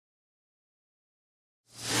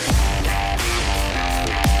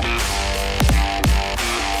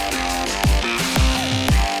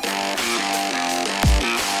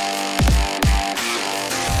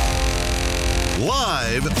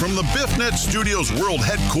Met Studios World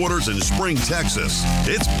Headquarters in Spring, Texas,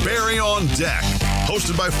 it's Barry on Deck,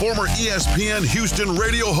 hosted by former ESPN Houston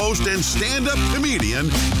radio host and stand-up comedian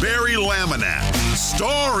Barry Laminack,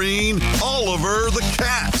 starring Oliver the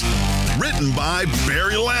Cat. Written by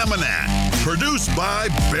Barry Laminack, produced by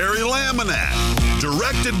Barry Laminack,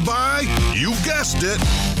 directed by, you guessed it,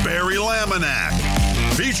 Barry Laminack,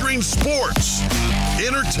 featuring sports,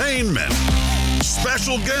 entertainment,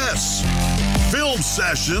 special guests, film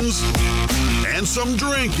sessions, and some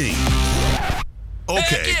drinking.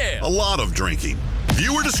 Okay, a lot of drinking.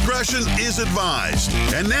 Viewer discretion is advised.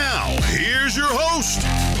 And now, here's your host,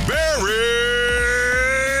 Barry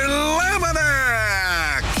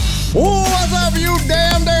Laminack. What's up, you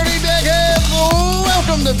damn dirty dickheads?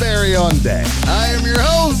 Welcome to Barry on Deck. I am your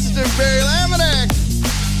host, Barry Laminack.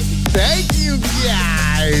 Thank you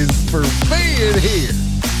guys for being here.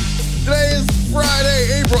 Today is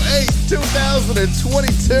Friday, April 8th,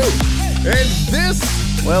 2022. And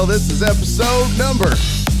this is episode number,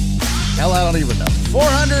 I don't even know,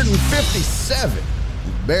 457.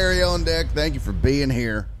 Barry on Deck, thank you for being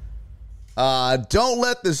here. Don't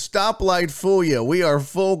let the stoplight fool you. We are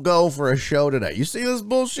full go for a show today. You see this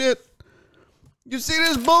bullshit? You see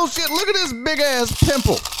this bullshit? Look at this big ass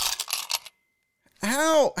pimple.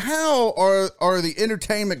 How are the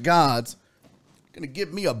entertainment gods gonna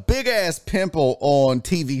give me a big ass pimple on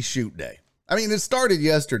TV shoot day? I mean, it started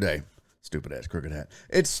yesterday. Stupid ass crooked hat.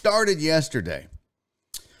 It started yesterday.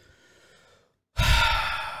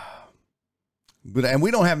 And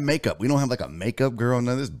we don't have makeup. We don't have like a makeup girl.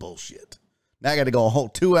 None of this bullshit. Now I got to go a whole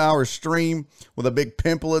 2-hour stream with a big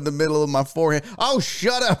pimple in the middle of my forehead. Oh,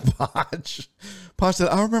 shut up, Potch. Potch said,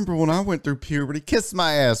 I remember when I went through puberty. Kiss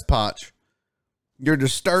my ass, Potch. You're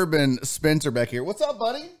disturbing Spencer back here. What's up,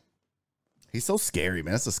 buddy? He's so scary,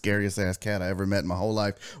 man. That's the scariest ass cat I ever met in my whole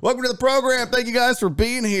life. Welcome to the program. Thank you guys for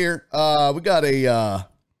being here. We got a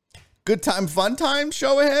good time, fun time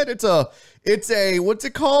show ahead. It's a, what's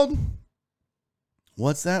it called?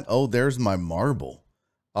 What's that? Oh, there's my marble.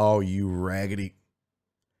 Oh, you raggedy.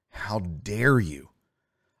 How dare you?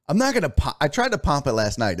 I'm not going to pop. I tried to pop it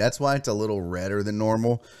last night. That's why it's a little redder than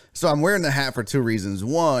normal. So I'm wearing the hat for two reasons.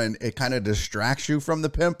 One, it kind of distracts you from the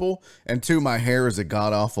pimple. And two, my hair is a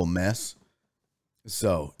god-awful mess.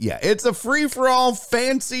 So, yeah, it's a free-for-all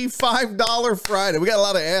fancy $5 Friday. We got a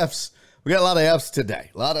lot of Fs. We got a lot of Fs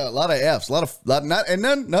today. A lot of Fs. None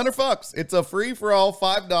are fucks. It's a free-for-all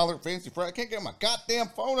 $5 fancy Friday. I can't get my goddamn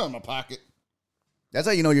phone out of my pocket. That's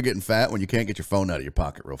how you know you're getting fat, when you can't get your phone out of your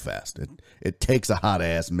pocket real fast. It takes a hot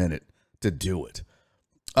ass minute to do it.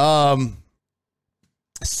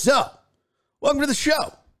 So, welcome to the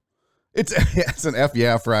show. It's an F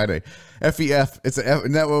yeah Friday. FEF. It's an F.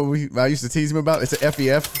 Isn't that what I used to tease him about? It's an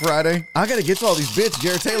FEF Friday. I gotta get to all these bits.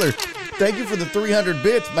 Jared Taylor, thank you for the 300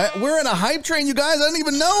 bits. Man, we're in a hype train, you guys. I didn't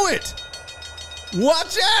even know it.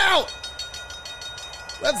 Watch out.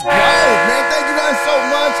 Let's go, man. Thank you guys so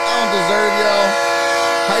much. I don't deserve y'all.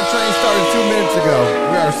 Hype train started 2 minutes ago.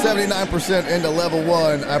 We are 79% into level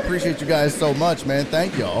 1. I appreciate you guys so much, man.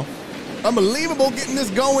 Thank y'all. Unbelievable getting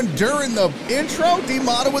this going during the intro.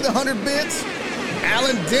 D-Mata with 100 bits.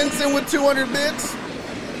 Alan Denson with 200 bits.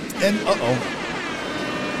 And,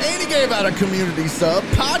 and he gave out a community sub.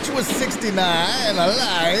 Potch was 69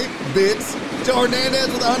 bits. Joe Hernandez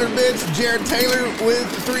with 100 bits. Jared Taylor with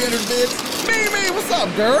 300 bits. Mimi, what's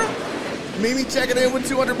up, girl? Mimi checking in with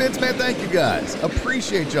 200 bits, man. Thank you guys.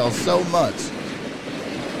 Appreciate y'all so much.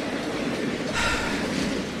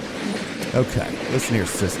 Okay, listen here,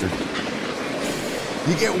 sister.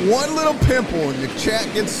 You get one little pimple and your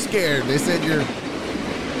chat gets scared. They said you're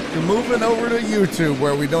moving over to YouTube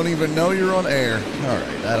where we don't even know you're on air. All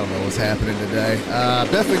right, I don't know what's happening today.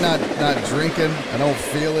 Definitely not drinking. I don't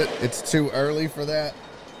feel it. It's too early for that.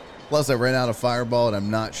 Plus, I ran out of Fireball, and I'm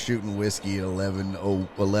not shooting whiskey at 11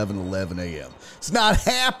 a.m. It's not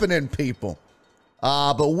happening, people.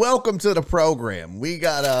 But welcome to the program. We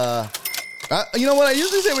got, you know what? I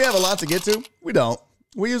usually say we have a lot to get to. We don't.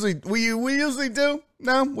 We usually do.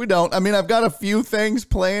 No, we don't. I mean, I've got a few things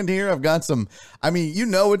planned here. I've got some,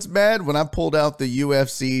 it's bad when I pulled out the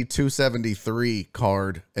UFC 273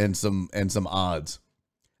 card and some odds.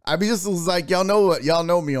 I mean, just like, y'all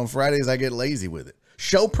know me on Fridays, I get lazy with it.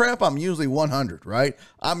 Show prep, I'm usually 100, right?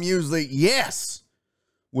 I'm usually, yes,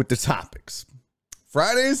 with the topics.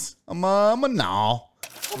 Fridays, I'm a no.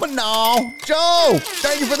 Joe,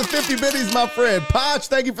 thank you for the 50 biddies, my friend. Potch,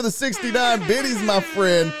 thank you for the 69 biddies, my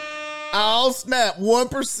friend. Oh, snap.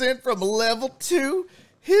 1% from level 2.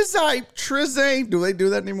 His hype, Trizane. Do they do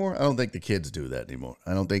that anymore? I don't think the kids do that anymore.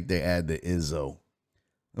 I don't think they add the Izzo.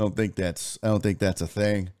 I don't think that's a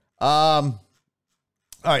thing.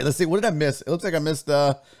 All right, let's see. What did I miss? It looks like I missed.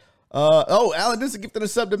 Alan, this is a gift and a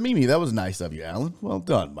sub to Mimi. That was nice of you, Alan. Well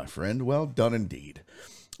done, my friend. Well done indeed.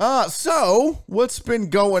 So what's been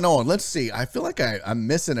going on? Let's see. I feel like I'm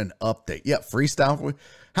missing an update. Yeah, freestyle.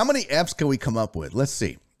 How many F's can we come up with? Let's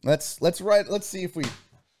see. Let's write. Let's see if we.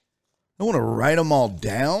 I want to write them all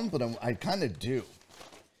down, but I kind of do.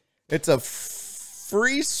 It's a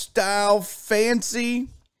freestyle fancy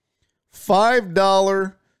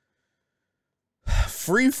 $5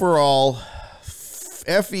 free for all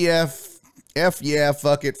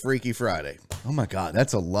fuck it Freaky Friday. Oh my God,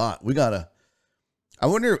 that's a lot. I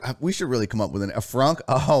wonder, we should really come up with a Frunk.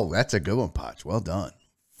 Oh, that's a good one, Potch. Well done.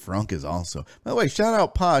 Frunk is also. By the way, shout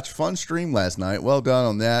out Potch. Fun stream last night. Well done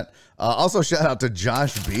on that. Also, shout out to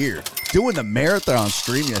Josh Beard. Doing the marathon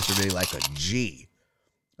stream yesterday like a G.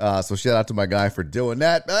 So shout out to my guy for doing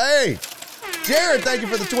that. Hey, Jared, thank you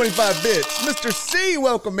for the 25 bits. Mr. C,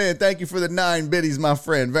 welcome in. Thank you for the 9 biddies, my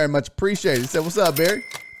friend. Very much appreciated. He said, what's up, Barry?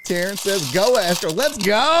 Terrence says, go, Astro. Let's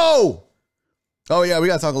go. Oh, yeah, we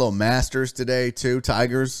got to talk a little Masters today, too.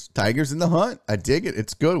 Tigers in the hunt. I dig it.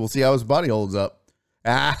 It's good. We'll see how his body holds up.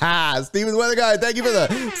 Aha, Steven the Weather Guy, thank you for the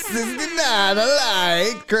 69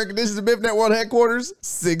 like. Current conditions at BiffNet World Headquarters,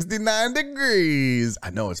 69 degrees. I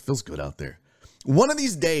know, it feels good out there. One of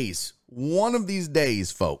these days,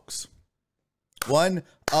 folks, one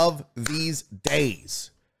of these days,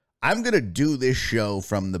 I'm going to do this show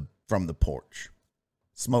from the porch.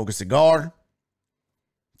 Smoke a cigar.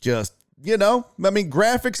 Just,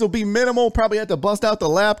 graphics will be minimal. Probably have to bust out the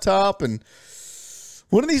laptop. And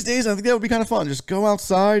one of these days, I think that would be kind of fun. Just go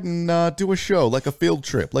outside and do a show, like a field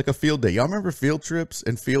trip, like a field day. Y'all remember field trips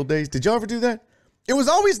and field days? Did y'all ever do that? It was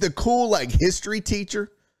always the cool, history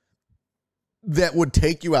teacher that would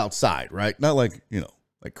take you outside, right? Not like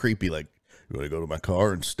creepy, you want to go to my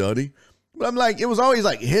car and study? But I'm it was always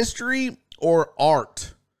history or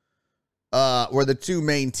art were the two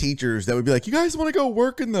main teachers that would be like, you guys want to go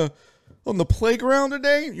work on the playground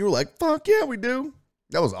today? You were like, fuck yeah, we do.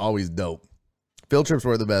 That was always dope. Field trips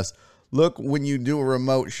were the best. Look, when you do a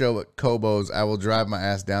remote show at Kobo's, I will drive my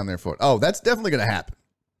ass down there for it. Oh, that's definitely going to happen.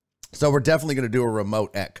 So we're definitely going to do a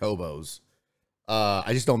remote at Kobo's. I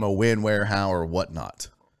just don't know when, where, how, or whatnot.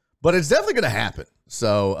 But it's definitely going to happen.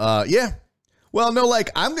 So, yeah. Well, no,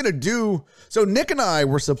 I'm going to do... So Nick and I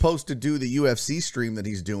were supposed to do the UFC stream that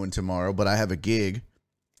he's doing tomorrow, but I have a gig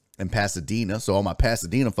in Pasadena. So all my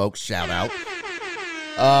Pasadena folks, shout out.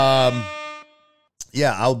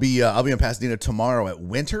 Yeah, I'll be in Pasadena tomorrow at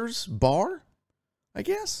Winter's Bar, I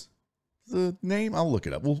guess. The name? I'll look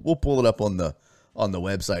it up. We'll pull it up on the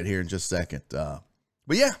website here in just a second. But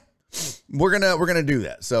yeah, we're gonna do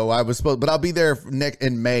that. So I was supposed, but I'll be there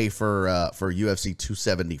in May for UFC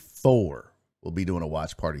 274. We'll be doing a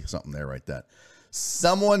watch party, something there, right? That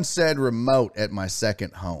someone said remote at my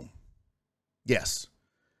second home. Yes,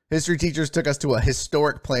 history teachers took us to a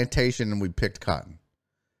historic plantation and we picked cotton.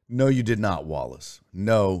 No, you did not, Wallace.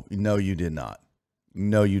 No, you did not.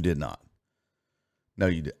 No, you did not. No,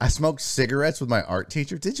 you did. I smoked cigarettes with my art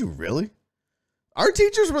teacher. Did you really? Art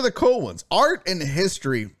teachers were the cool ones. Art and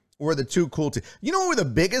history were the two cool You know who the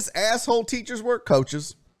biggest asshole teachers were?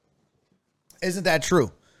 Coaches. Isn't that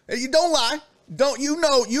true? You don't lie. You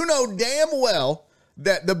know damn well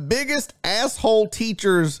that the biggest asshole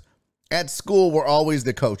teachers at school were always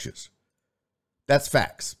the coaches. That's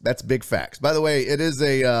facts. That's big facts. By the way, it is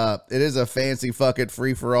a fancy fuck it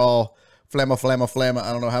free for all flamma.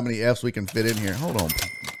 I don't know how many F's we can fit in here. Hold on.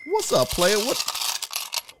 What's up, player?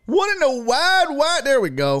 What in the wide? There we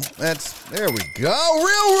go. There we go.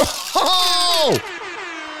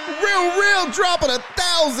 Real dropping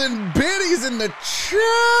 1,000 biddies in the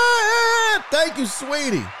chat. Thank you,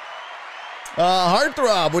 sweetie.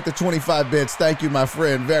 Heartthrob with the 25 bits. Thank you, my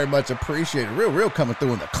friend. Very much appreciated. Real coming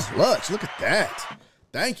through in the clutch. Look at that.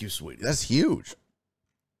 Thank you, sweetie. That's huge.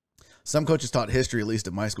 Some coaches taught history, at least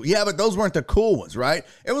at my school. Yeah, but those weren't the cool ones, right?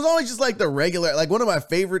 It was only just the regular, one of my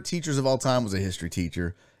favorite teachers of all time was a history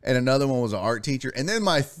teacher, and another one was an art teacher. And then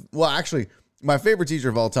my favorite teacher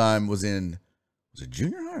of all time was it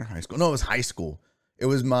junior high or high school? No, it was high school. It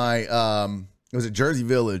was it was at Jersey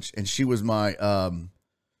Village, and she was my,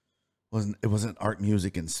 it wasn't art,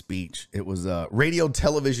 music, and speech. It was radio,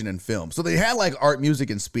 television, and film. So they had art, music,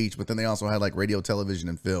 and speech, but then they also had radio, television,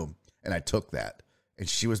 and film. And I took that. And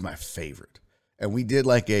she was my favorite. And we did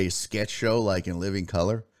a sketch show in Living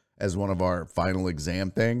Color as one of our final exam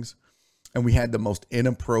things. And we had the most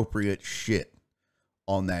inappropriate shit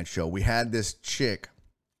on that show. We had this chick.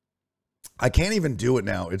 I can't even do it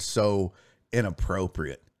now. It's so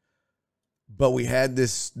inappropriate. But we had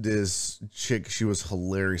this chick. She was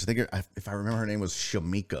hilarious. I think if I remember her name was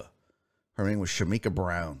Shamika. Her name was Shamika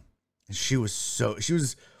Brown. And she was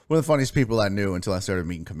one of the funniest people I knew until I started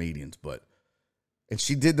meeting comedians. And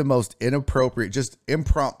she did the most inappropriate, just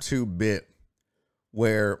impromptu bit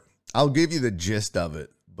where I'll give you the gist of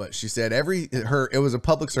it. But she said it was a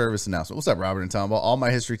public service announcement. What's up, Robert and Tom? Well, all my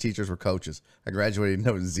history teachers were coaches. I graduated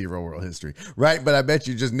knowing zero world history. Right? But I bet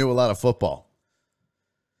you just knew a lot of football.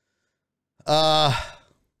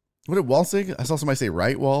 What did Walt say? I saw somebody say,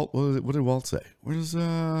 right, Walt? What did Walt say? Where's,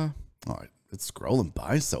 all right, it's scrolling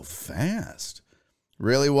by so fast.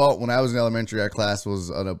 Really, Walt? When I was in elementary, our class was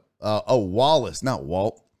Wallace, not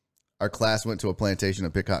Walt. Our class went to a plantation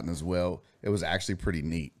at Pickcotton as well. It was actually pretty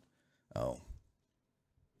neat. Oh.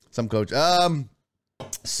 Some coach.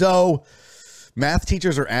 So math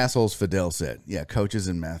teachers are assholes, Fidel said. Yeah, coaches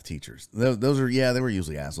and math teachers. Those are, they were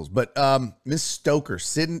usually assholes. But Miss Stoker,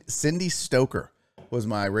 Cindy Stoker, was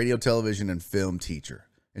my radio, television, and film teacher.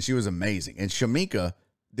 And she was amazing. And Shamika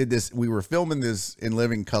did this. We were filming this in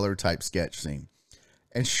living color type sketch scene.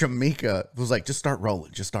 And Shamika was like, just start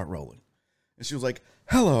rolling. And she was like,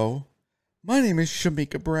 hello, my name is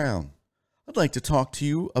Shamika Brown. I'd like to talk to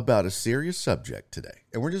you about a serious subject today.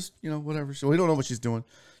 And we're just, whatever. So we don't know what she's doing.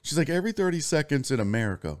 She's like, every 30 seconds in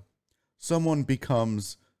America, someone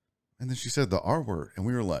becomes, and then she said the R word. And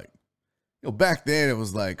we were like, back then it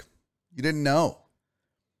was like, you didn't know.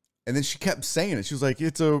 And then she kept saying it. She was like,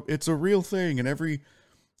 it's a real thing. And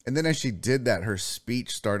then as she did that, her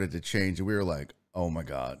speech started to change. And we were like, oh my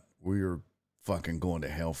God, we are fucking going to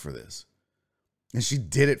hell for this. And she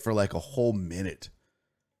did it for like a whole minute.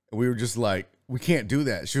 And we were just like, we can't do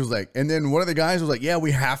that. She was like, and then one of the guys was like, yeah,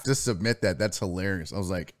 we have to submit that. That's hilarious. I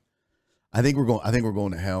was like, I think we're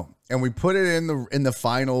going to hell. And we put it in the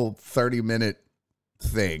final 30-minute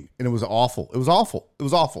thing. And it was awful. It was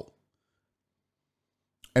awful.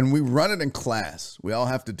 And we run it in class. We all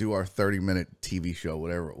have to do our 30-minute TV show,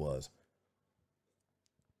 whatever it was.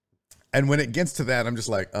 And when it gets to that, I'm just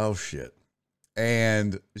like, oh shit.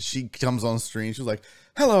 And she comes on screen. She was like,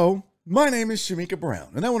 hello, my name is Shamika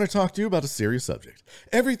Brown, and I want to talk to you about a serious subject.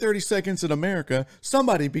 Every 30 seconds in America,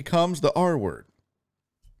 somebody becomes the R word.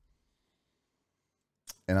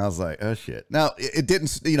 And I was like, oh shit. Now, it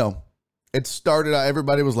didn't, it started out,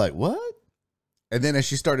 everybody was like, what? And then as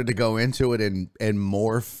she started to go into it and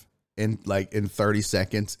morph in 30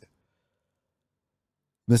 seconds,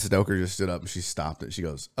 Mrs. Stoker just stood up and she stopped it. She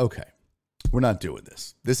goes, okay, we're not doing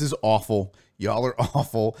this. This is awful. Y'all are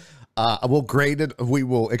awful. We'll grade it. We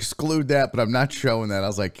will exclude that, but I'm not showing that. I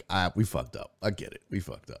was like, we fucked up. I get it. We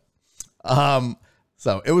fucked up.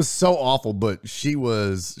 So it was so awful, but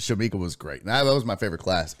Shamika was great. And that was my favorite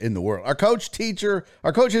class in the world. Our coach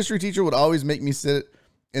history teacher would always make me sit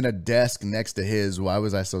in a desk next to his. Why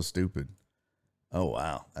was I so stupid? Oh,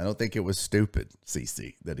 wow. I don't think it was stupid,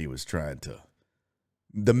 CC, that he was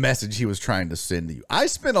the message he was trying to send to you. I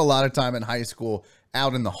spent a lot of time in high school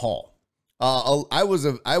out in the hall. I was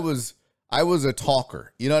a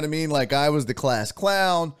talker. You know what I mean? Like I was the class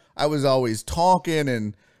clown. I was always talking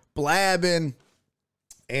and blabbing.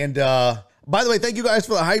 And by the way, thank you guys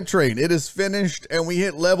for the hype train. It is finished and we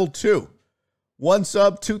hit level 2. 1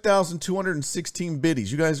 sub, 2,216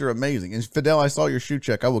 biddies. You guys are amazing. And Fidel, I saw your shoe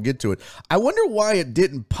check. I will get to it. I wonder why it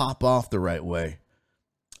didn't pop off the right way.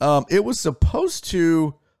 It was supposed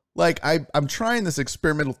to, I'm trying this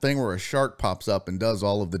experimental thing where a shark pops up and does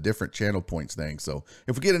all of the different channel points things. So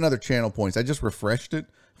if we get another channel points, I just refreshed it.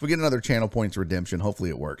 If we get another channel points redemption, hopefully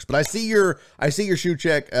it works. But I see your shoe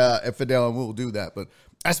check at Fidel, and we'll do that. But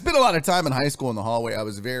I spent a lot of time in high school in the hallway. I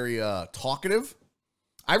was very talkative.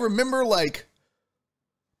 I remember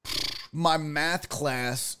my math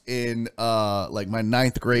class in my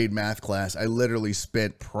 9th grade math class, I literally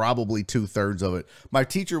spent probably 2/3 of it. My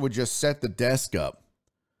teacher would just set the desk up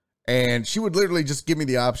and she would literally just give me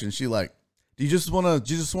the option. She like, do you just want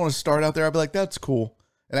to start out there? I'd be like, that's cool.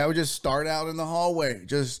 And I would just start out in the hallway.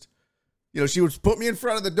 Just, she would put me in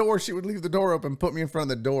front of the door. She would leave the door open, put me in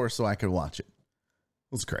front of the door so I could watch it.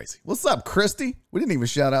 It was crazy. What's up, Christy? We didn't even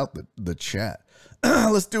shout out the chat.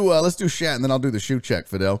 Let's do chat and then I'll do the shoe check,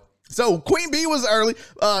 Fidel. So Queen Bee was early.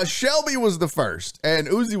 Shelby was the first, and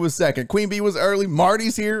Uzi was second. Queen Bee was early.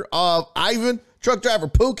 Marty's here. Ivan, truck driver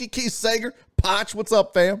Pookie, Keith Sager, Potch. What's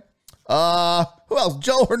up, fam? Who else?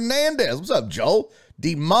 Joel Hernandez. What's up, Joel?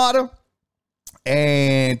 D Mata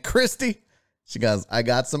and Christy. She goes, I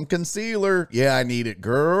got some concealer. Yeah, I need it,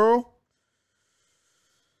 girl.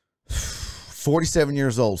 47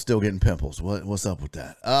 years old, still getting pimples. What's up with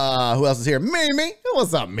that? Who else is here? Mimi.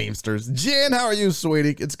 What's up, memesters? Jen, how are you,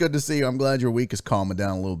 sweetie? It's good to see you. I'm glad your week is calming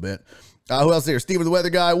down a little bit. Who else is here? Steven the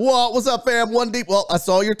Weather Guy. What's up, fam? One deep. Well, I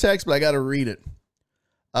saw your text, but I got to read it.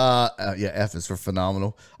 Yeah, F is for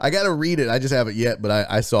phenomenal. I got to read it. I just haven't yet, but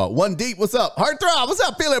I saw it. One Deep, what's up? Heartthrob, what's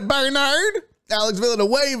up, Philip Bernard? Alex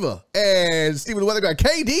Villanueva and Stephen Weatherguard.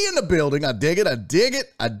 KD in the building. I dig it. I dig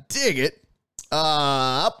it. I dig it.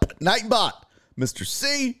 Nightbot, Mr.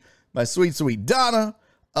 C, my sweet, sweet Donna.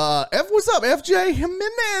 What's up? FJ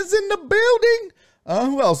Jimenez in the building.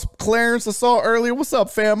 Who else? Clarence, I saw earlier. What's up,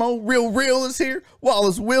 famo? Real is here.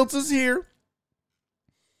 Wallace Wilts is here.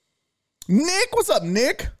 Nick, what's up,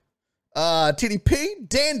 Nick? TDP,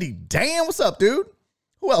 Dandy Dan, what's up, dude?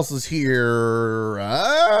 Who else is here?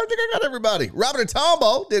 I think I got everybody. Robert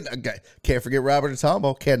Atombo. Can't forget Robert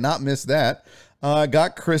Atombo. Cannot miss that.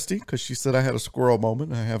 Got Christy because she said I had a squirrel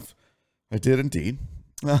moment. I did indeed.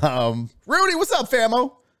 Rudy, what's up,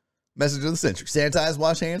 famo? Message of the century. Sanitize,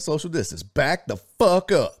 wash hands, social distance. Back the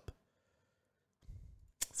fuck up.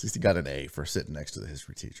 At least he got an A for sitting next to the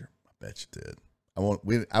history teacher. I bet you did. I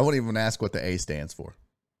won't even ask what the A stands for.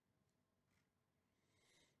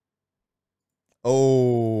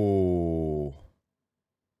 Oh.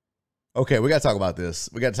 Okay, we got to talk about this.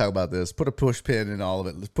 Put a push pin in all of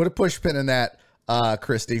it. Let's put a push pin in that,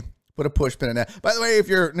 Christy. Put a push pin in that. By the way, if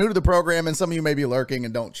you're new to the program and some of you may be lurking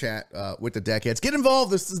and don't chat with the deckheads, get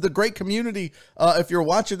involved. This is the great community. If you're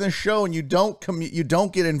watching this show and you don't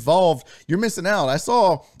get involved, you're missing out. I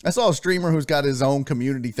saw a streamer who's got his own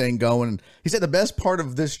community thing going. And he said the best part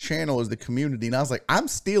of this channel is the community. And I was like, I'm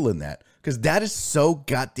stealing that because that is so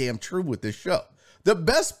goddamn true with this show. The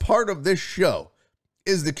best part of this show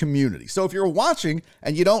is the community. So if you're watching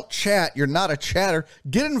and you don't chat, you're not a chatter,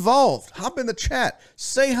 get involved. Hop in the chat.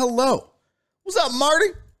 Say hello. What's up,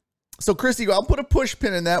 Marty? So, Christy, I'll put a push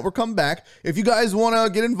pin in that. We're coming back. If you guys want to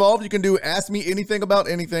get involved, you can do Ask Me Anything About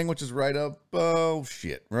Anything, which is right up,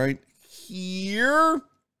 right here.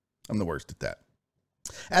 I'm the worst at that.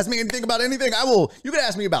 Ask me anything about anything. You can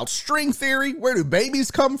ask me about string theory. Where do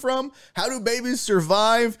babies come from? How do babies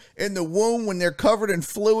survive in the womb when they're covered in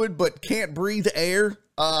fluid but can't breathe air?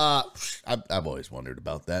 I've always wondered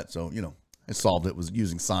about that. So, I solved it, was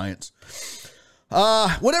using science.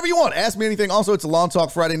 Whatever you want. Ask me anything. Also, it's a Lawn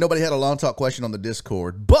Talk Friday. Nobody had a Lawn Talk question on the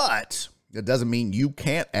Discord, but it doesn't mean you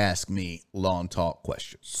can't ask me Lawn Talk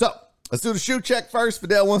questions. So, let's do the shoe check first.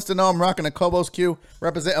 Fidel wants to know I'm rocking a Cobos Q,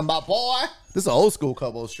 representing my boy. This is an old school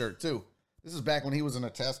Cobos shirt, too. This is back when he was in a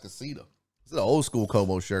Tascasita. This is an old school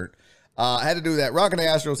Cobos shirt. I had to do that. Rocking the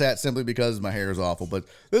Astros hat simply because my hair is awful. But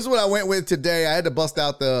this is what I went with today. I had to bust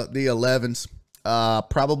out the 11s.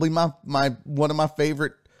 Probably one of my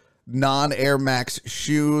favorite non-Air Max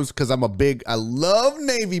shoes because I love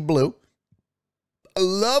navy blue. I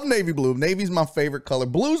love navy blue. Navy's my favorite color.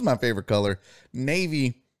 Blue's my favorite color.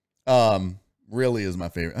 Navy really is my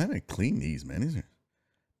favorite. I didn't clean these, man. These are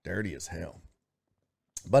dirty as hell.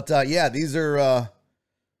 But yeah, these are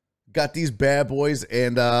got these bad boys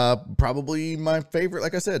and probably my favorite,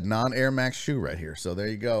 like I said, non-Air Max shoe right here. So there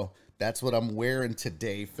you go. That's what I'm wearing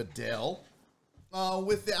today, Fidel.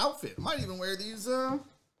 With the outfit. Might even wear these.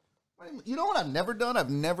 You know what I've never done? I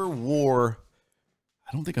don't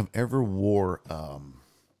think I've ever wore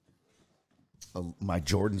my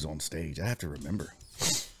Jordans on stage. I have to remember.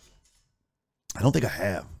 I don't think I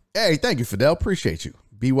have. Hey, thank you, Fidel. Appreciate you.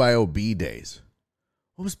 BYOB days.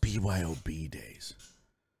 What was BYOB days?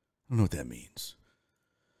 I don't know what that means.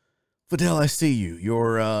 Fidel, I see you.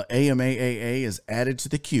 Your AMAAA is added to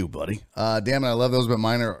the queue, buddy. Damn it, I love those, but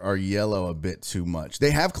mine are yellow a bit too much.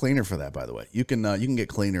 They have cleaner for that, by the way. You can get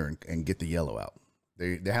cleaner and get the yellow out.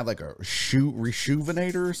 They have like a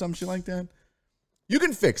reshoevenator or some shit like that. You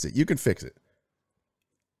can fix it.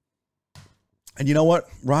 And you know what?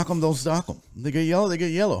 Rock them, don't stock them. They get yellow,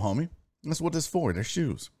 homie. That's what it's for. They're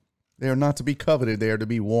shoes. They are not to be coveted. They are to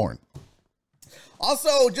be worn.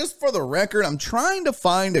 Also, just for the record, I'm trying to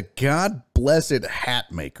find a God-blessed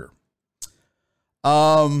hat maker.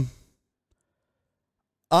 I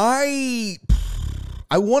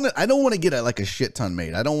don't want to get a shit ton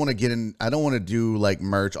made. I don't want to do like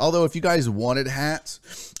merch. Although if you guys wanted hats,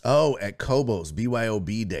 at Kobo's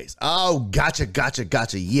BYOB days. Oh, gotcha.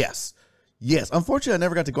 Yes. Unfortunately, I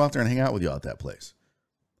never got to go out there and hang out with you all at that place.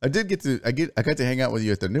 I got to hang out with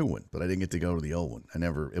you at the new one, but I didn't get to go to the old one.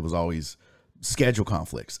 It was always schedule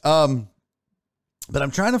conflicts. But I'm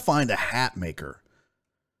trying to find a hat maker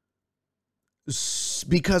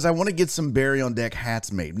because I want to get some Barry on Deck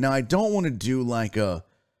hats made. Now, I don't want to do like a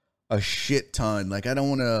shit ton. Like, I don't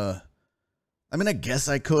want to. I mean, I guess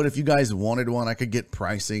I could. If you guys wanted one, I could get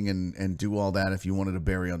pricing and do all that if you wanted a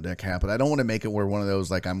Barry on Deck hat. But I don't want to make it where one of those,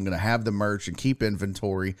 like, I'm going to have the merch and keep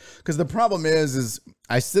inventory. Because the problem is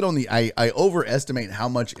I overestimate how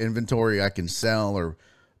much inventory I can sell or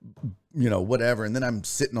whatever. And then I'm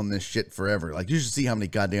sitting on this shit forever. Like, you should see how many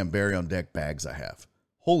goddamn Barry on Deck bags I have.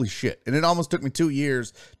 Holy shit. And it almost took me 2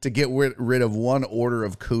 years to get rid of one order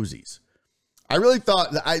of koozies. I really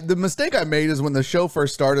thought the mistake I made is when the show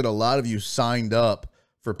first started, a lot of you signed up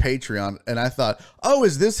for Patreon. And I thought, oh,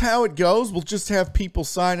 is this how it goes? We'll just have people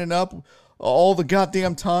signing up all the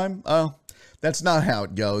goddamn time. That's not how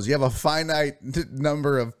it goes. You have a finite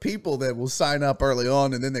number of people that will sign up early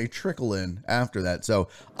on, and then they trickle in after that. So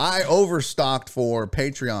I overstocked for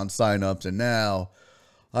Patreon signups, and now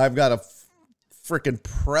I've got a freaking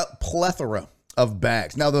plethora of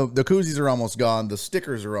bags. Now, the koozies are almost gone. The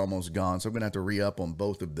stickers are almost gone, so I'm going to have to re-up on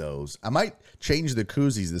both of those. I might change the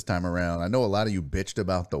koozies this time around. I know a lot of you bitched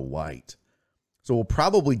about the white. So we'll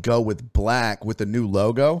probably go with black with the new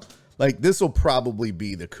logo. Like, this will probably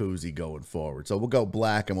be the koozie going forward. So we'll go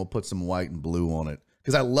black and we'll put some white and blue on it.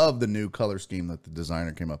 Because I love the new color scheme that the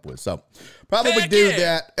designer came up with. So probably do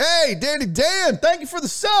that. Hey, Danny Dan, thank you for the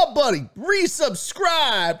sub, buddy.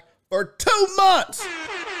 Resubscribed for 2 months.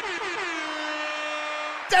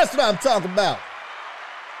 That's what I'm talking about.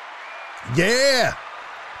 Yeah.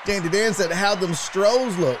 Danny Dan said, how them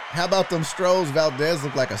Stros look? How about them Stros? Valdez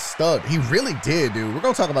looked like a stud. He really did, dude. We're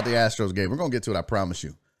going to talk about the Astros game. We're going to get to it, I promise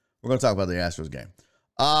you. We're going to talk about the Astros game.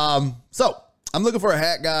 So I'm looking for a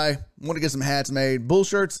hat guy. I want to get some hats made. Bull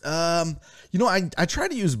shirts. I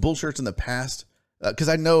tried to use Bull shirts in the past because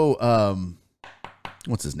I know,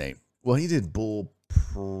 what's his name? Well, he did Bull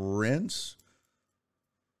Prince.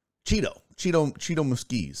 Cheeto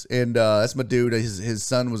Muskies. And that's my dude. His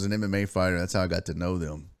son was an MMA fighter. That's how I got to know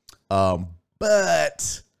them.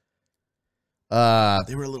 But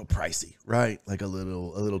they were a little pricey, right? Like a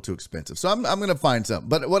little too expensive. So I'm going to find something.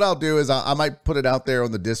 But what I'll do is I might put it out there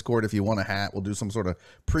on the Discord. If you want a hat, we'll do some sort of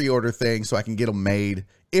pre-order thing so I can get them made.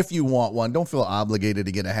 If you want one, don't feel obligated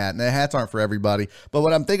to get a hat. And the hats aren't for everybody. But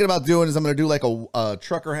what I'm thinking about doing is I'm going to do like a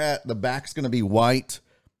trucker hat. The back's going to be white.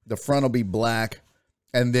 The front will be black.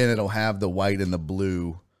 And then it'll have the white and the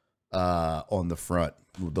blue on the front.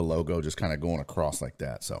 The logo just kind of going across like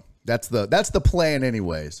that. So that's the plan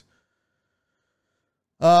anyways.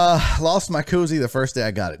 Lost my koozie the first day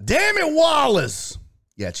I got it. Damn it, Wallace!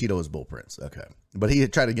 Yeah, Cheeto is Bull Prince. Okay. But he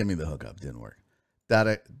tried to give me the hookup. Didn't work.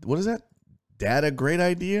 What is that? Data great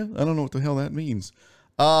idea? I don't know what the hell that means.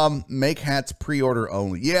 Make hats pre-order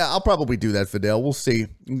only. Yeah, I'll probably do that, Fidel. We'll see.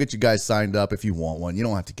 We'll get you guys signed up if you want one. You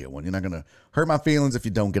don't have to get one. You're not going to hurt my feelings if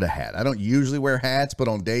you don't get a hat. I don't usually wear hats, but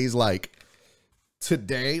on days like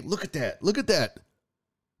today, look at that. Look at that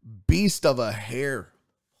beast of a hair.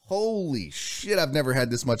 Holy shit, I've never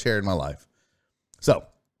had this much hair in my life. So,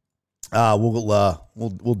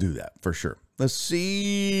 we'll do that for sure. Let's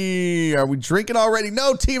see. Are we drinking already?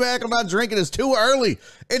 No, T-Mac, I'm not drinking. It's too early.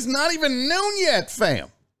 It's not even noon yet, fam.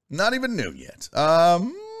 Not even noon yet.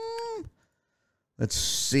 Let's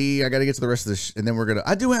see. I got to get to the rest of this, and then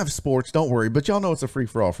I do have sports, don't worry, but y'all know it's a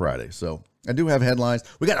free-for-all Friday, so I do have headlines.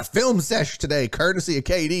 We got a film sesh today, courtesy of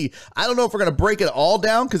KD. I don't know if we're going to break it all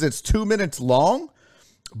down because it's 2 minutes long,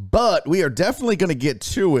 but we are definitely going to get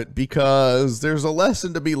to it because there's a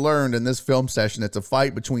lesson to be learned in this film session. It's a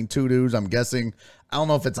fight between two dudes. I'm guessing, I don't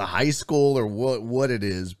know if it's a high school or what it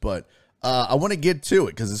is, but I want to get to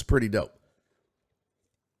it because it's pretty dope.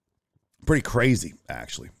 Pretty crazy,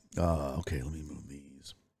 actually. Okay, let me move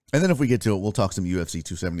these. And then if we get to it, we'll talk some UFC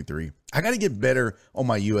 273. I got to get better on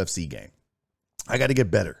my UFC game. I got to get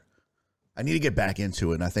better. I need to get back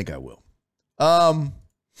into it, and I think I will.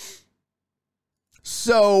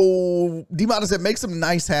 So, D-Mata said, make some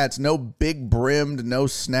nice hats. No big brimmed, no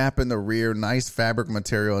snap in the rear. Nice fabric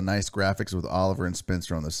material and nice graphics with Oliver and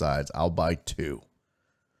Spencer on the sides. I'll buy 2.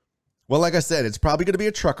 Well, like I said, it's probably going to be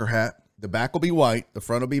a trucker hat. The back will be white. The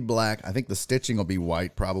front will be black. I think the stitching will be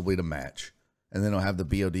white, probably to match. And then it'll have the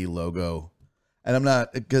BOD logo. And I'm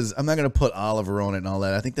not going to put Oliver on it and all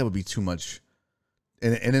that. I think that would be too much.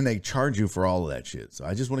 And then they charge you for all of that shit. So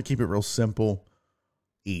I just want to keep it real simple,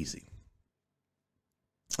 easy.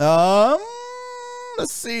 Let's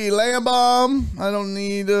see, Lamb Bomb. I don't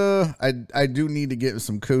need, I do need to get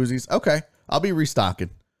some koozies. Okay, I'll be restocking.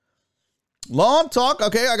 Lawn Talk.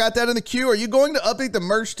 Okay, I got that in the queue. Are you going to update the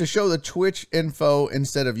merch to show the Twitch info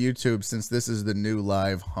instead of YouTube since this is the new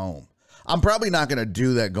live home? I'm probably not going to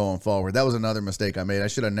do that going forward. That was another mistake I made. I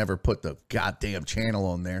should have never put the goddamn channel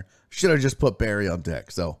on there. Should have just put Barry on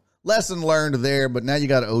Deck. So lesson learned there, but now you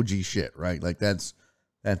got OG shit, right? Like that's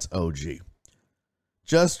OG.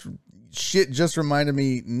 Just reminded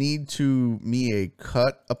me, need a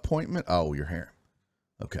cut appointment. Oh, your hair.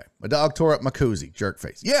 Okay. My dog tore up my koozie. Jerk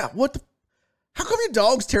face. Yeah. How come your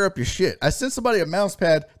dogs tear up your shit? I sent somebody a mouse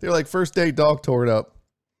pad. They're like, first day dog tore it up.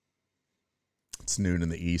 It's noon in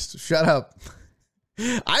the East. Shut up.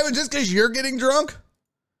 Ivan, just because you're getting drunk?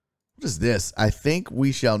 What is this? I think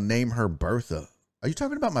we shall name her Bertha. Are you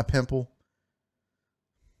talking about my pimple?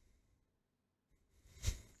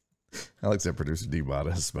 Alex said producer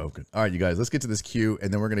D-Bada has spoken. All right, you guys, let's get to this queue,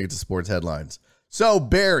 and then we're going to get to sports headlines. So,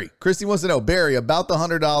 Barry, Christy wants to know, Barry, about the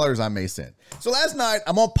 $100 I may send. So last night,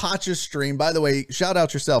 I'm on Potch's stream. By the way, shout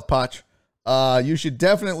out yourself, Potch. You should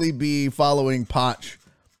definitely be following Potch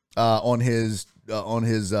on his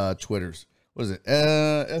Twitters. What is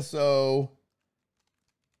it? SO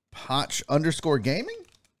Potch _ gaming?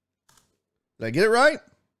 Did I get it right?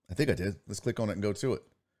 I think I did. Let's click on it and go to it.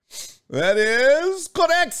 That is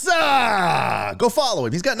Conexa. Go follow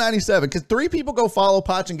him. He's got 97. Can 3 people go follow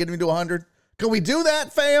Potch and get him to 100? Can we do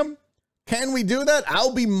that, fam? Can we do that?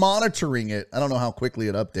 I'll be monitoring it. I don't know how quickly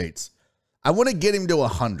it updates. I want to get him to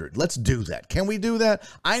 100. Let's do that. Can we do that?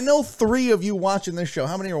 I know 3 of you watching this show.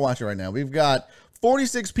 How many are watching right now? We've got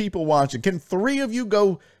 46 people watching. Can 3 of you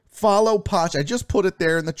go follow Potch? I just put it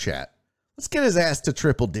there in the chat. Let's get his ass to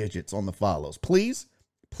triple digits on the follows. Please,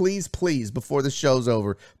 please, please, before the show's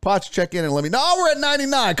over. Potch, check in and let me know. We're at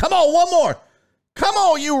 99. Come on, one more. Come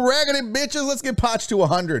on, you raggedy bitches. Let's get Potch to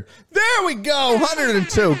 100. There we go.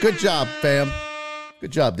 102. Good job, fam.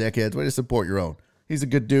 Good job, deckheads. Way to support your own. He's a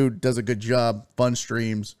good dude. Does a good job. Fun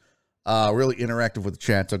streams. Really interactive with the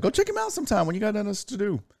chat. So go check him out sometime when you got nothing else to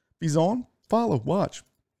do. If he's on, follow, watch.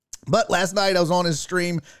 But last night I was on his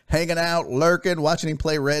stream, hanging out, lurking, watching him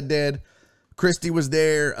play Red Dead. Christy was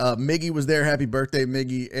there. Miggy was there. Happy birthday,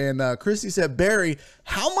 Miggy. And Christy said, Barry,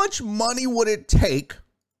 how much money would it take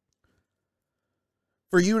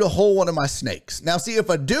for you to hold one of my snakes? Now, see, if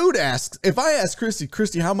a dude asks, if I ask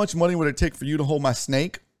Christy, how much money would it take for you to hold my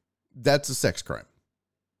snake? That's a sex crime.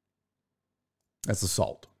 That's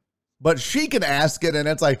assault. But she can ask it, and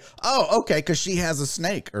it's like, oh, okay, because she has a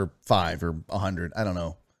snake, or 5 or 100. I don't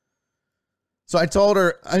know. So I told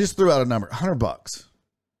her, I just threw out a number, $100.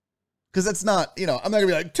 Because that's not, I'm not going to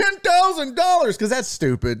be like, $10,000, because that's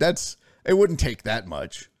stupid. It wouldn't take that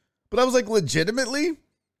much. But I was like, legitimately?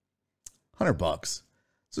 $100.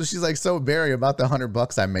 So she's like, so Barry, about the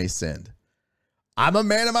 $100 I may send. I'm a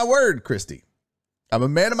man of my word, Christy. I'm a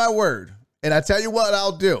man of my word. And I tell you what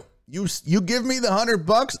I'll do. You give me the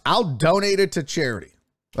 $100, I'll donate it to charity.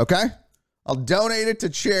 Okay? I'll donate it to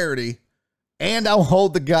charity, and I'll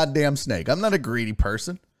hold the goddamn snake. I'm not a greedy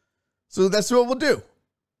person. So that's what we'll do.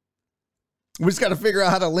 We just got to figure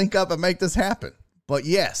out how to link up and make this happen. But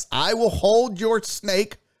yes, I will hold your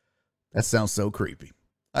snake. That sounds so creepy.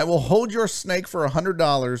 I will hold your snake for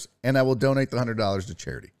 $100, and I will donate the $100 to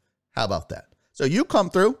charity. How about that? So you come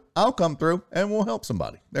through, I'll come through, and we'll help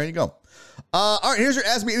somebody. There you go. All right, here's your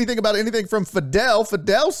Ask Me Anything About Anything from Fidel.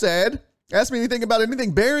 Fidel said, ask me anything about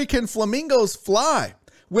anything. Barry, can flamingos fly?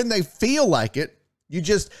 When they feel like it,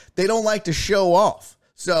 they don't like to show off.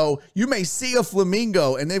 So you may see a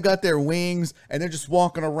flamingo and they've got their wings and they're just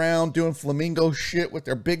walking around doing flamingo shit with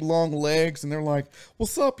their big long legs. And they're like,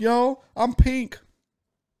 what's up, y'all? I'm pink.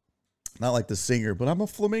 Not like the singer, but I'm a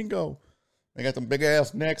flamingo. They got them big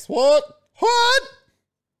ass necks. What?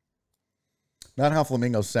 Not how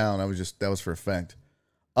flamingos sound. That was for effect.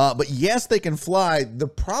 But yes, they can fly. The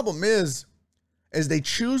problem is they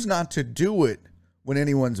choose not to do it when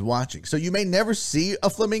anyone's watching. So you may never see a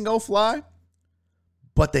flamingo fly,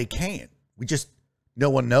 but they can. No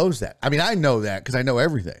one knows that. I mean, I know that because I know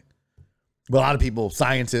everything. But a lot of people,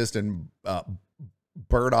 scientists and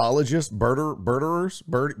birdologists, birdiologists.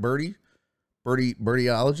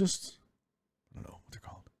 I don't know what they're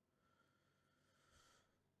called.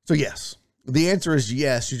 So yes, the answer is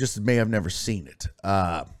yes. You just may have never seen it.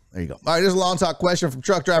 There you go. All right, here's a Lawn Talk question from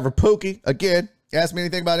truck driver Pookie. Again, ask me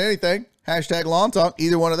anything about anything. Hashtag Lawn Talk.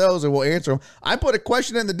 Either one of those, and we'll answer them. I put a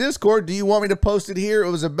question in the Discord. Do you want me to post it here?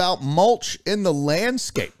 It was about mulch in the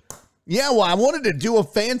landscape. Yeah, well, I wanted to do a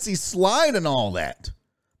fancy slide and all that.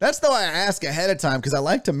 That's why I ask ahead of time, because I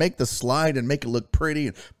like to make the slide and make it look pretty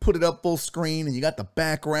and put it up full screen, and you got the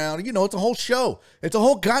background. It's a whole show. It's a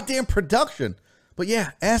whole goddamn production. But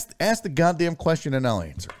yeah, ask the goddamn question and I'll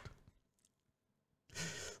answer it.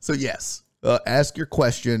 So yes, ask your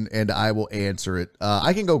question and I will answer it.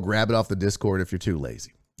 I can go grab it off the Discord if you're too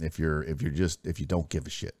lazy. If you don't give a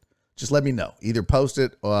shit, just let me know. Either post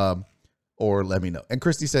it or let me know. And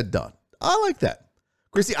Christy said done. I like that.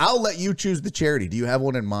 Christy, I'll let you choose the charity. Do you have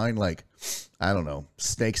one in mind? Like, I don't know,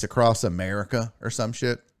 Snakes Across America or some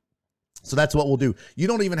shit. So that's what we'll do. You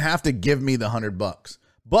don't even have to give me the $100,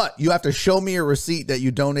 but you have to show me a receipt that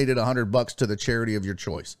you donated $100 to the charity of your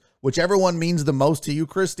choice. Whichever one means the most to you,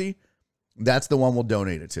 Christy, that's the one we'll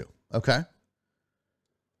donate it to. Okay.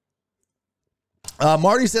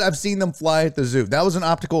 Marty said, I've seen them fly at the zoo. That was an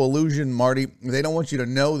optical illusion, Marty. They don't want you to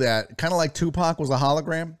know that. Kind of like Tupac was a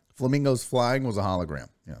hologram. Flamingos flying was a hologram.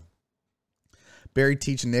 Yeah. Barry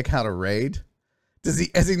teach Nick how to raid. Is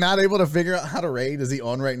he not able to figure out how to raid? Is he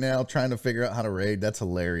on right now trying to figure out how to raid? That's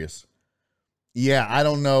hilarious. Yeah, I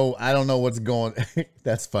don't know what's going.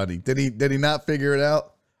 That's funny. Did he not figure it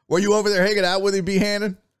out? Were you over there hanging out with him,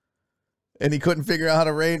 B-Hannon? And he couldn't figure out how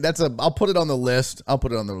to raid? I'll put it on the list.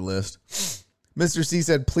 Mr. C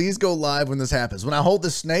said, please go live when this happens. When I hold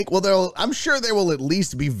the snake, well, I'm sure there will at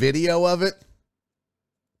least be video of it.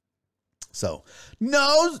 So,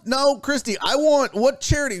 no, Christy, what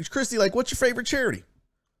charity? Christy, like, what's your favorite charity?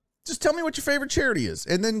 Just tell me what your favorite charity is,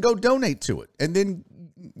 and then go donate to it, and then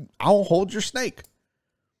I'll hold your snake.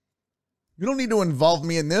 You don't need to involve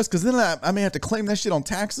me in this, because then I may have to claim that shit on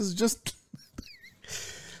taxes. Just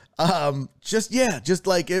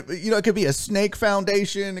like, it could be a snake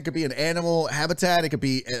foundation, it could be an animal habitat, it could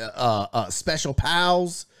be Special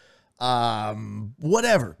Pals.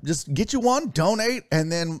 Whatever, just get you one, donate,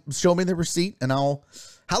 and then show me the receipt, and how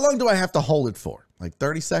long do I have to hold it for? Like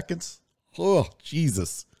 30 seconds? Oh,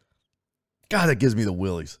 Jesus. God, that gives me the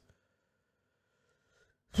willies.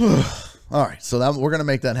 All right, so we're going to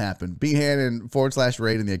make that happen. B-Hannon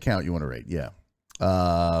 /raid in the account you want to raid. Yeah.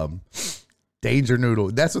 Danger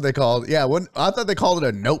Noodle. That's what they called. Yeah, I thought they called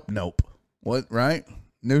it a nope. What, right?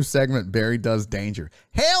 New segment, Barry does danger.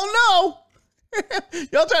 Hell no!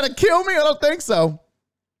 Y'all trying to kill me? I don't think so.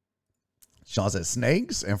 Sean said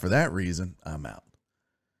snakes, and for that reason, I'm out.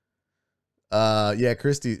 Yeah,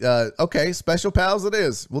 Christy. Okay, Special Pals it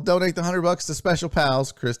is. We'll donate the $100 to Special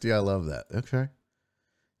Pals. Christy, I love that. Okay.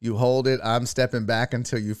 You hold it. I'm stepping back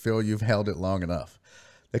until you feel you've held it long enough.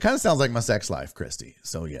 That kind of sounds like my sex life, Christy.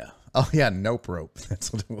 So, yeah. Oh, yeah, nope rope.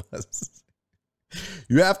 That's what it was.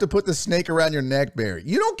 You have to put the snake around your neck, Barry.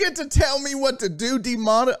 You don't get to tell me what to do,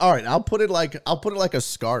 demon. All right, I'll put it like a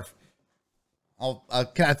scarf. I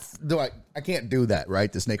can't do that,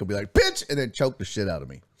 right? The snake will be like, bitch, and then choke the shit out of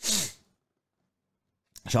me.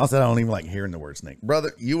 Sean said I don't even like hearing the word snake.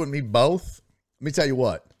 Brother, you and me both. Let me tell you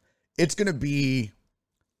what. It's going to be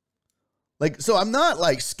like, so I'm not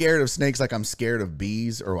like scared of snakes like I'm scared of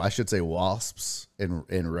bees, or I should say wasps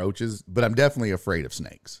and roaches, but I'm definitely afraid of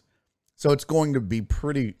snakes. So it's going to be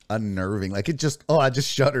pretty unnerving. Like I just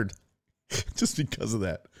shuddered just because of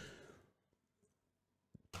that.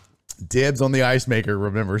 Dibs on the ice maker,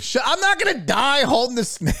 remember. I'm not going to die holding the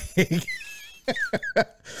snake.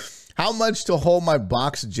 How much to hold my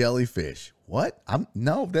box jellyfish? What?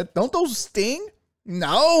 Don't those sting?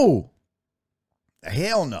 No.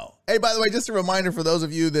 Hell no. Hey, by the way, just a reminder for those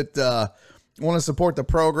of you that want to support the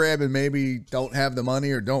program and maybe don't have the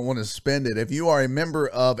money or don't want to spend it. If you are a member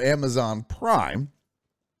of Amazon Prime,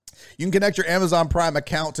 you can connect your Amazon Prime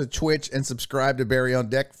account to Twitch and subscribe to Barry on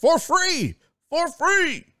Deck for free.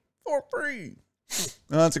 It's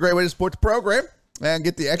a great way to support the program and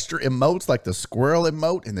get the extra emotes like the squirrel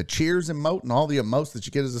emote and the cheers emote and all the emotes that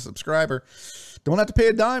you get as a subscriber. Don't have to pay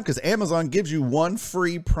a dime because Amazon gives you one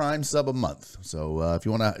free Prime sub a month. So if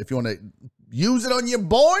you want to use it on your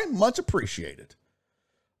boy, much appreciated.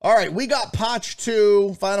 All right, we got Potch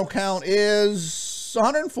 2. Final count is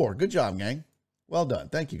 104. Good job, gang. Well done.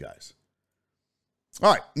 Thank you, guys.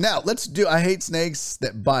 All right, now let's do, I hate snakes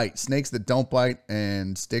that bite, snakes that don't bite,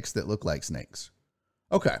 and sticks that look like snakes.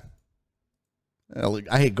 Okay.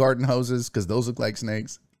 I hate garden hoses because those look like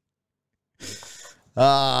snakes. We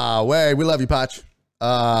love you, Potch.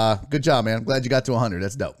 Good job, man. I'm glad you got to 100.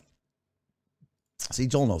 That's dope. See,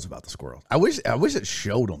 Joel knows about the squirrel. I wish it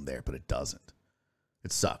showed him there, but it doesn't.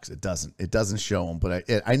 It sucks. It doesn't show him, but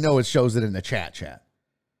I know it shows it in the chat.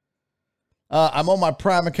 I'm on my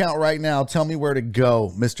Prime account right now. Tell me where to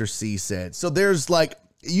go, Mr. C said. So there's like,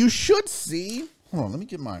 you should see, hold on, let me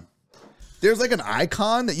get mine. There's like an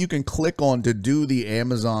icon that you can click on to do the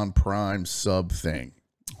Amazon Prime sub thing.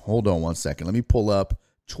 Hold on one second. Let me pull up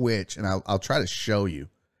Twitch and I'll try to show you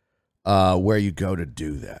where you go to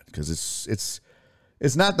do that, because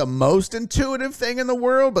it's not the most intuitive thing in the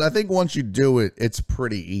world, but I think once you do it, it's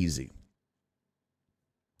pretty easy.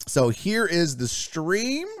 So here is the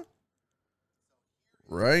stream.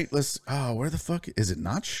 Right? Where the fuck is it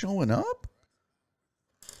not showing up?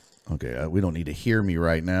 Okay, we don't need to hear me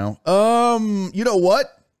right now. You know what?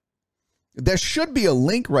 There should be a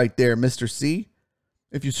link right there, Mr. C.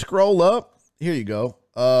 If you scroll up, here you go.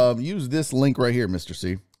 Use this link right here, Mr.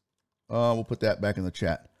 C. We'll put that back in the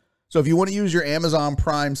chat. So if you want to use your Amazon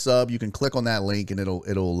Prime sub, you can click on that link and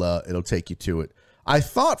it'll take you to it. I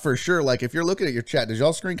thought for sure, like if you're looking at your chat, does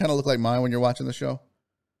y'all's screen kind of look like mine when you're watching the show?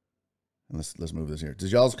 Let's move this here. Does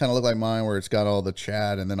y'all's kind of look like mine where it's got all the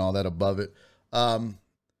chat and then all that above it?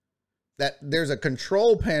 that there's a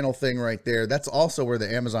control panel thing right there. That's also where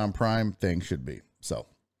the Amazon Prime thing should be. So,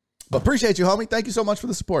 but appreciate you, homie. Thank you so much for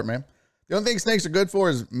the support, man. The only thing snakes are good for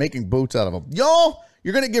is making boots out of them. Y'all,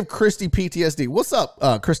 you're going to give Christy PTSD. What's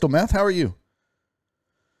up, Crystal Meth? How are you?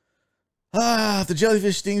 If the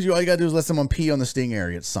jellyfish stings you, all you got to do is let someone pee on the sting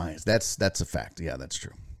area. It's science. That's a fact. Yeah, that's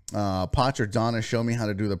true. Potch or Donna, show me how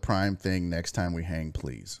to do the Prime thing next time we hang,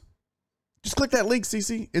 please. Just click that link,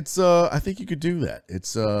 CC. It's, I think you could do that.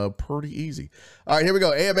 It's pretty easy. All right, here we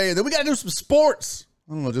go. AMA. Then we got to do some sports.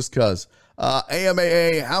 I don't know, just because.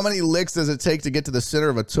 AMAA, how many licks does it take to get to the center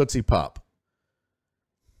of a Tootsie Pop?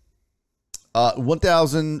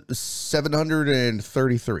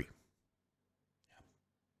 1,733.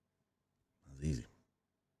 That's easy.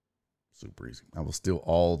 Super easy. I will steal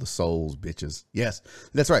all the souls, bitches. Yes,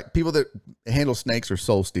 that's right. People that handle snakes are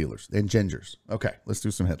soul stealers and gingers. Okay, let's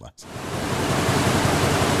do some headlines.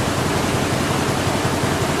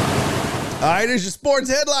 All right, here's your sports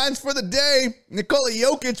headlines for the day. Nikola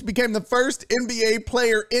Jokic became the first NBA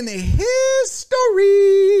player in history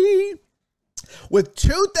with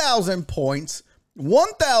 2,000 points,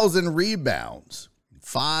 1,000 rebounds,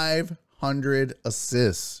 500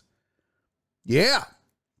 assists. Yeah,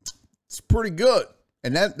 it's pretty good.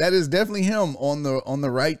 And that is definitely him on the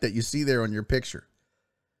right that you see there on your picture.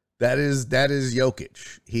 That is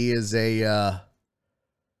Jokic. He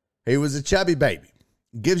was a chubby baby.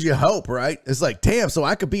 Gives you hope, right? It's like, damn, so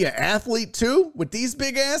I could be an athlete too with these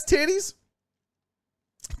big ass titties?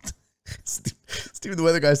 Steven the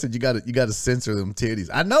Weather Guy said you got to censor them titties.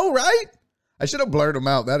 I know, right? I should have blurred them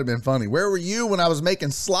out. That'd have been funny. Where were you when I was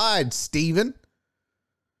making slides, Steven?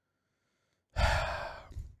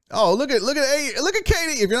 Oh, look at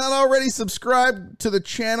Katie. If you're not already subscribed to the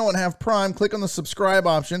channel and have Prime, click on the subscribe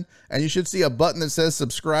option, and you should see a button that says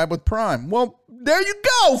subscribe with Prime. Well, there you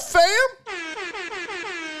go, fam.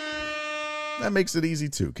 That makes it easy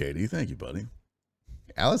too, Katie. Thank you, buddy.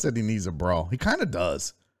 Alice said he needs a bra. He kind of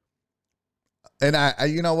does. And I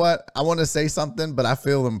you know what? I want to say something, but I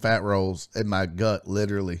feel them fat rolls in my gut,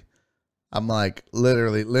 literally. I'm like,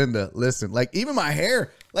 literally, Linda, listen. Like, even my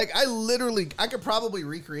hair. Like, I could probably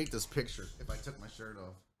recreate this picture if I took my shirt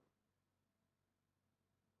off.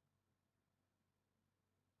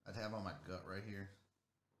 I'd have on my gut right here.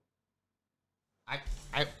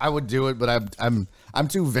 I would do it, but I'm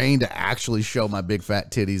too vain to actually show my big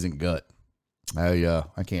fat titties and gut. I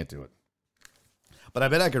can't do it. But I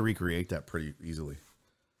bet I could recreate that pretty easily.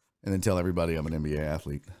 And then tell everybody I'm an NBA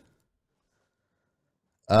athlete.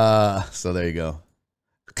 So there you go.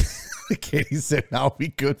 Katie said, I'll be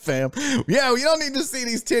good, fam. Yeah, we don't need to see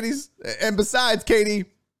these titties. And besides, Katie,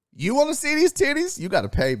 you want to see these titties? You got to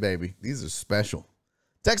pay, baby. These are special.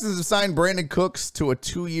 Texans have signed Brandon Cooks to a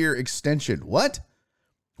 2-year extension. What?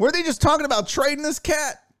 Were they just talking about trading this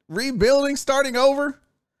cat? Rebuilding, starting over?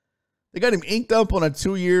 They got him inked up on a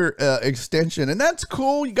 2-year extension. And that's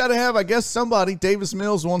cool. You got to have, I guess, somebody. Davis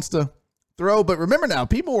Mills wants to throw. But remember now,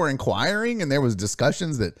 people were inquiring and there was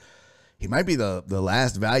discussions that he might be the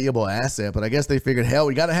last valuable asset. But I guess they figured, hell,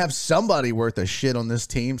 we got to have somebody worth a shit on this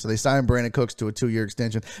team. So they signed Brandon Cooks to a 2-year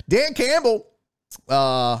extension. Dan Campbell,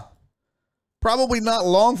 probably not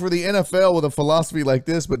long for the NFL with a philosophy like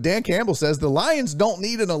this, but Dan Campbell says the Lions don't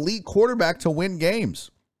need an elite quarterback to win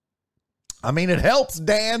games. I mean, it helps,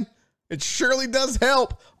 Dan. It surely does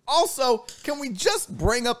help. Also, can we just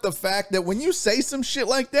bring up the fact that when you say some shit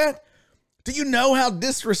like that, do you know how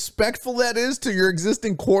disrespectful that is to your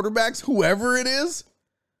existing quarterbacks, whoever it is?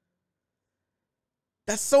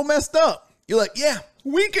 That's so messed up. You're like, yeah,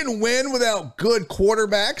 we can win without good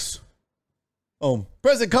quarterbacks. Oh,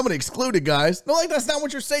 present company excluded, guys. No, like, that's not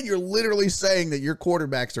what you're saying. You're literally saying that your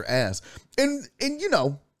quarterbacks are ass. And you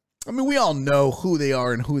know, I mean, we all know who they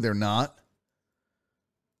are and who they're not.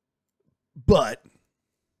 But,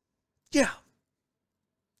 yeah.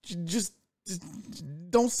 Just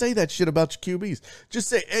don't say that shit about your QBs. Just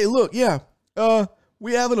say, hey, look, yeah,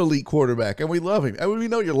 we have an elite quarterback and we love him. And we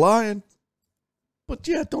know you're lying. But,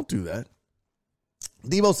 yeah, don't do that.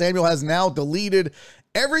 Deebo Samuel has now deleted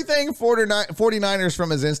everything 49ers from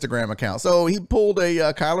his Instagram account. So he pulled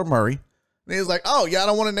a Kyler Murray. And he was like, oh, yeah, I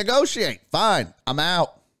don't want to negotiate. Fine, I'm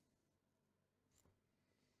out.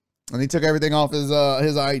 And he took everything off his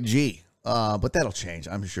IG. But that'll change,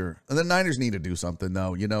 I'm sure. And the Niners need to do something,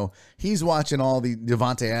 though. You know, he's watching all the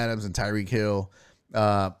Devontae Adams and Tyreek Hill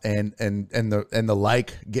and the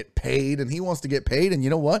like get paid. And he wants to get paid. And you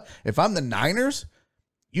know what? If I'm the Niners,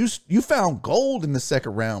 you found gold in the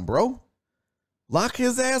second round, bro. Lock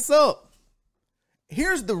his ass up.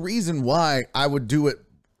 Here's the reason why I would do it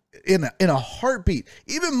in a heartbeat,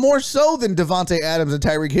 even more so than Devontae Adams and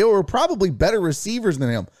Tyreek Hill are probably better receivers than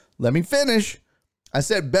him. Let me finish. I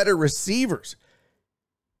said better receivers.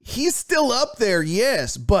 He's still up there,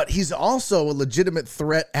 yes, but he's also a legitimate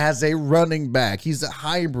threat as a running back. He's a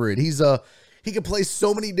hybrid. He can play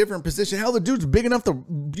so many different positions. Hell, the dude's big enough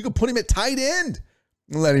you could put him at tight end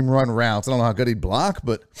and let him run routes. I don't know how good he'd block,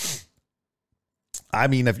 but I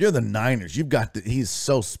mean, if you're the Niners, he's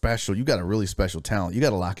so special. You got a really special talent. You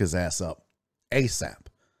got to lock his ass up ASAP.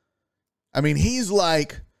 I mean, he's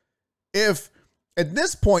like, if at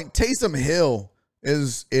this point Taysom Hill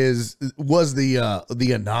was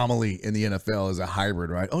the anomaly in the NFL as a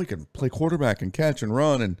hybrid, right? Oh, he can play quarterback and catch and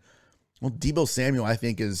run. And well, Deebo Samuel, I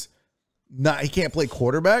think, he can't play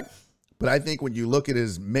quarterback, but I think when you look at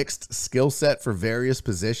his mixed skill set for various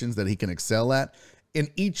positions that he can excel at, in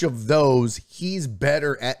each of those, he's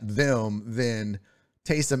better at them than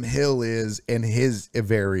Taysom Hill is in his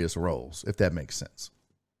various roles, if that makes sense.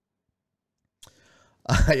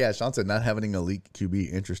 Yeah, Sean said not having an elite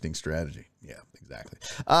QB, interesting strategy. Yeah, exactly.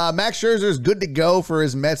 Max Scherzer is good to go for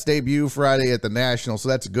his Mets debut Friday at the National, so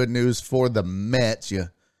that's good news for the Mets. You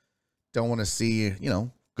don't want to see,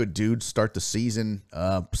 good dude start the season.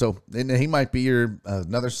 So he might be your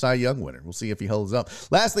another Cy Young winner. We'll see if he holds up.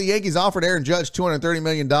 Lastly, Yankees offered Aaron Judge $230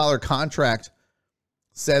 million contract.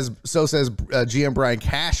 Says GM Brian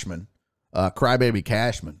Cashman, crybaby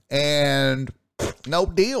Cashman, and no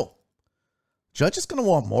deal. Judge is going to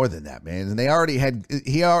want more than that, man. And they already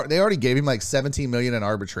gave him like $17 million in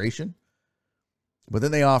arbitration. But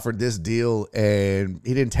then they offered this deal, and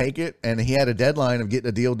he didn't take it, and he had a deadline of getting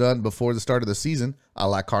a deal done before the start of the season, a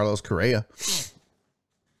la Carlos Correa.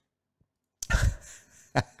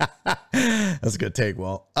 That's a good take,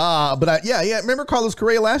 Walt. Remember Carlos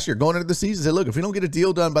Correa last year going into the season said, look, if we don't get a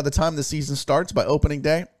deal done by the time the season starts, by opening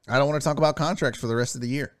day, I don't want to talk about contracts for the rest of the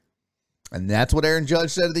year. And that's what Aaron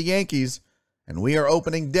Judge said to the Yankees. And we are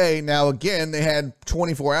opening day. Now, again, they had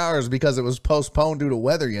 24 hours because it was postponed due to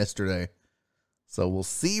weather yesterday. So we'll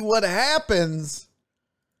see what happens.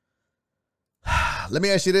 Let me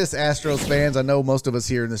ask you this, Astros fans. I know most of us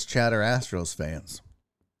here in this chat are Astros fans.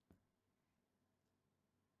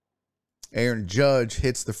 Aaron Judge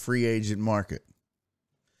hits the free agent market.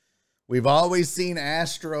 We've always seen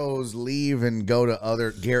Astros leave and go to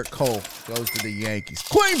other. Garrett Cole goes to the Yankees.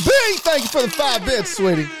 Queen B, thank you for the 5 bits,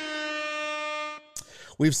 sweetie.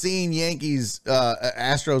 We've seen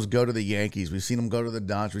Astros go to the Yankees. We've seen them go to the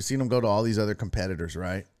Dodgers. We've seen them go to all these other competitors,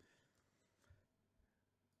 right?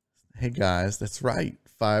 Hey, guys, that's right.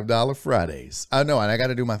 $5 Fridays. I know, and I got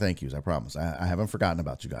to do my thank yous, I promise. I haven't forgotten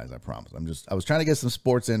about you guys, I promise. I was trying to get some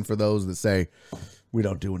sports in for those that say we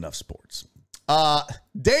don't do enough sports.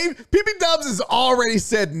 Dave, PP Dubs has already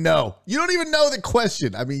said no. You don't even know the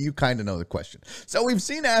question. I mean, you kind of know the question. So we've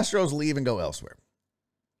seen Astros leave and go elsewhere,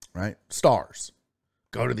 right? Stars.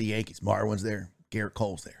 Go to the Yankees. Marwin's there. Garrett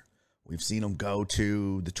Cole's there. We've seen them go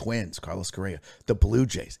to the Twins, Carlos Correa, the Blue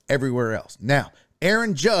Jays, everywhere else. Now,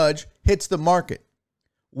 Aaron Judge hits the market.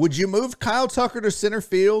 Would you move Kyle Tucker to center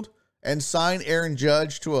field and sign Aaron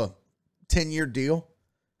Judge to a 10-year deal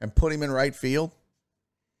and put him in right field?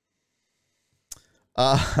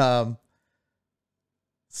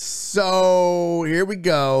 So here we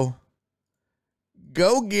go.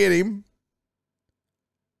 Go get him.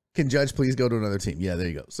 Can Judge please go to another team? Yeah, there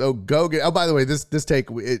you go. So go get. Oh, by the way, this take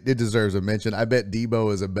it deserves a mention. I bet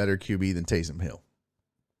Deebo is a better QB than Taysom Hill.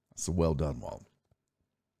 That's well done, Walt.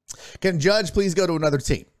 Can Judge please go to another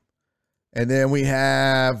team? And then we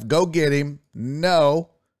have go get him. No,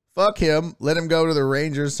 fuck him. Let him go to the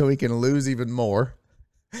Rangers so he can lose even more.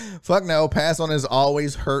 Fuck no. Pass on his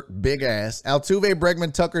always hurt big ass. Altuve,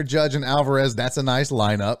 Bregman, Tucker, Judge, and Alvarez. That's a nice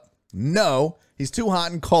lineup. No. He's too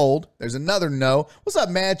hot and cold. There's another no. What's up,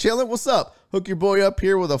 Mad Chillin'? What's up? Hook your boy up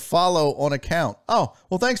here with a follow on account. Oh,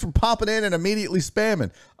 well, thanks for popping in and immediately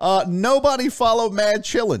spamming. Nobody followed Mad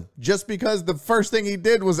Chillin' just because the first thing he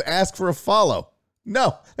did was ask for a follow.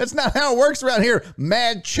 No, that's not how it works around here,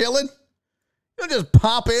 Mad Chillin'. You don't just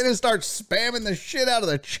pop in and start spamming the shit out of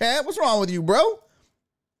the chat. What's wrong with you, bro?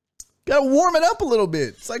 Got to warm it up a little bit.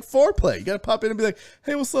 It's like foreplay. You got to pop in and be like,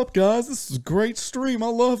 hey, what's up, guys? This is a great stream. I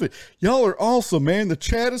love it. Y'all are awesome, man. The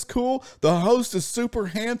chat is cool. The host is super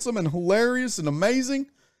handsome and hilarious and amazing.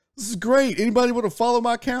 This is great. Anybody want to follow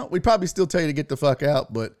my account? We'd probably still tell you to get the fuck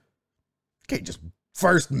out, but you can't just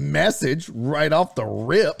first message right off the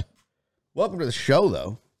rip. Welcome to the show,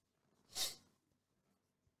 though.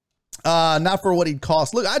 Not for what he'd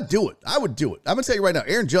cost. Look, I'd do it. I would do it. I'm going to tell you right now,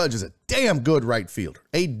 Aaron Judge is a damn good right fielder.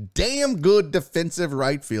 A damn good defensive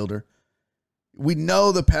right fielder. We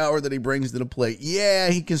know the power that he brings to the plate. Yeah,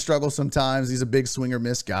 he can struggle sometimes. He's a big swing or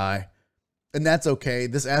miss guy. And that's okay.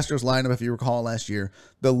 This Astros lineup, if you recall last year,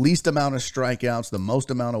 the least amount of strikeouts, the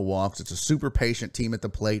most amount of walks. It's a super patient team at the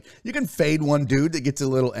plate. You can fade one dude that gets a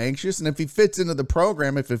little anxious. And if he fits into the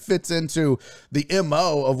program, if it fits into the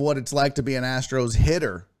MO of what it's like to be an Astros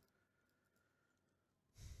hitter,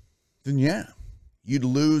 then yeah, you'd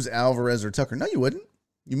lose Alvarez or Tucker. No, you wouldn't.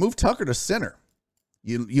 You move Tucker to center.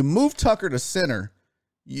 You move Tucker to center.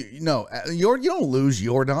 You don't lose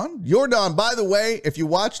Yordan. Yordan, by the way, if you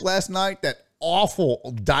watched last night, that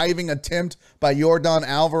awful diving attempt by Yordan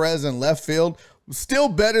Alvarez in left field, still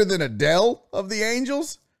better than Adele of the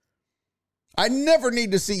Angels. I never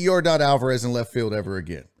need to see Yordan Alvarez in left field ever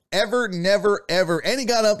again. Ever, never, ever. And he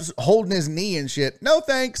got up holding his knee and shit. No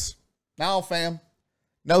thanks. No, fam.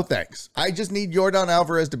 No thanks. I just need Yordan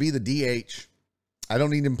Alvarez to be the DH. I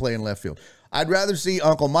don't need him playing left field. I'd rather see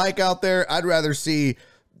Uncle Mike out there. I'd rather see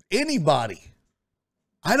anybody.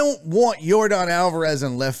 I don't want Yordan Alvarez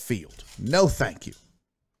in left field. No, thank you.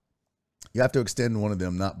 You have to extend one of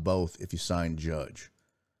them, not both, if you sign Judge.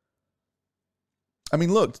 I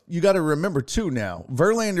mean, look, you got to remember, too, now,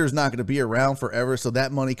 Verlander's not going to be around forever, so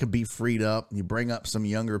that money could be freed up. You bring up some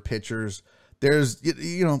younger pitchers.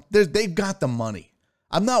 They've got the money.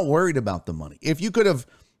 I'm not worried about the money. If you could have,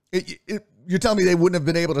 you're telling me they wouldn't have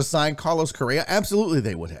been able to sign Carlos Correa? Absolutely,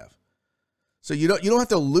 they would have. So you don't have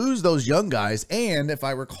to lose those young guys. And if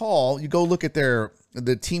I recall, you go look at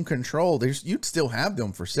the team control, you'd still have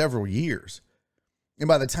them for several years. And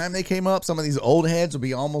by the time they came up, some of these old heads will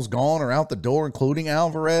be almost gone or out the door, including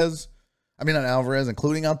Alvarez. I mean, not Alvarez,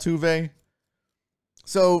 including Altuve.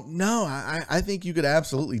 So, no, I think you could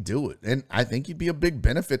absolutely do it. And I think you'd be a big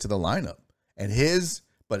benefit to the lineup. And his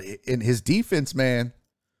defense, man,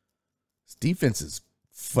 his defense is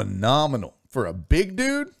phenomenal. For a big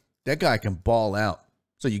dude, that guy can ball out.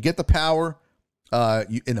 So you get the power.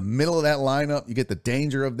 In the middle of that lineup, you get the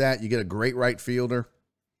danger of that. You get a great right fielder.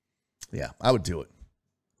 Yeah, I would do it.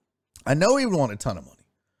 I know he would want a ton of money.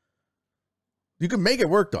 You can make it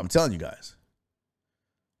work, though. I'm telling you guys.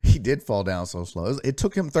 He did fall down so slow. It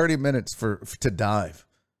took him 30 minutes to dive,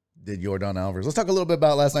 did Yordan Alvarez. Let's talk a little bit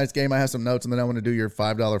about last night's game. I have some notes, and then I want to do your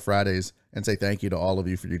 $5 Fridays and say thank you to all of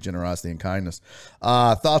you for your generosity and kindness.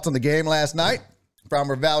 Thoughts on the game last night?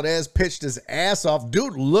 Framber Valdez pitched his ass off.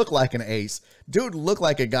 Dude looked like an ace. Dude looked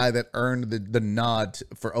like a guy that earned the nod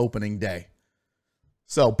for opening day.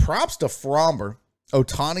 So props to Framber.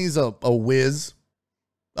 Ohtani's a whiz.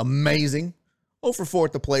 Amazing. 0 for 4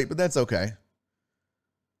 at the plate, but that's okay.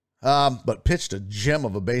 But pitched a gem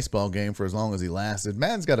of a baseball game for as long as he lasted.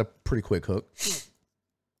 Man's got a pretty quick hook.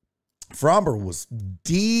 Framber was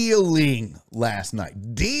dealing last night.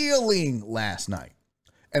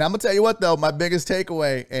 And I'm going to tell you what, though, my biggest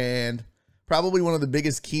takeaway and probably one of the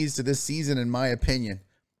biggest keys to this season, in my opinion,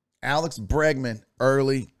 Alex Bregman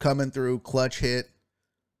early, coming through, clutch hit,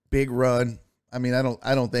 big run. I mean, I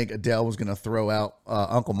don't think Adele was going to throw out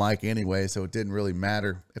Uncle Mike anyway, so it didn't really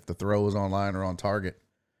matter if the throw was on line or on target.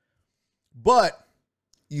 But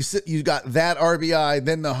you got that RBI,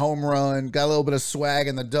 then the home run, got a little bit of swag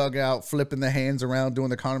in the dugout, flipping the hands around, doing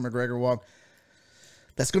the Conor McGregor walk.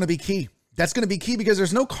 That's going to be key. That's going to be key because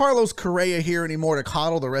there's no Carlos Correa here anymore to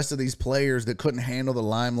coddle the rest of these players that couldn't handle the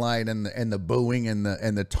limelight and the booing and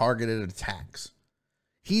the targeted attacks.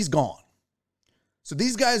 He's gone. So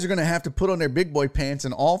these guys are going to have to put on their big boy pants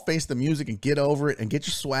and all face the music and get over it and get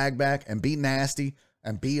your swag back and be nasty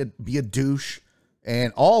and be a douche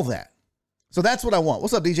and all that. So that's what I want.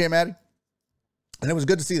 What's up, DJ Maddie? And it was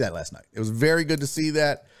good to see that last night. It was very good to see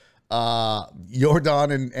that.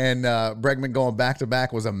 Yordan and Bregman going back to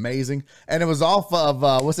back was amazing. And it was off of,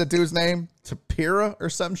 what's that dude's name? Tapira or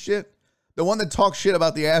some shit? The one that talked shit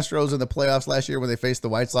about the Astros in the playoffs last year when they faced the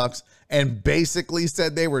White Sox and basically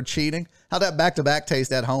said they were cheating. How'd that back-to-back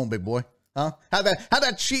taste at home, big boy? Huh? How'd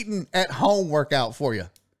that cheating at home work out for you?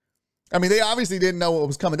 I mean, they obviously didn't know what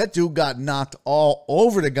was coming. That dude got knocked all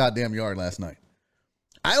over the goddamn yard last night.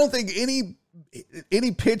 I don't think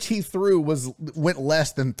any pitch he threw went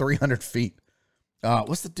less than 300 feet.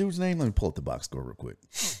 What's the dude's name? Let me pull up the box score real quick.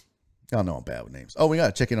 I know I'm bad with names. Oh, we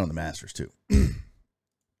got to check in on the Masters, too.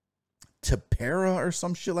 Tapera or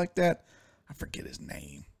some shit like that. I forget his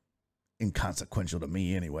name. Inconsequential to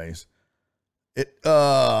me anyways.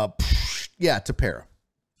 Yeah, Tapera.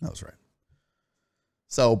 That was right.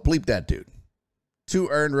 So bleep that dude. 2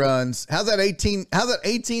 earned runs. How's that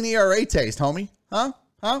 18 ERA taste, homie? Huh?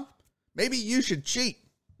 Maybe you should cheat.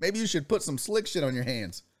 Maybe you should put some slick shit on your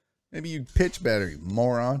hands. Maybe you pitch better, you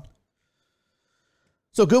moron.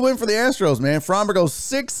 So good win for the Astros, man. Fromber goes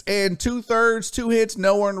 6 2/3, 2 hits,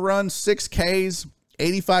 no earned runs, 6 Ks,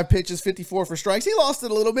 85 pitches, 54 for strikes. He lost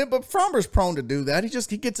it a little bit, but Fromber's prone to do that.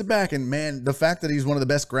 He gets it back. And man, the fact that he's one of the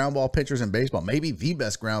best ground ball pitchers in baseball, maybe the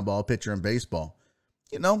best ground ball pitcher in baseball.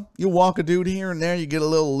 You know, you walk a dude here and there, you get a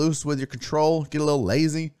little loose with your control, get a little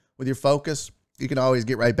lazy with your focus. You can always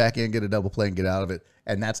get right back in, get a double play, and get out of it.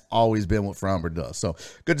 And that's always been what Fromber does. So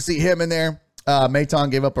good to see him in there.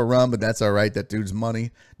 Maton gave up a run, but that's all right. That dude's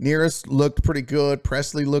money. Nearest looked pretty good.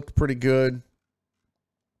 Presley looked pretty good.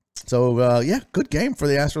 So, yeah, good game for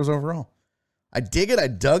the Astros overall. I dig it. I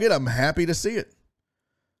dug it. I'm happy to see it.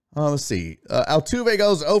 Let's see. Altuve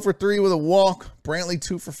goes 0 for 3 with a walk. Brantley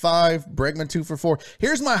 2 for 5. Bregman 2 for 4.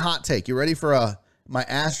 Here's my hot take. You ready for my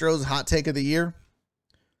Astros hot take of the year?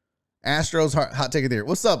 Astros hot take of the year.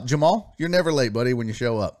 What's up, Jamal? You're never late, buddy, when you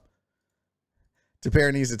show up.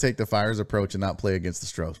 Tepera needs to take the Fire's approach and not play against the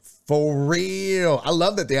Stros. For real. I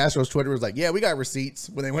love that the Astros Twitter was like, yeah, we got receipts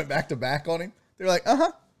when they went back to back on him. They're like, yeah.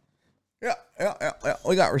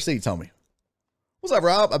 We got receipts, homie. What's up,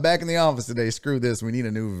 Rob? I'm back in the office today. Screw this. We need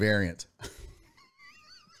a new variant.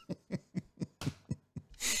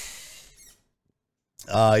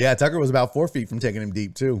 Yeah, Tucker was about 4 feet from taking him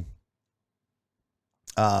deep, too.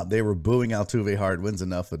 They were booing Altuve hard. When's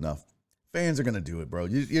enough? Fans are going to do it, bro.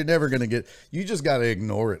 You're never going to get, you just got to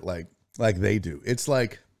ignore it like they do. It's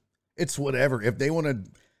like, it's whatever. If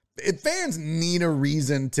fans need a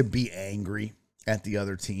reason to be angry at the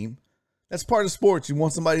other team, that's part of sports. You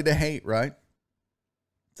want somebody to hate, right?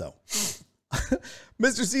 So,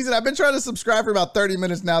 Mr. Season, I've been trying to subscribe for about 30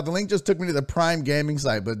 minutes now. The link just took me to the Prime Gaming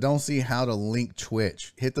site, but don't see how to link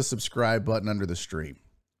Twitch. Hit the subscribe button under the stream.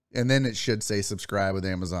 And then it should say subscribe with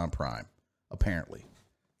Amazon Prime, apparently.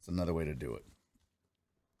 It's another way to do it.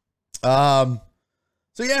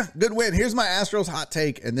 So yeah, good win. Here's my Astros hot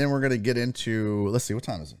take, and then we're gonna get into, let's see, what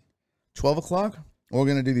time is it? 12 o'clock? We're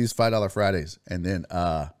gonna do these $5 Fridays, and then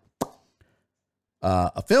a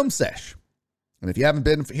film sesh. And if you haven't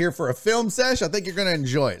been here for a film sesh, I think you're gonna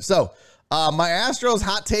enjoy it. So my Astros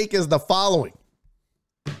hot take is the following.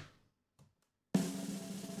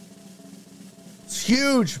 It's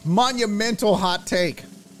huge, monumental hot take.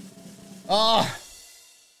 Kyle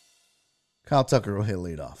Tucker will hit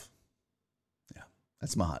leadoff. Yeah,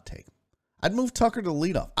 that's my hot take. I'd move Tucker to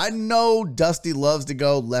leadoff. I know Dusty loves to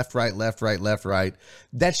go left, right, left, right, left, right.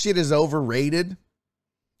 That shit is overrated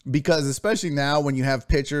because especially now when you have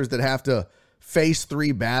pitchers that have to face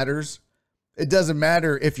 3 batters, it doesn't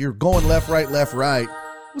matter if you're going left, right, left, right.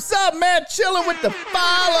 What's up, man? Chilling with the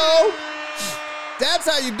follow. That's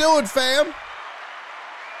how you do it, fam.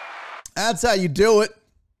 That's how you do it.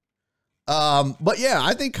 But yeah,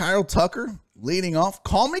 I think Kyle Tucker leading off.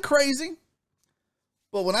 Call me crazy,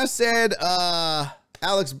 but when I said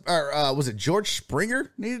was it George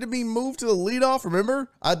Springer needed to be moved to the leadoff?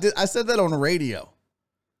 Remember, I said that on the radio,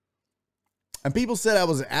 and people said I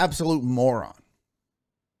was an absolute moron.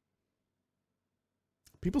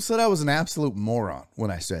 People said I was an absolute moron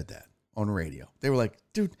when I said that on radio. They were like,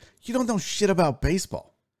 "Dude, you don't know shit about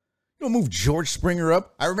baseball. You don't move George Springer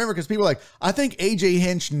up." I remember because people were like, I think AJ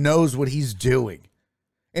Hinch knows what he's doing.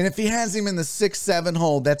 And if he has him in the 6-7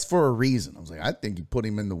 hole, that's for a reason. I was like, I think you put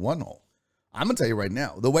him in the 1 hole. I'm going to tell you right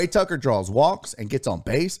now, the way Tucker draws walks and gets on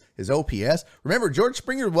base, his OPS. Remember, George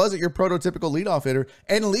Springer wasn't your prototypical leadoff hitter,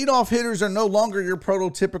 and leadoff hitters are no longer your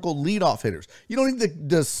prototypical leadoff hitters. You don't need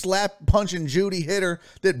the slap, punch, and Judy hitter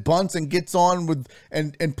that bunts and gets on with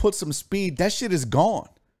and puts some speed. That shit is gone.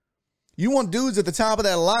 You want dudes at the top of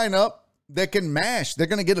that lineup that can mash. They're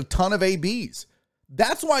going to get a ton of ABs.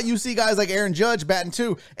 That's why you see guys like Aaron Judge batting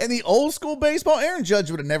 2. In the old school baseball, Aaron Judge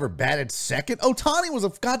would have never batted second. Ohtani was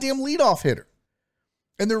a goddamn leadoff hitter.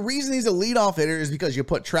 And the reason he's a leadoff hitter is because you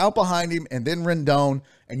put Trout behind him and then Rendon,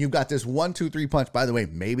 and you've got this 1-2-3 punch. By the way,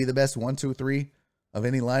 maybe the best 1-2-3 of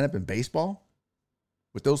any lineup in baseball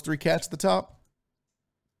with those 3 cats at the top.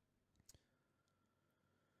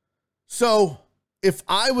 So if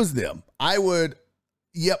I was them, I would,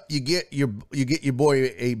 yep, you get your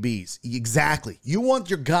boy ABs. Exactly. You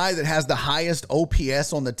want your guy that has the highest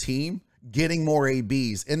OPS on the team getting more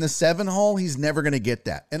ABs. In the 7 hole, he's never going to get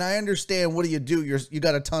that. And I understand, what do? You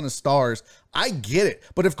got a ton of stars. I get it.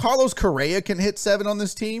 But if Carlos Correa can hit 7 on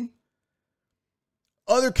this team,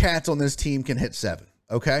 other cats on this team can hit 7.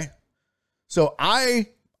 Okay? So I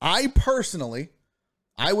personally,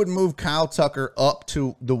 I would move Kyle Tucker up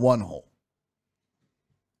to the 1 hole.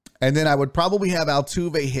 And then I would probably have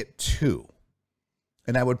Altuve hit 2.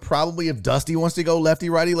 And I would probably, if Dusty wants to go lefty,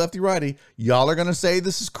 righty, y'all are going to say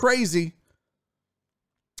this is crazy.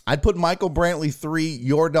 I'd put Michael Brantley 3,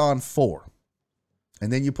 Yordan 4.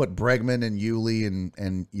 And then you put Bregman and Yuli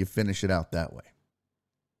and you finish it out that way.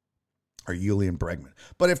 Or Yuli and Bregman.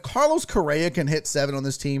 But if Carlos Correa can hit 7 on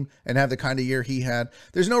this team and have the kind of year he had,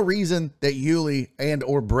 there's no reason that Yuli and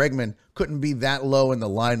or Bregman couldn't be that low in the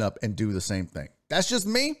lineup and do the same thing. That's just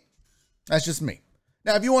me. That's just me.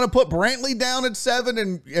 Now, if you want to put Brantley down at 7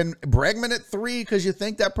 and Bregman at 3 because you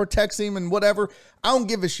think that protects him and whatever, I don't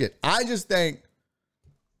give a shit. I just think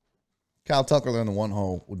Kyle Tucker on the 1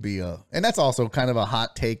 hole would be and that's also kind of a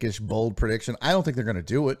hot take-ish, bold prediction. I don't think they're going to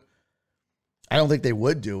do it. I don't think they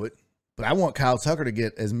would do it. But I want Kyle Tucker to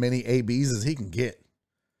get as many ABs as he can get.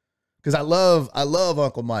 Because I love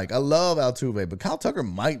Uncle Mike. I love Altuve. But Kyle Tucker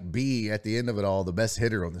might be, at the end of it all, the best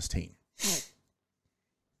hitter on this team.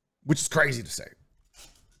 Which is crazy to say.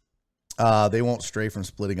 They won't stray from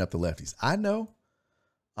splitting up the lefties. I know.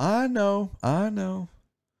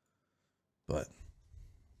 But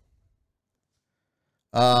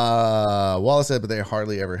Wallace said, but they're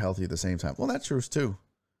hardly ever healthy at the same time. Well, that's true too.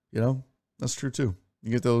 You know, that's true too.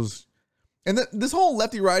 You get those. And this whole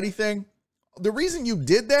lefty-righty thing, the reason you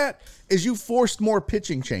did that is you forced more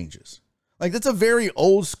pitching changes. Like, that's a very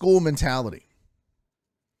old school mentality.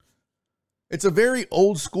 It's a very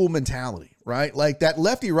old school mentality, right? Like, that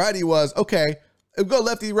lefty-righty was, okay, we go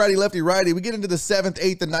lefty-righty, lefty-righty. We get into the 7th,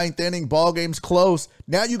 8th, and 9th inning, ball game's close.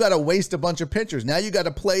 Now you got to waste a bunch of pitchers. Now you got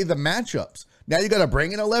to play the matchups. Now you got to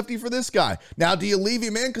bring in a lefty for this guy. Now, do you leave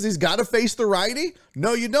him in because he's got to face the righty?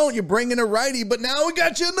 No, you don't. You bring in a righty, but now we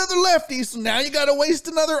got you another lefty, so now you got to waste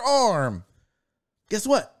another arm. Guess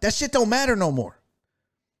what? That shit don't matter no more.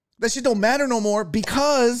 That shit don't matter no more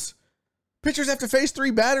because pitchers have to face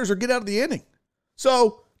 3 batters or get out of the inning.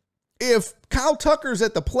 So if Kyle Tucker's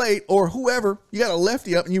at the plate or whoever, you got a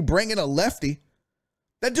lefty up and you bring in a lefty,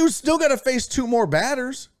 that dude's still got to face 2 more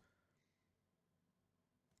batters.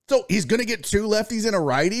 So he's going to get 2 lefties and a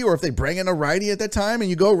righty, or if they bring in a righty at that time and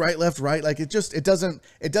you go right, left, right, like it doesn't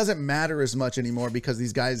matter as much anymore because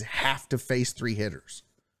these guys have to face 3 hitters.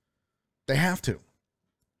 They have to.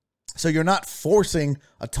 So you're not forcing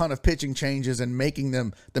a ton of pitching changes and making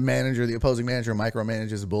them the opposing manager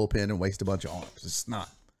micromanages the bullpen and waste a bunch of arms. It's not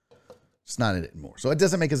it anymore. So it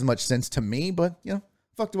doesn't make as much sense to me, but you know,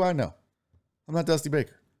 fuck do I know? I'm not Dusty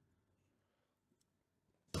Baker.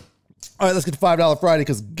 All right, let's get to $5 Friday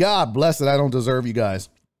because God bless it, I don't deserve you guys.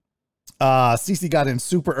 CeCe got in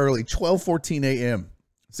super early, 12:14 a.m.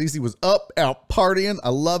 CeCe was up, out partying. I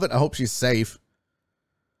love it. I hope she's safe.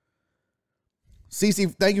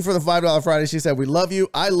 CeCe, thank you for the $5 Friday. She said, we love you.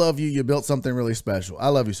 I love you. You built something really special. I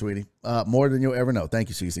love you, sweetie. More than you'll ever know. Thank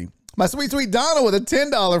you, CeCe. My sweet Donna with a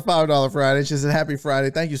 $10 $5 Friday. She said, happy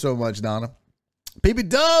Friday. Thank you so much, Donna. PB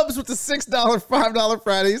Dubs with the $6 $5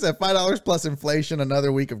 Fridays at $5 plus inflation.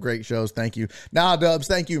 Another week of great shows. Thank you. Nah, Dubs,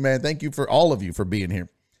 thank you, man. Thank you for all of you for being here.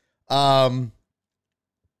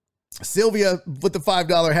 Sylvia with the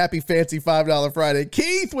 $5 happy fancy $5 Friday.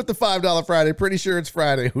 Keith with the $5 Friday. Pretty sure it's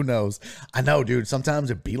Friday. Who knows? I know, dude.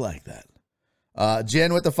 Sometimes it be like that.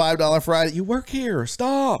 Jen with the $5 Friday. You work here.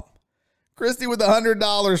 Stop. Christy with the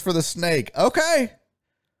 $100 for the snake. Okay.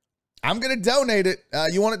 I'm going to donate it.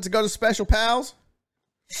 You want it to go to Special Pals?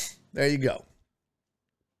 There you go.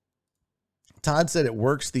 Todd said it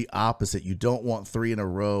works the opposite. You don't want 3 in a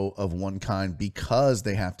row of one kind because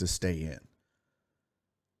they have to stay in.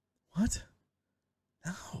 What?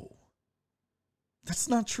 No. That's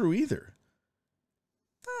not true either.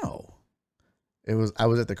 No. I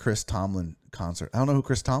was at the Chris Tomlin concert. I don't know who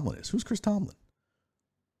Chris Tomlin is. Who's Chris Tomlin?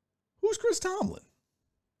 Who's Chris Tomlin?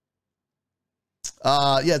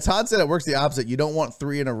 Yeah, Todd said it works the opposite. You don't want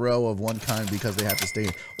 3 in a row of one kind because they have to stay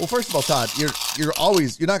in. Well, first of all, Todd, you're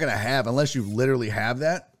not going to have, unless you literally have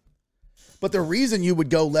that. But the reason you would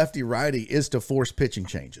go lefty righty is to force pitching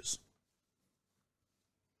changes.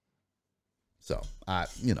 So, yeah,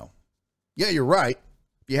 you're right.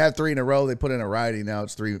 If you have 3 in a row, they put in a righty. Now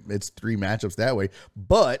it's three matchups that way.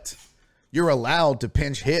 But you're allowed to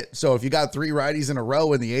pinch hit. So if you got 3 righties in a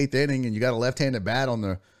row in the 8th inning and you got a left-handed bat on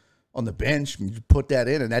the bench, you put that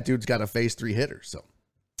in, and that dude's got to face 3 hitters. So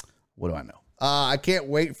what do I know? I can't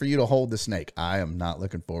wait for you to hold the snake. I am not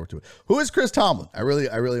looking forward to it. Who is Chris Tomlin? I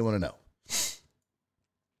really want to know.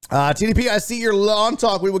 TDP, I see your lawn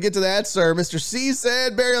talk. We will get to that, sir. Mr. C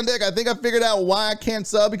said, Barry on deck, I think I figured out why I can't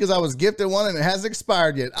sub because I was gifted one and it hasn't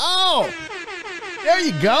expired yet. Oh, there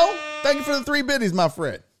you go. Thank you for the 3 biddies, my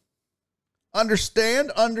friend.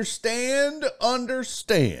 Understand. By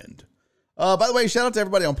the way, shout out to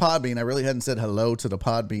everybody on Podbean. I really hadn't said hello to the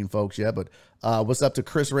Podbean folks yet, but what's up to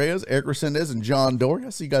Chris Reyes, Eric Resendez, and John Dory? I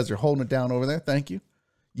see you guys are holding it down over there. Thank you.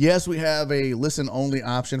 Yes, we have a listen-only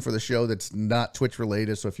option for the show that's not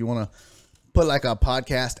Twitch-related, so if you want to put like a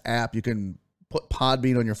podcast app, you can Put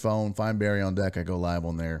Podbean on your phone. Find Barry on Deck. I go live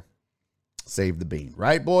on there. Save the bean.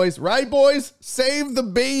 Right, boys? Right, boys? Save the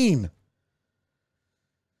bean.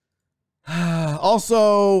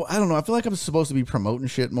 Also, I don't know. I feel like I'm supposed to be promoting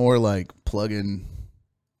shit more, like plugging.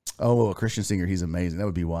 Oh, a Christian singer. He's amazing. That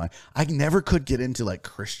would be why. I never could get into like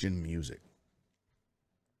Christian music.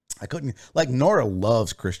 I couldn't. Like Nora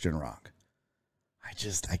loves Christian rock.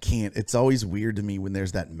 I can't. It's always weird to me when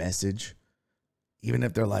there's that message. Even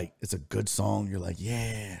if they're like, it's a good song, you're like,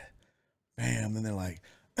 yeah, bam. Then they're like,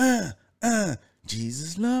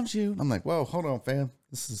 Jesus loves you. I'm like, whoa, hold on, fam.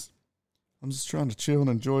 I'm just trying to chill and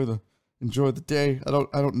enjoy the day. I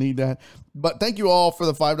don't need that. But thank you all for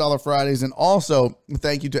the $5 Fridays. And also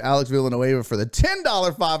thank you to Alex Villanueva for the $10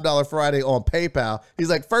 $5 Friday on PayPal. He's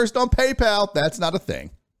like, first on PayPal. That's not a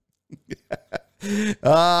thing.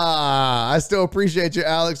 I still appreciate you,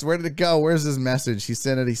 Alex. Where did it go? Where's his message? He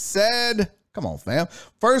sent it. He said, come on, fam.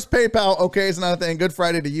 First PayPal. Okay, it's not a thing. Good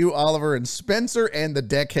Friday to you, Oliver and Spencer and the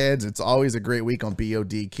Deckheads. It's always a great week on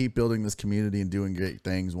BOD. Keep building this community and doing great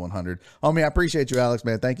things. 100. Homie, I appreciate you, Alex,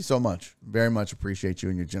 man. Thank you so much. Very much appreciate you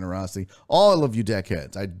and your generosity. All of you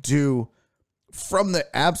Deckheads. I do, from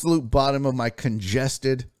the absolute bottom of my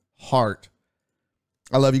congested heart,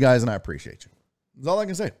 I love you guys and I appreciate you. That's all I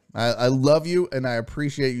can say. I love you and I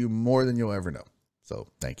appreciate you more than you'll ever know. So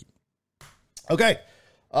thank you. Okay.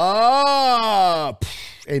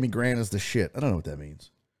 Amy Grant is the shit. I don't know what that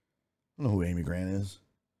means. I don't know who Amy Grant is.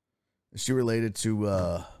 Is she related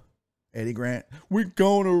to Eddie Grant? We're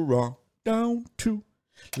gonna rock down to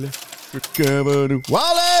Electric Avenue.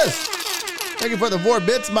 Wallace! Thank you for the 4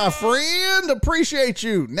 bits, my friend. Appreciate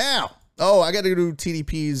you. Now, I got to do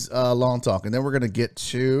TDP's long talk, and then we're gonna get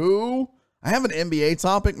to. I have an NBA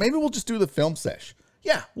topic. Maybe we'll just do the film sesh.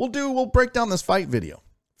 Yeah, we'll break down this fight video.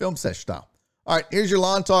 Film sesh style. All right, here's your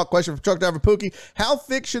lawn talk question from Truck Driver Pookie. How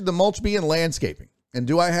thick should the mulch be in landscaping? And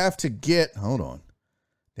do I have to get, hold on.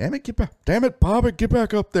 Damn it, Bobby, get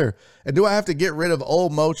back up there. And do I have to get rid of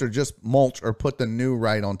old mulch or just mulch or put the new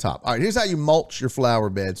right on top? All right, here's how you mulch your flower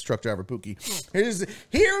beds, Truck Driver Pookie. Here's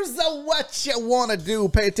what you want to do.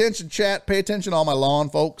 Pay attention, chat. Pay attention, all my lawn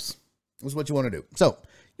folks. This is what you want to do. So,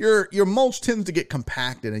 your mulch tends to get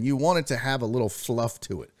compacted and you want it to have a little fluff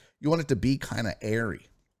to it. You want it to be kind of airy.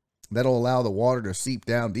 That'll allow the water to seep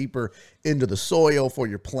down deeper into the soil for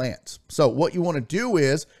your plants. So what you want to do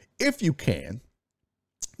is, if you can,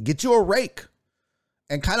 get you a rake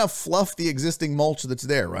and kind of fluff the existing mulch that's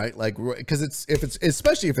there, right? Like, because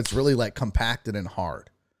especially if it's really like compacted and hard.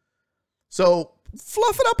 So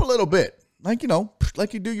fluff it up a little bit, like you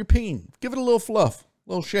do your peen. Give it a little fluff, a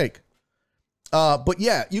little shake. But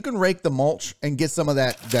yeah, you can rake the mulch and get some of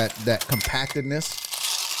that compactedness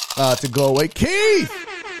to go away. Keith,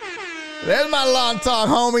 there's my lawn talk,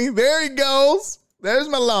 homie. There he goes. There's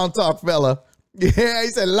my lawn talk, fella. Yeah, he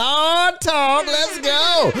said lawn talk. Let's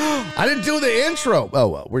go. I didn't do the intro. Oh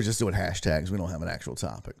well, we're just doing hashtags. We don't have an actual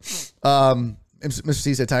topic. Mr.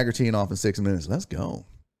 C said Tiger teeing off in 6 minutes. Let's go.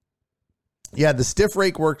 Yeah, the stiff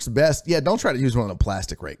rake works best. Yeah, don't try to use one of the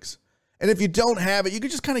plastic rakes. And if you don't have it, you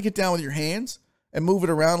can just kind of get down with your hands and move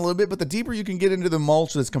it around a little bit. But the deeper you can get into the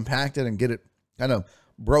mulch that's compacted and get it kind of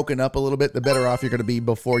broken up a little bit, the better off you're going to be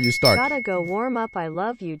before you start. Gotta go warm up. I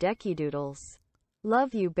love you, Decky Doodles.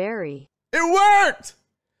 Love you, Barry. It worked!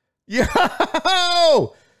 Yo!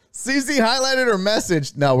 CC highlighted her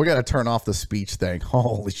message. No, we got to turn off the speech thing.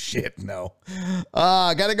 Holy shit, no.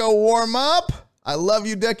 Gotta go warm up. I love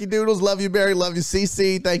you, Decky Doodles. Love you, Barry. Love you,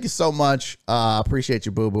 CC. Thank you so much. Appreciate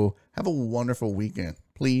you, boo-boo. Have a wonderful weekend,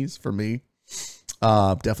 please, for me.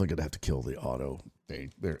 Definitely going to have to kill the auto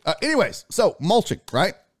thing there. Anyways, so mulching,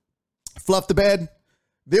 right? Fluff the bed.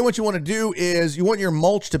 Then what you want to do is you want your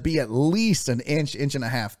mulch to be at least an inch, inch and a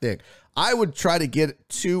half thick. I would try to get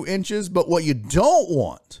 2 inches, but what you don't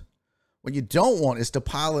want is to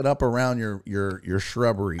pile it up around your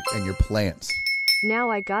shrubbery and your plants. Now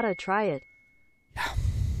I gotta try it. Yeah,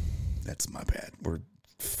 that's my bad. We're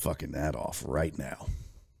fucking that off right now.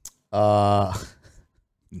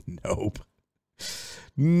 Nope.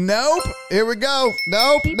 Here we go.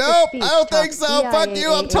 Nope. I don't think so. Fuck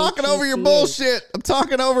you. I'm talking over your bullshit. I'm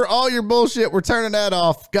talking over all your bullshit. We're turning that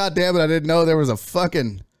off. God damn it. I didn't know there was a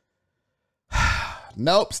fucking.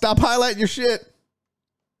 Nope. Stop highlighting your shit.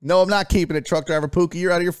 No, I'm not keeping it, Truck Driver Pookie.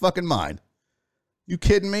 You're out of your fucking mind. You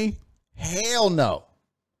kidding me? Hell no.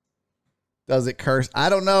 Does it curse? I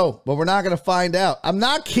don't know, but we're not going to find out. I'm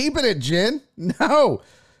not keeping it, Jen. No.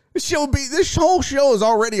 This whole show is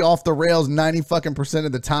already off the rails 90%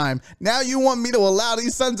 of the time. Now you want me to allow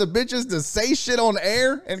these sons of bitches to say shit on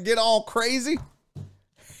air and get all crazy?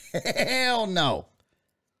 Hell no.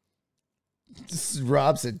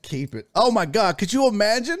 Rob said, keep it. Oh my God. Could you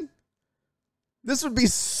imagine? This would be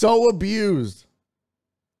so abused.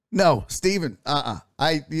 No, Steven.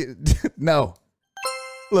 No.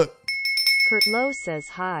 Look. Kurt Lowe says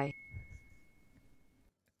hi.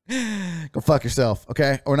 Go fuck yourself,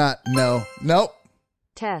 okay? Or not. No. Nope.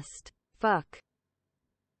 Test. Fuck.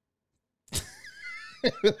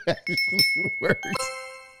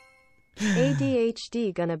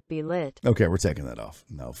 ADHD gonna be lit. Okay, we're taking that off.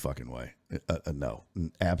 No fucking way. No,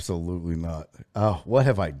 absolutely not. Oh, what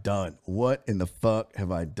have I done? What in the fuck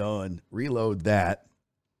have I done? Reload that.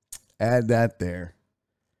 Add that there.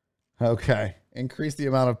 Okay. Increase the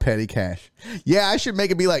amount of petty cash. Yeah, I should make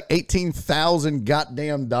it be like 18,000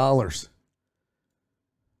 goddamn dollars.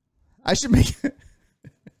 I should make it.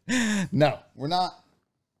 No, we're not.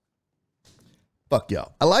 Fuck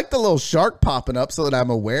y'all. I like the little shark popping up so that I'm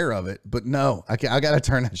aware of it, but no, I got to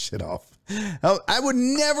turn that shit off. I would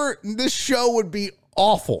never, this show would be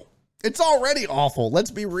awful. It's already awful.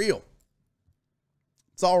 Let's be real.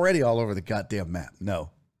 It's already all over the goddamn map. No.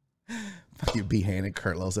 Fuck you, B. Hannon.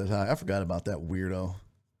 Kurt Lowe says hi. I forgot about that weirdo.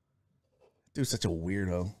 Dude's such a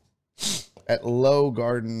weirdo. At Lowe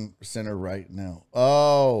Garden Center right now.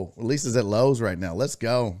 Oh, Lisa's at Lowe's right now. Let's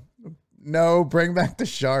go. No, bring back the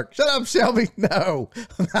shark. Shut up, Shelby. No,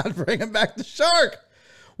 I'm not bringing back the shark.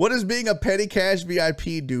 What does being a petty cash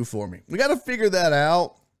VIP do for me? We got to figure that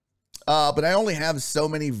out. But I only have so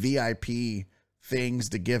many VIP things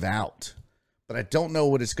to give out. But I don't know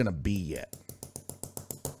what it's going to be yet.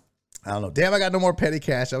 I don't know. Damn, I got no more petty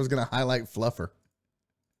cash. I was going to highlight Fluffer.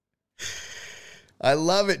 I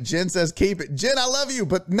love it. Jen says keep it. Jen, I love you,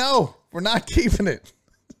 but no, we're not keeping it.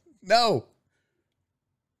 No.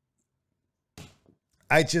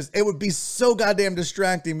 It would be so goddamn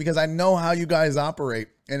distracting because I know how you guys operate.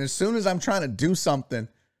 And as soon as I'm trying to do something,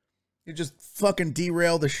 you just fucking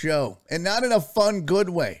derail the show. And not in a fun, good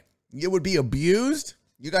way. It would be abused.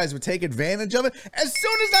 You guys would take advantage of it as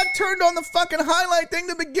soon as I turned on the fucking highlight thing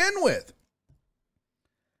to begin with.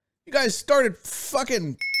 You guys started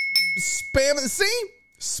fucking spamming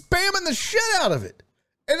the shit out of it.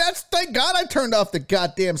 And thank God I turned off the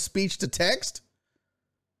goddamn speech to text.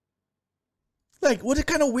 Like, what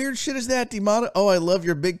kind of weird shit is that, Demata? Oh, I love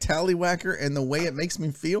your big tallywhacker and the way it makes me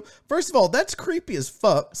feel. First of all, that's creepy as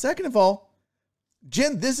fuck. Second of all,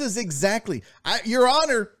 Jen, this is exactly, Your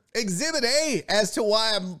Honor, Exhibit A as to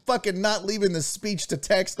why I'm fucking not leaving the speech to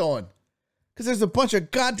text on. Because there's a bunch of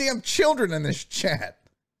goddamn children in this chat.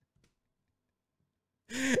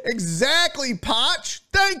 Exactly, Potch.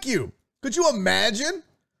 Thank you. Could you imagine?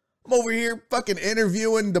 I'm over here fucking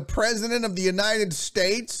interviewing the President of the United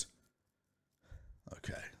States.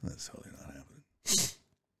 Okay, that's totally not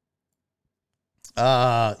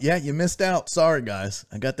happening. Yeah, you missed out. Sorry, guys.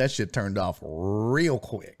 I got that shit turned off real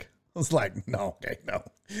quick. I was like, no.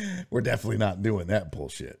 We're definitely not doing that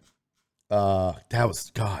bullshit. That was,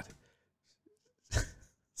 God. As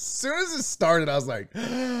soon as it started, I was like,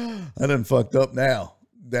 I done fucked up now.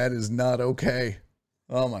 That is not okay.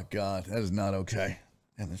 Oh, my God. That is not okay.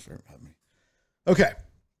 And this hurt me. Okay.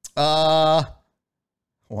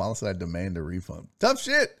 Wallace, I demand a refund. Tough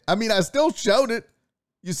shit. I mean, I still showed it.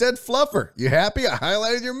 You said Fluffer. You happy? I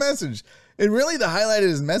highlighted your message. And really, the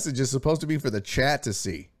highlighted message is supposed to be for the chat to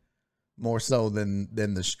see more so than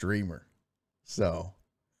the streamer. So,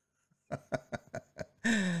 all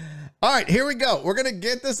right, here we go. We're going to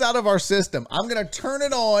get this out of our system. I'm going to turn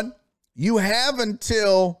it on. You have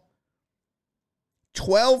until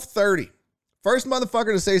 12:30. First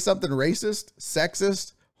motherfucker to say something racist,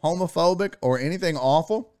 sexist, homophobic, or anything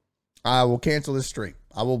awful, I will cancel this stream.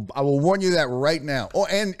 I will warn you that right now. Oh,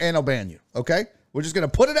 and I'll ban you. Okay? We're just gonna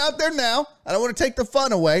put it out there now. I don't want to take the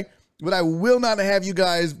fun away, but I will not have you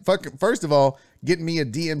guys fucking, first of all, getting me a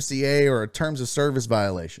DMCA or a terms of service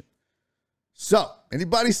violation. So,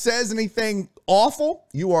 anybody says anything awful,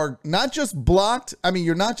 you are not just blocked. I mean,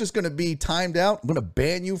 you're not just gonna be timed out. I'm gonna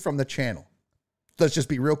ban you from the channel. Let's just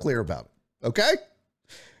be real clear about it. Okay?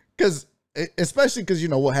 Especially because,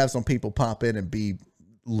 we'll have some people pop in and be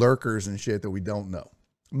lurkers and shit that we don't know.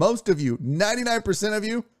 Most of you, 99% of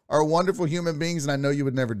you, are wonderful human beings, and I know you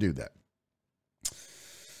would never do that.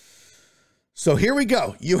 So here we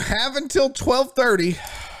go. You have until 12:30.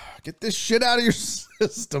 Get this shit out of your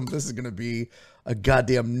system. This is going to be a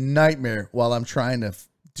goddamn nightmare while I'm trying to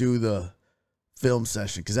do the film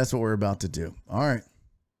session, because that's what we're about to do. All right.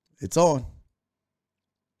 It's on.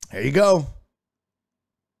 Here you go.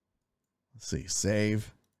 Let's see.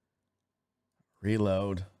 Save.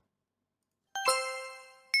 Reload.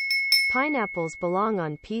 Pineapples belong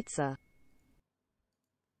on pizza.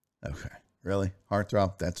 Okay. Really?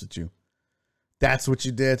 Heartthrob? That's what you... That's what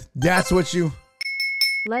you did. That's what you...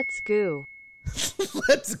 Let's go.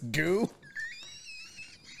 Let's go.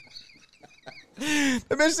 The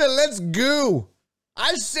bitch said, let's go.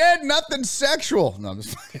 I said nothing sexual. No, I'm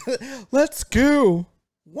just let's go.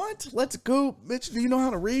 What? Let's go. Bitch, do you know how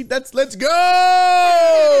to read? Let's go.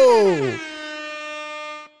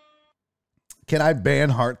 Can I ban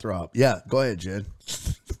Heartthrob? Yeah, go ahead, Jen.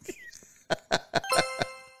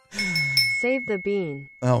 Save the bean.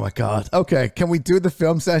 Oh my God. Okay. Can we do the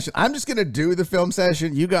film session? I'm just going to do the film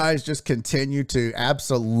session. You guys just continue to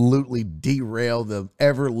absolutely derail the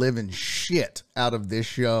ever living shit out of this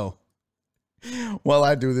show while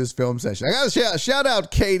I do this film session. I got to shout out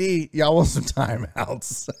Katie. Y'all want some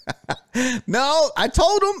timeouts? No, I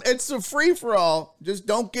told them it's a free for all. Just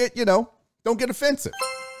don't get offensive.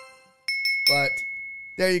 But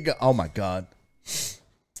there you go. Oh my God.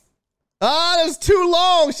 That's too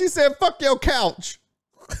long. She said, fuck your couch.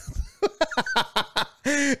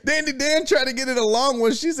 Dandy Dan tried to get it a long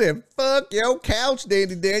one. She said, fuck your couch,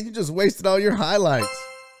 Dandy Dan. You just wasted all your highlights.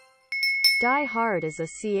 Die Hard is a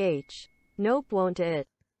CH. Nope, won't it?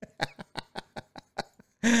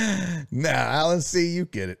 Nah, Alan C., you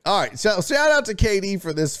get it. All right, so shout out to KD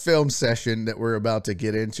for this film session that we're about to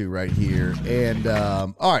get into right here. And,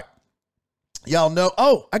 all right. Y'all know.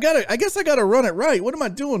 Oh, I guess I gotta run it right. What am I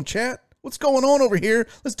doing, chat? What's going on over here?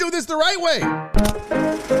 Let's do this the right way.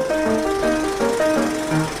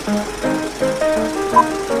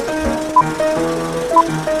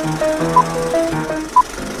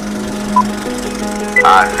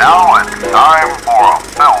 And now it's time for a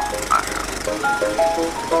film session.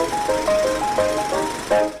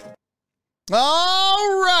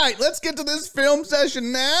 All right, let's get to this film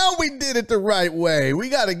session now. We did it the right way. We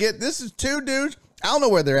got to get, this is two dudes. I don't know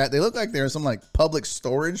where they're at. They look like they're in some like public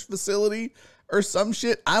storage facility or some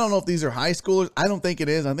shit. I don't know if these are high schoolers. I don't think it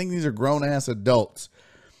is. I think these are grown ass adults.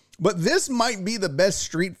 But this might be the best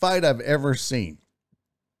street fight I've ever seen.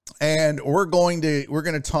 And we're going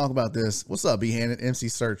to talk about this. What's up, B-Handed? MC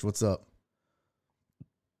Search, what's up?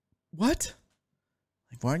 What?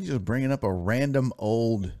 Like, why aren't you just bringing up a random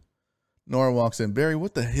old... Nora walks in. Barry,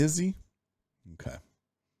 what the hizzy? Okay.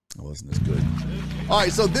 It wasn't as good. All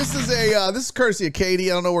right, so this is courtesy of Katie.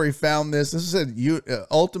 I don't know where he found this. This is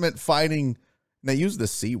Ultimate Fighting. They use the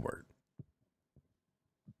C word.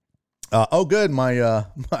 Oh, good. My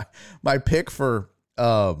pick for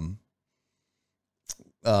Cy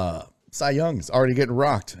Young's already getting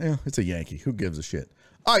rocked. Yeah, it's a Yankee. Who gives a shit?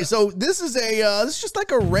 All right, so this is this is just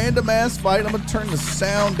like a random ass fight. I'm gonna turn the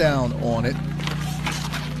sound down on it.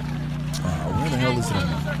 Where the hell is it?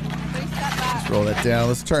 Let's roll that down.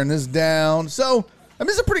 Let's turn this down. So, I mean,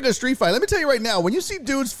 it's a pretty good street fight. Let me tell you right now, when you see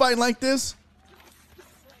dudes fighting like this,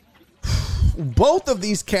 both of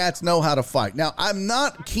these cats know how to fight. Now, I'm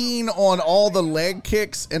not keen on all the leg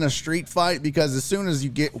kicks in a street fight because as soon as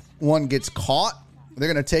one gets caught,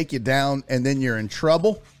 they're going to take you down and then you're in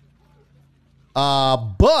trouble.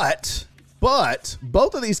 But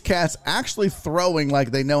both of these cats actually throwing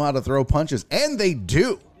like they know how to throw punches, and they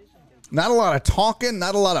do. Not a lot of talking,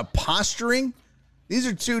 not a lot of posturing. These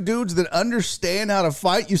are two dudes that understand how to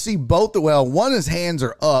fight. You see both, well, one his hands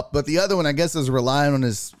are up, but the other one, I guess, is relying on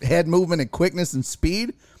his head movement and quickness and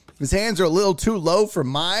speed. His hands are a little too low for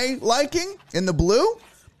my liking in the blue.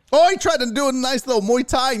 Oh, he tried to do a nice little Muay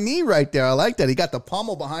Thai knee right there. I like that. He got the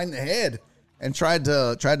pommel behind the head and tried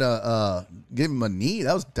to give him a knee.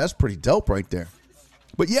 That's pretty dope right there.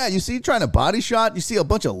 But yeah, you see trying to body shot. You see a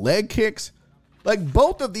bunch of leg kicks. Like,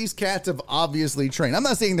 both of these cats have obviously trained. I'm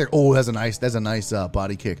not saying that's a nice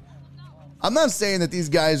body kick. I'm not saying that these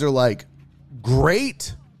guys are like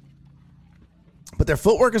great, but their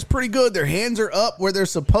footwork is pretty good. Their hands are up where they're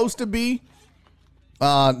supposed to be.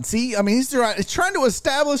 See, I mean, he's trying to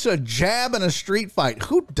establish a jab in a street fight.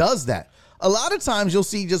 Who does that? A lot of times you'll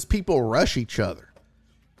see just people rush each other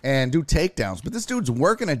and do takedowns. But this dude's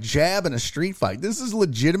working a jab in a street fight. This is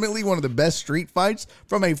legitimately one of the best street fights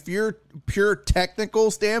from a pure technical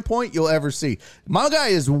standpoint you'll ever see. My guy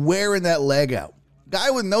is wearing that leg out. Guy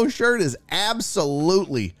with no shirt is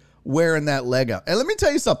absolutely wearing that leg out. And let me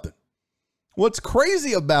tell you something. What's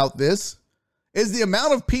crazy about this is the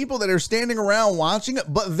amount of people that are standing around watching it,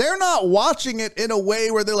 but they're not watching it in a way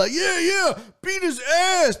where they're like, yeah, beat his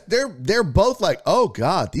ass. They're both like, oh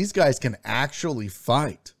God, these guys can actually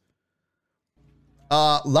fight.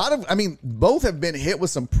 Both have been hit with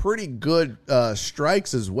some pretty good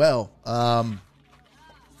strikes as well.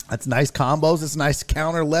 That's nice combos. It's nice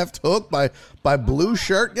counter left hook by blue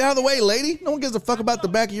shirt. Get out of the way, lady. No one gives a fuck about the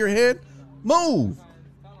back of your head. Move.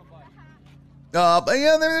 But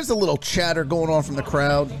yeah, there's a little chatter going on from the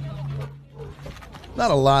crowd.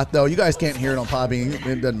 Not a lot, though. You guys can't hear it on Podbean.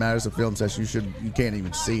 It doesn't matter. It's a film session. You can't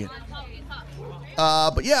even see it.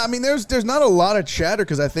 But yeah, I mean, there's not a lot of chatter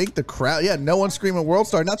because I think the crowd, no one's screaming World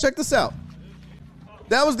Star. Now check this out.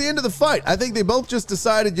 That was the end of the fight. I think they both just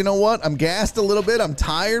decided, you know what? I'm gassed a little bit. I'm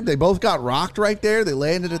tired. They both got rocked right there. They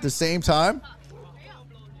landed at the same time.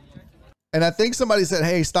 And I think somebody said,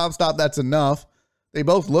 hey, stop, that's enough. They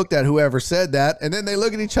both looked at whoever said that, and then they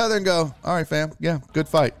look at each other and go, all right, fam. Yeah, good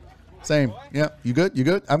fight. Same. Yeah, you good? You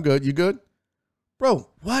good? I'm good. You good? Bro,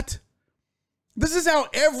 what? This is how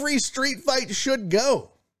every street fight should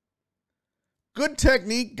go. Good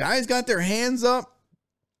technique. Guys got their hands up.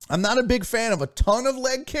 I'm not a big fan of a ton of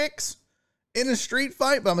leg kicks in a street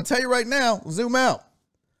fight, but I'm going to tell you right now, zoom out.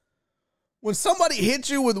 When somebody hits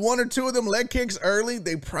you with one or two of them leg kicks early,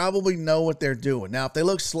 they probably know what they're doing. Now, if they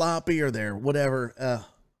look sloppy or they're whatever,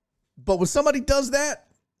 but when somebody does that,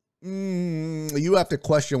 you have to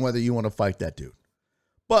question whether you want to fight that dude.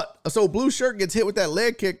 But so blue shirt gets hit with that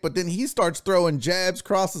leg kick, but then he starts throwing jabs,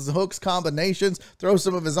 crosses, hooks, combinations, throws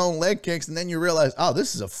some of his own leg kicks, and then you realize, oh,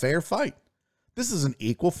 this is a fair fight. This is an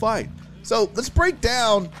equal fight. So let's break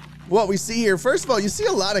down what we see here. First of all, you see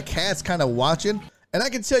a lot of cats kind of watching, and I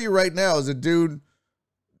can tell you right now, as a dude,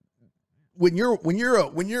 when you're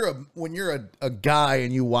a guy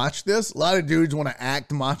and you watch this, a lot of dudes want to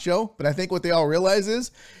act macho, but I think what they all realize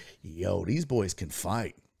is, yo, these boys can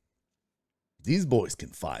fight. These boys can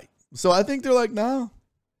fight. So I think they're like, no,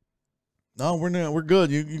 we're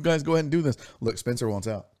good. You guys go ahead and do this. Look, Spencer wants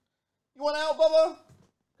out. You want out, Bubba?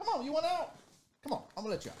 Come on, you want out? Come on, I'm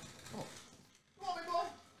gonna let you out. Come on. Come on, big boy.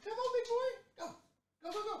 Come on, big boy. Go.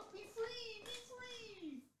 Go. Be free.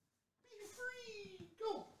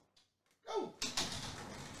 Go.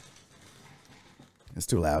 It's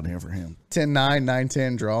too loud in here for him. 10-9,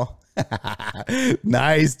 9-10 draw.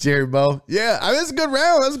 Nice, Jerry Bo. Yeah, I mean, that's a good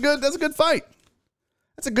round. That's a good fight.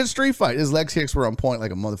 That's a good street fight. His leg kicks were on point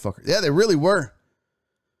like a motherfucker. Yeah, they really were.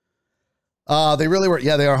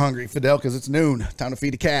 Yeah, they are hungry, Fidel, because it's noon. Time to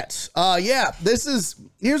feed the cats.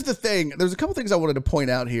 Here's the thing. There's a couple things I wanted to point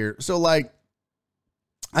out here. So, like,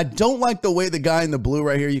 I don't like the way the guy in the blue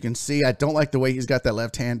right here, you can see, I don't like the way he's got that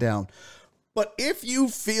left hand down. But if you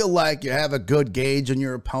feel like you have a good gauge on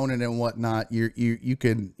your opponent and whatnot, you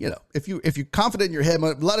can, if you're confident in your head,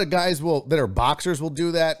 a lot of guys that are boxers will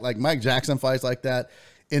do that. Like Mike Jackson fights like that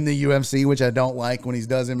in the UFC, which I don't like when he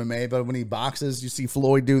does MMA, but when he boxes, you see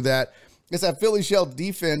Floyd do that. It's that Philly shell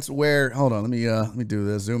defense where, hold on, let me do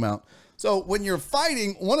this, zoom out. So when you're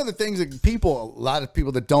fighting, one of the things that a lot of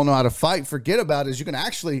people that don't know how to fight forget about is you can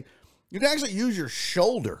actually use your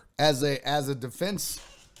shoulder as a defense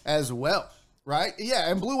as well. Right?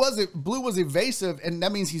 Yeah, and Blue was evasive, and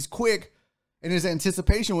that means he's quick, and his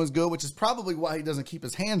anticipation was good, which is probably why he doesn't keep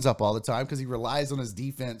his hands up all the time, because he relies on his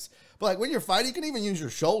defense. But like when you're fighting, you can even use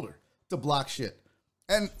your shoulder to block shit.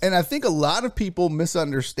 And I think a lot of people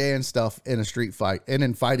misunderstand stuff in a street fight and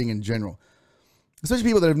in fighting in general, especially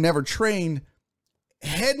people that have never trained.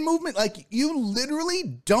 Head movement, like you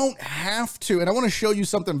literally don't have to. And I want to show you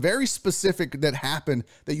something very specific that happened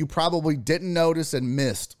that you probably didn't notice and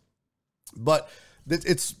missed. But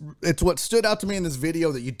it's what stood out to me in this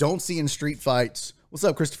video that you don't see in street fights. What's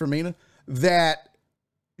up, Christopher Mina? That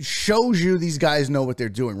shows you these guys know what they're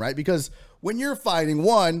doing, right? Because when you're fighting,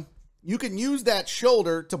 one, you can use that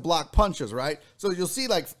shoulder to block punches, right? So you'll see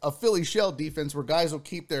like a Philly shell defense where guys will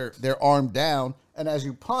keep their arm down, and as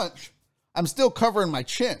you punch, I'm still covering my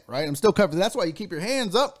chin, right? I'm still covering. That's why you keep your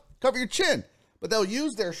hands up, cover your chin. But they'll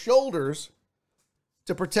use their shoulders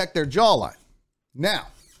to protect their jawline. Now,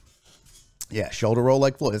 yeah, shoulder roll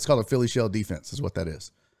like Floyd. It's called a Philly shell defense is what that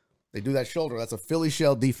is. They do that shoulder. That's a Philly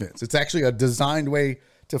shell defense. It's actually a designed way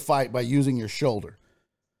to fight by using your shoulder.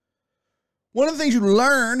 One of the things you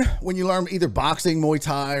learn when you learn either boxing, Muay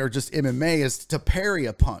Thai, or just MMA is to parry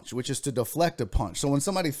a punch, which is to deflect a punch. So when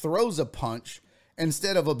somebody throws a punch,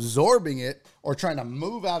 instead of absorbing it or trying to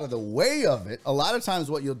move out of the way of it, a lot of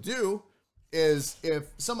times what you'll do is if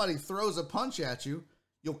somebody throws a punch at you,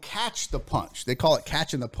 you'll catch the punch. They call it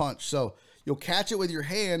catching the punch. So you'll catch it with your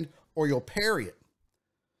hand or you'll parry it.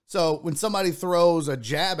 So when somebody throws a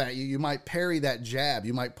jab at you, you might parry that jab.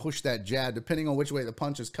 You might push that jab, depending on which way the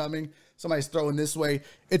punch is coming. Somebody's throwing this way.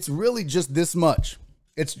 It's really just this much.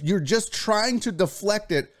 You're just trying to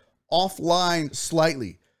deflect it offline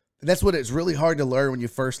slightly. That's what it's really hard to learn when you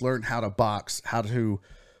first learn how to box, how to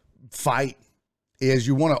fight, is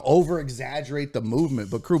you want to over-exaggerate the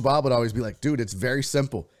movement. But Crew Bob would always be like, dude, it's very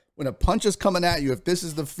simple. When a punch is coming at you, if this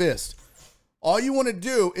is the fist, all you want to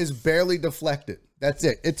do is barely deflect it. That's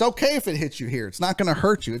it. It's okay if it hits you here. It's not going to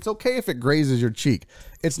hurt you. It's okay if it grazes your cheek.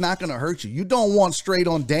 It's not going to hurt you. You don't want straight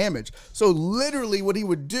on damage. So literally what he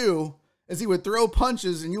would do is he would throw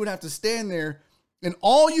punches and you would have to stand there and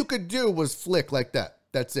all you could do was flick like that.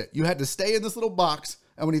 That's it. You had to stay in this little box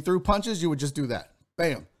and when he threw punches, you would just do that.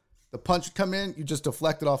 Bam. The punch would come in, you just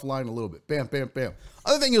deflect it offline a little bit. Bam, bam, bam.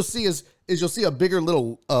 Other thing you'll see is you'll see a bigger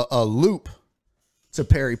little loop to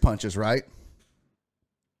parry punches, right?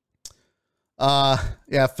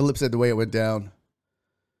 Yeah, Philip said the way it went down.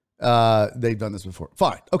 They've done this before.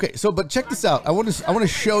 Fine. Okay, so but check this out. I want to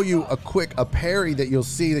show you a parry that you'll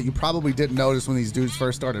see that you probably didn't notice when these dudes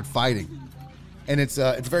first started fighting. And it's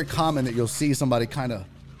very common that you'll see somebody kind of,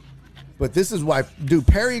 but this is why, dude,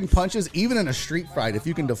 parrying punches, even in a street fight, if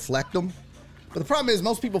you can deflect them. But the problem is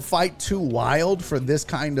most people fight too wild for this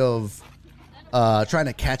kind of trying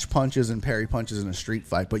to catch punches and parry punches in a street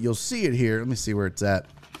fight. But you'll see it here. Let me see where it's at.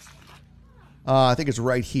 I think it's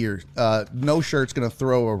right here. No Shirt's gonna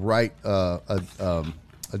throw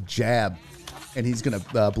a jab, and he's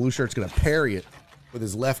gonna Blue Shirt's gonna parry it with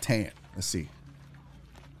his left hand. Let's see.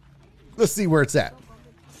 Let's see where it's at.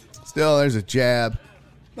 Still, there's a jab.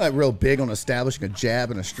 Not real big on establishing a jab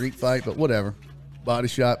in a street fight, but whatever. Body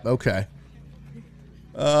shot. Okay.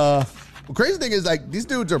 The crazy thing is, like, these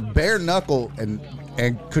dudes are bare knuckle and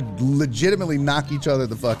could legitimately knock each other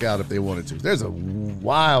the fuck out if they wanted to. There's a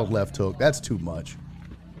wild left hook. That's too much.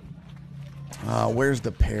 Where's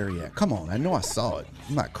the parry at? Come on. I know I saw it.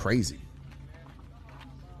 I'm not crazy.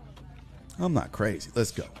 I'm not crazy.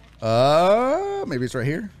 Let's go. Maybe it's right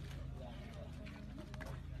here.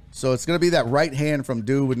 So it's going to be that right hand from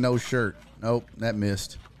dude with no shirt. Nope, that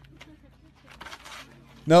missed.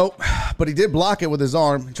 Nope, but he did block it with his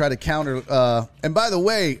arm and try to counter. And by the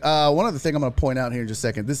way, one other thing I'm going to point out here in just a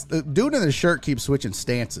second. This dude in the shirt keeps switching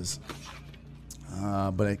stances.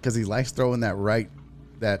 But because he likes throwing that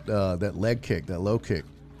that leg kick, that low kick.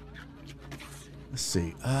 Let's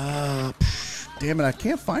see. Damn it, I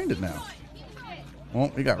can't find it now. Oh,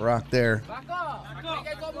 he got rocked there.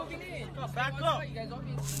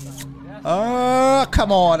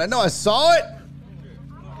 Come on. I know I saw it.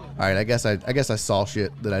 All right, I guess I saw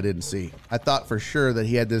shit that I didn't see. I thought for sure that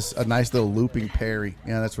he had a nice little looping parry.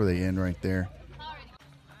 Yeah, that's where they end right there.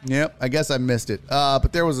 Yep, I guess I missed it.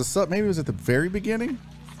 But there was maybe it was at the very beginning.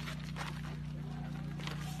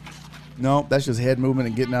 No, that's just head movement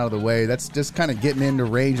and getting out of the way. That's just kind of getting into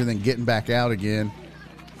range and then getting back out again.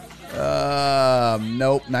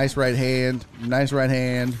 Nope. Nice right hand. Nice right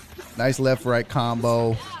hand. Nice left-right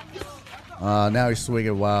combo. Now he's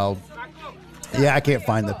swinging wild. Yeah, I can't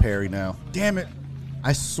find the parry now. Damn it.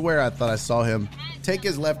 I swear I thought I saw him take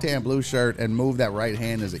his left hand, Blue Shirt, and move that right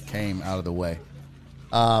hand as it came out of the way.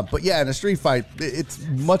 But yeah, in a street fight, it's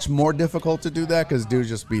much more difficult to do that because dudes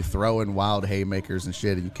just be throwing wild haymakers and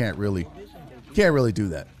shit, and you can't really do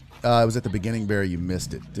that. It was at the beginning, Barry. You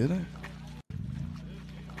missed it. Did I?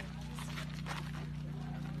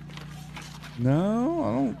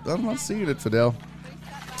 No, I'm not seeing it, Fidel.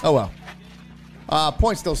 Oh well.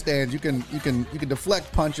 Point still stands. You can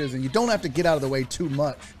deflect punches, and you don't have to get out of the way too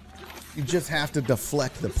much. You just have to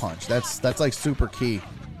deflect the punch. That's like super key.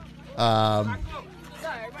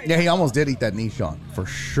 Yeah, he almost did eat that knee shot for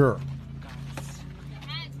sure.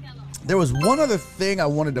 There was one other thing I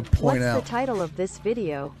wanted to point out. What's the title of this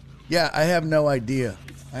video? Yeah, I have no idea.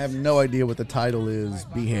 I have no idea what the title is.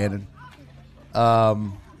 B-handed.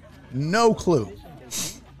 No clue.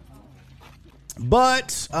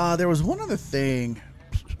 But there was one other thing.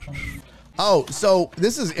 Oh, so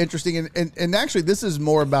this is interesting. And actually, this is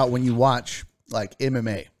more about when you watch like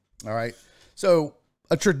MMA. All right. So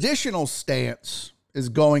a traditional stance is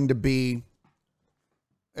going to be,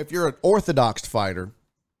 if you're an orthodox fighter,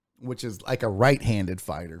 which is like a right-handed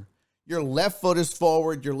fighter, your left foot is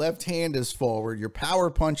forward, your left hand is forward, your power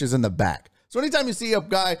punch is in the back. So anytime you see a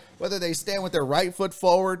guy, whether they stand with their right foot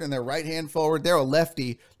forward and their right hand forward, they're a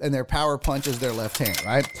lefty and their power punch is their left hand,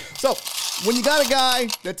 right? So when you got a guy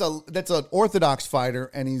that's an orthodox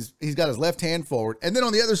fighter and he's got his left hand forward, and then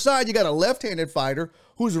on the other side you got a left-handed fighter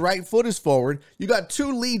whose right foot is forward, you got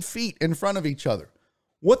two lead feet in front of each other.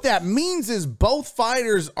 What that means is both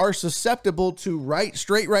fighters are susceptible to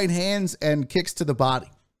straight right hands and kicks to the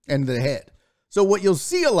body and the head. So what you'll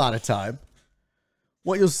see a lot of times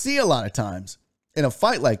in a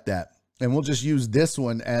fight like that, and we'll just use this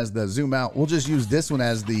one as the zoom out. We'll just use this one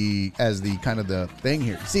as the kind of the thing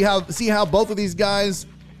here. See how both of these guys,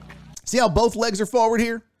 see how both legs are forward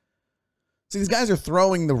here? See, these guys are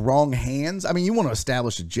throwing the wrong hands. I mean, you want to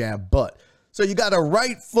establish a jab, but so you got a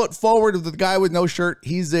right foot forward of the guy with no shirt.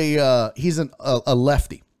 He's a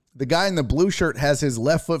lefty. The guy in the blue shirt has his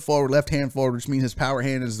left foot forward, left hand forward, which means his power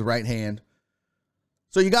hand is the right hand.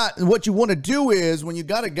 So you got, what you want to do is when you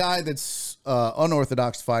got a guy that's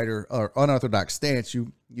unorthodox fighter or unorthodox stance,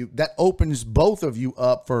 you that opens both of you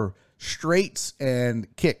up for straights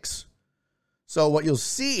and kicks. So what you'll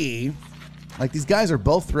see, like these guys are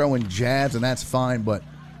both throwing jabs and that's fine, but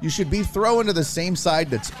you should be throwing to the same side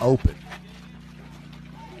that's open.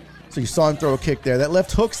 So you saw him throw a kick there. That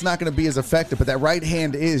left hook's not going to be as effective, but that right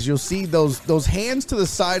hand is. You'll see those hands to the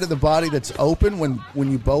side of the body that's open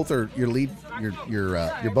when you both are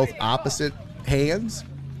you're both opposite hands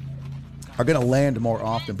are going to land more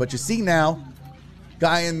often. But you see now,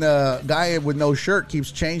 guy with no shirt keeps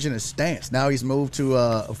changing his stance. Now he's moved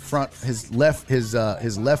to front. His left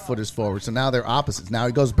foot is forward. So now they're opposites. Now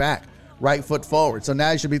he goes back, right foot forward. So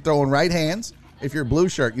now you should be throwing right hands. If you're blue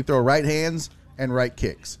shirt, you throw right hands and right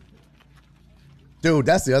kicks. Dude,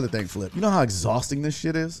 that's the other thing, Flip. You know how exhausting this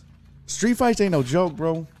shit is? Street fights ain't no joke,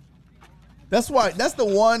 bro. That's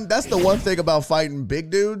the one thing about fighting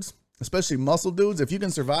big dudes, especially muscle dudes. If you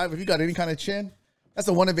can survive, if you got any kind of chin, that's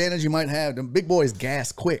the one advantage you might have. Them big boys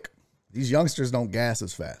gas quick. These youngsters don't gas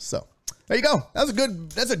as fast. So there you go. That's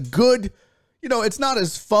a good, it's not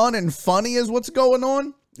as fun and funny as what's going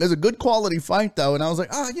on. There's a good quality fight though. And I was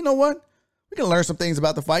like, you know what? We can learn some things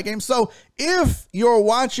about the fight game. So if you're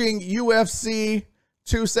watching UFC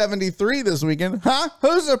 273 this weekend,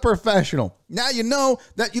 who's a professional? Now you know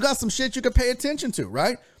that you got some shit you can pay attention to,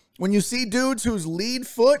 right? When you see dudes whose lead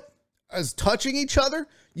foot is touching each other,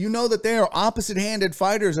 you know that they are opposite-handed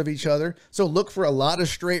fighters of each other. So look for a lot of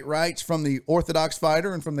straight rights from the orthodox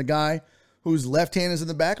fighter and from the guy whose left hand is in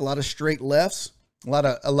the back, a lot of straight lefts, a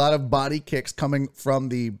lot of body kicks coming from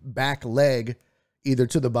the back leg, either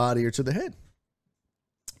to the body or to the head.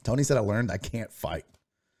 Tony said, I learned I can't fight.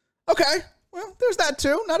 Okay. Well, there's that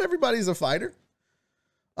too. Not everybody's a fighter.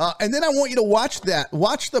 And then I want you to watch that.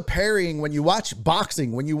 Watch the parrying when you watch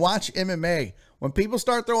boxing, when you watch MMA. When people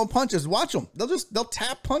start throwing punches, watch them. They'll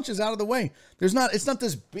tap punches out of the way. It's not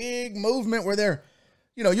this big movement where they're,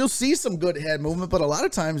 you'll see some good head movement, but a lot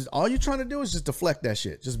of times all you're trying to do is just deflect that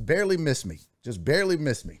shit. Just barely miss me.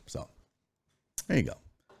 So there you go.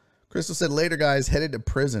 Crystal said later guys headed to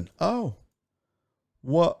prison. Oh,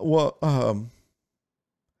 what,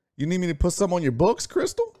 you need me to put some on your books,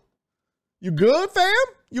 Crystal? You good, fam?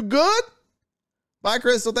 You good? Bye,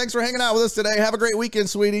 Crystal. Thanks for hanging out with us today. Have a great weekend,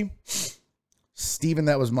 sweetie. Steven,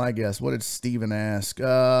 that was my guess. What did Steven ask?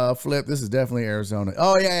 Flip, this is definitely Arizona.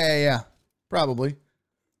 Oh, yeah. Probably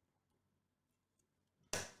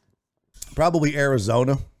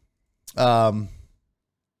Arizona. Guy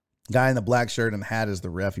in the black shirt and hat is the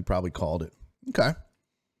ref. He probably called it. Okay.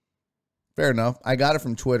 Fair enough. I got it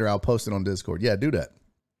from Twitter. I'll post it on Discord. Yeah, do that.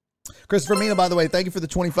 Christopher Mina, by the way, thank you for the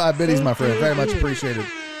 25 biddies, my friend. Very much appreciated.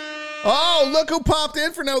 Oh, look who popped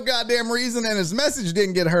in for no goddamn reason and his message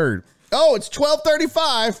didn't get heard. Oh, it's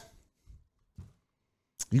 12:35.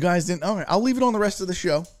 You guys didn't. All right, I'll leave it on the rest of the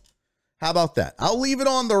show. How about that? I'll leave it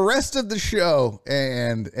on the rest of the show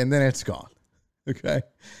and then it's gone. Okay.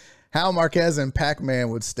 How Marquez and Pac-Man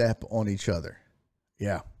would step on each other.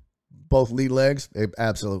 Yeah. Both lead legs.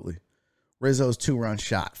 Absolutely. Rizzo's 2-run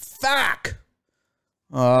shot. Fuck.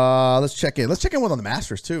 Let's check in. Let's check in with on the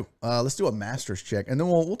Masters too. Let's do a Masters check, and then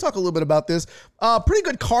we'll talk a little bit about this. Pretty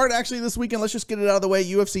good card actually this weekend. Let's just get it out of the way.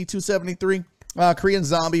 UFC 273, Korean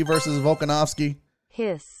Zombie versus Volkanovski.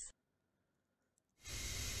 Hiss.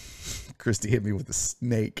 Christy hit me with a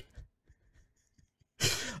snake.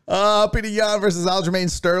 Peter Yan versus Aljamain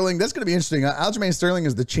Sterling. That's going to be interesting. Aljamain Sterling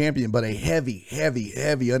is the champion, but a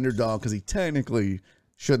heavy underdog because he technically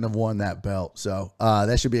shouldn't have won that belt. So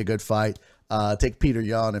that should be a good fight. Take Peter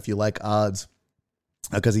Yan if you like odds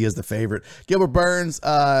because he is the favorite. Gilbert Burns,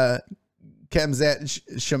 Khamzat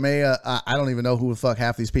Chimaev. I don't even know who the fuck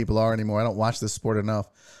half these people are anymore. I don't watch this sport enough.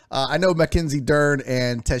 I know Mackenzie Dern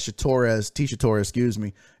and Tisha Torres,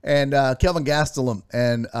 and Kelvin Gastelum.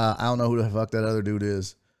 And I don't know who the fuck that other dude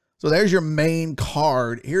is. So there's your main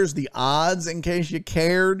card. Here's the odds in case you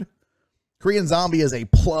cared. Korean Zombie is a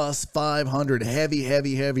plus 500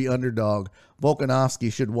 heavy underdog.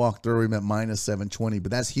 Volkanovski should walk through him at minus 720,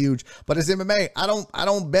 but that's huge. But it's MMA. I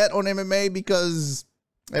don't bet on MMA because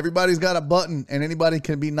everybody's got a button and anybody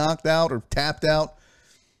can be knocked out or tapped out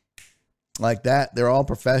like that. They're all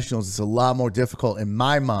professionals. It's a lot more difficult in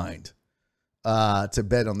my mind to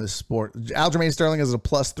bet on this sport. Aljamain Sterling is a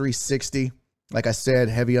plus 360. Like I said,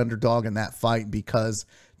 heavy underdog in that fight because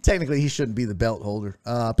technically he shouldn't be the belt holder.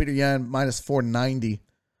 Peter Yan minus 490.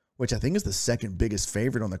 Which I think is the second biggest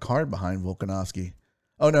favorite on the card behind Volkanovski.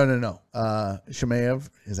 Oh, no. Chimaev,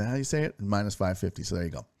 is that how you say it? Minus 550, so there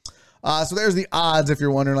you go. So there's the odds if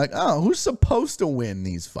you're wondering, like, oh, who's supposed to win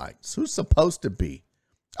these fights? Who's supposed to be?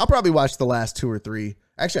 I'll probably watch the last 2 or 3.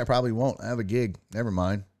 Actually, I probably won't. I have a gig. Never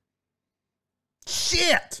mind.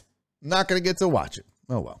 Shit! I'm not going to get to watch it.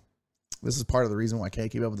 Oh, well. This is part of the reason why I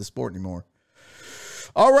can't keep up with the sport anymore.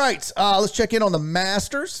 All right. Let's check in on the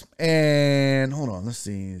Masters. And hold on. Let's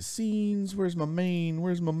see. Scenes. Where's my main?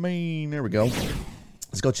 There we go.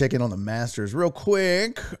 Let's go check in on the Masters real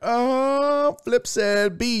quick. Flip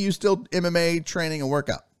said, B, you still MMA training and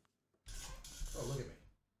workout? Oh, look at me.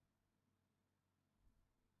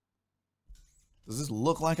 Does this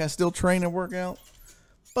look like I still train and work out?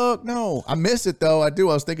 Fuck no. I miss it, though. I do.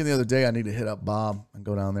 I was thinking the other day I need to hit up Bob and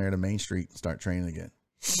go down there to Main Street and start training again.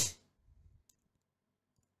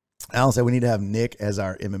 Alan said we need to have Nick as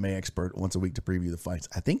our MMA expert once a week to preview the fights.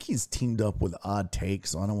 I think he's teamed up with Odd Take,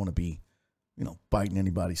 so I don't want to be, biting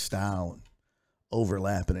anybody's style and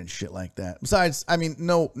overlapping and shit like that. Besides, I mean,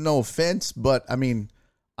 no offense, but I mean,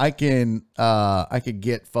 I could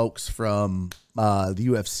get folks from the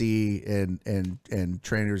UFC and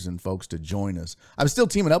trainers and folks to join us. I'm still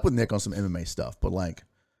teaming up with Nick on some MMA stuff, but like,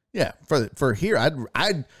 yeah, for here, I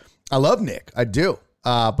love Nick, I do.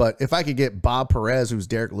 But if I could get Bob Perez, who's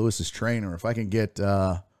Derek Lewis's trainer, if I can get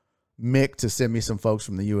Mick to send me some folks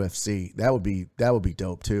from the UFC, that would be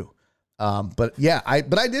dope too. But yeah, I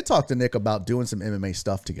did talk to Nick about doing some MMA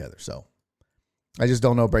stuff together. So I just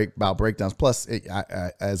don't know about breakdowns. Plus,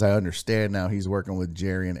 as I understand now, he's working with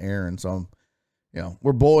Jerry and Aaron. So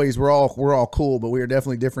we're boys. We're all cool, but we are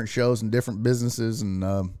definitely different shows and different businesses. And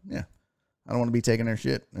yeah, I don't want to be taking their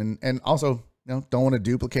shit. And also, don't want to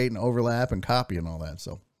duplicate and overlap and copy and all that.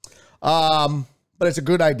 So, but it's a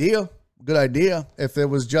good idea. Good idea. If it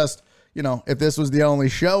was just, if this was the only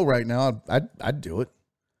show right now, I'd do it.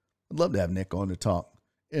 I'd love to have Nick on to talk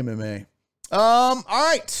MMA. All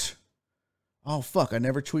right. Oh, fuck. I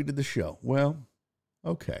never tweeted the show. Well,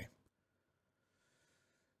 okay.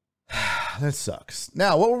 That sucks.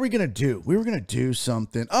 Now, what were we going to do? We were going to do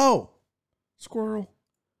something. Oh, squirrel.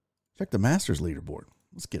 Check the Masters leaderboard.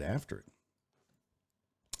 Let's get after it.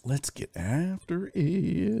 Let's get after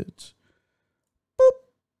it. Boop.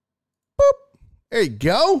 Boop. There you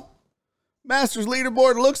go. Masters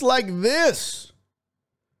leaderboard looks like this.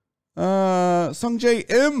 Sungjae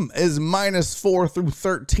M is -4 through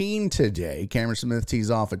 13 today. Cameron Smith tees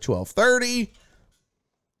off at 12:30.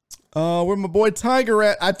 Where my boy Tiger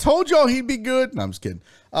at? I told y'all he'd be good. No, I'm just kidding.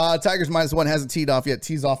 Tiger's -1 hasn't teed off yet.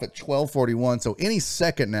 Tees off at 12:41. So any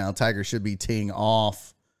second now, Tiger should be teeing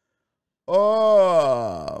off.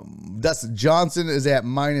 Dustin Johnson is at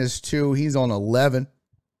 -2. He's on 11.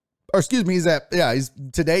 Or excuse me,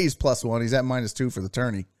 today he's +1. He's at -2 for the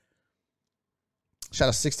tourney. Shot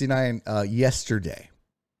a 69 yesterday.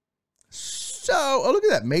 So, look at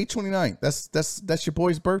that, May 29th. That's your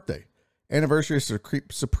boy's birthday. Anniversary of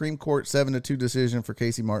Supreme Court 7-2 decision for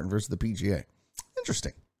Casey Martin versus the PGA.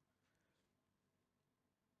 Interesting.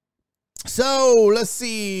 So, let's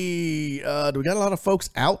see. Do we got a lot of folks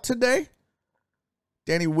out today?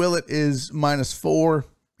 Danny Willett is -4,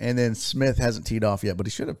 and then Smith hasn't teed off yet, but he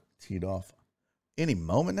should have teed off any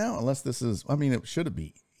moment now, unless this is, it should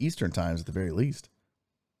be Eastern times at the very least.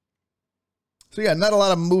 So, yeah, not a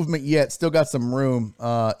lot of movement yet. Still got some room.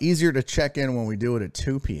 Easier to check in when we do it at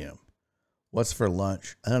 2 p.m. What's for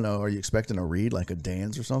lunch? I don't know. Are you expecting a read like a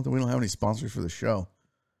Dan's or something? We don't have any sponsors for the show.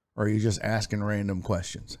 Or are you just asking random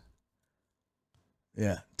questions?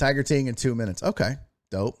 Yeah. Tiger teeing in 2 minutes. Okay.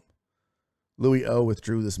 Dope. Louis O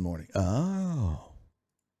withdrew this morning. Oh.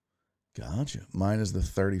 Gotcha. Mine is the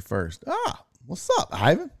 31st. Ah. What's up,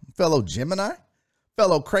 Ivan? Fellow Gemini?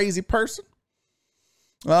 Fellow crazy person?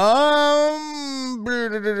 What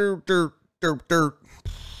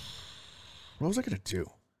was I going to do?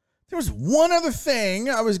 There was one other thing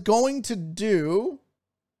I was going to do.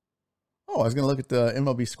 Oh, I was going to look at the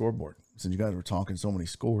MLB scoreboard. Since you guys were talking so many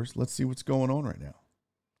scores, let's see what's going on right now.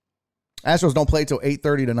 Astros don't play till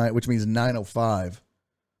 8:30 tonight, which means 9:05.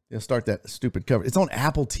 They'll start that stupid cover. It's on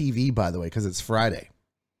Apple TV, by the way, because it's Friday.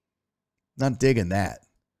 Not digging that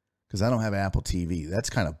because I don't have Apple TV.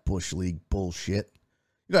 That's kind of Bush League bullshit.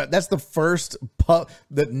 That's the first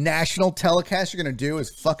the national telecast you're going to do is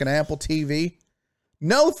fucking Apple TV.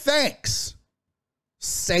 No thanks,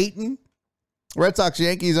 Satan. Red Sox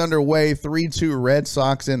Yankees underway. 3-2 Red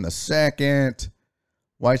Sox in the second.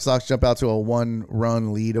 White Sox jump out to a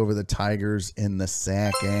 1-run lead over the Tigers in the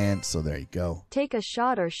second. So there you go. Take a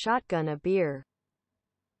shot or shotgun a beer.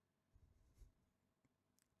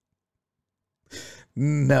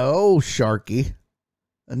 No, Sharky.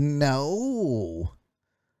 No.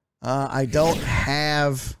 I don't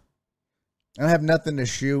have nothing to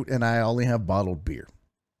shoot, and I only have bottled beer.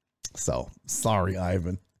 So, sorry,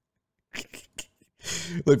 Ivan.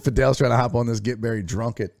 Look, Fidel's trying to hop on this Get Barry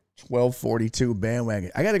Drunk at 12:42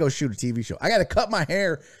 bandwagon. I got to go shoot a TV show. I got to cut my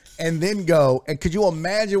hair and then go. And could you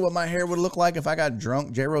imagine what my hair would look like if I got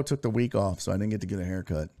drunk? J-Ro took the week off, so I didn't get to get a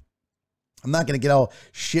haircut. I'm not going to get all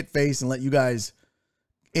shit-faced and let you guys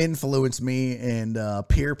influence me and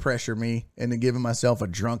peer pressure me into giving myself a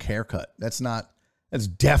drunk haircut. That's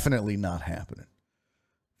definitely not happening.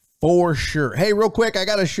 For sure. Hey, real quick, I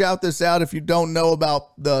got to shout this out. If you don't know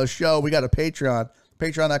about the show, we got a Patreon,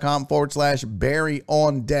 patreon.com/Barry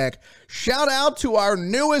on Deck. Shout out to our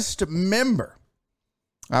newest member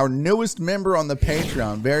on the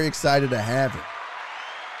Patreon. Very excited to have him.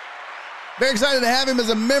 Very excited to have him as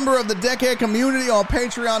a member of the Deckhead community on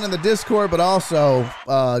Patreon and the Discord, but also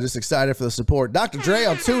just excited for the support. Dr. Dre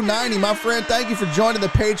on 290, my friend, thank you for joining the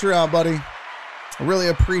Patreon, buddy. I really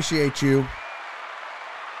appreciate you.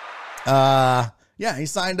 Yeah, he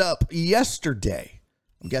signed up yesterday.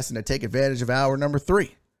 I'm guessing to take advantage of hour number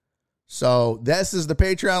 3. So this is the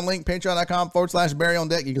Patreon link, patreon.com/Barry on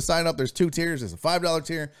Deck. You can sign up. There's 2 tiers. There's a $5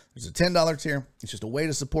 tier. There's a $10 tier. It's just a way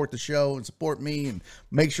to support the show and support me and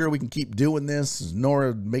make sure we can keep doing this.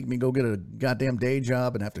 Nora make me go get a goddamn day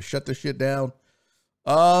job and have to shut this shit down.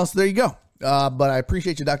 So there you go. But I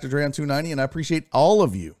appreciate you, Dr. Dre on 290, and I appreciate all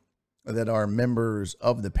of you that are members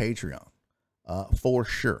of the Patreon, for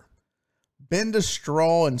sure. Bend a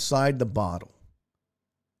straw inside the bottle.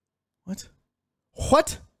 What?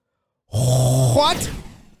 What? What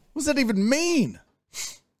does that even mean?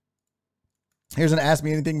 Here's an Ask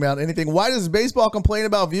Me Anything About Anything. Why does baseball complain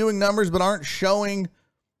about viewing numbers but aren't showing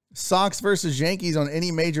Sox versus Yankees on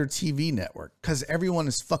any major TV network? Because everyone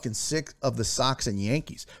is fucking sick of the Sox and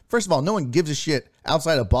Yankees. First of all, no one gives a shit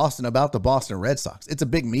outside of Boston about the Boston Red Sox. It's a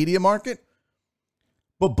big media market.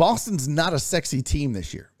 But Boston's not a sexy team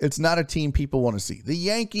this year. It's not a team people want to see. The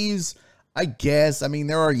Yankees, I guess. I mean,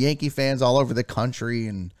 there are Yankee fans all over the country,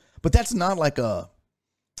 but that's not like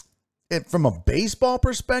from a baseball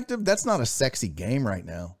perspective, that's not a sexy game right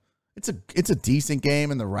now. It's a decent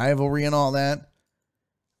game and the rivalry and all that.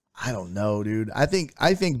 I don't know, dude. I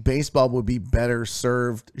think baseball would be better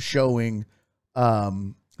served showing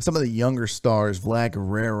some of the younger stars, Vlad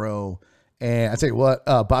Guerrero. And I tell you what,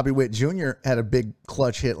 Bobby Witt Jr. had a big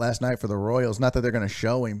clutch hit last night for the Royals. Not that they're going to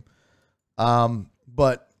show him.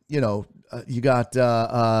 But, you got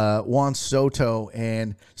Juan Soto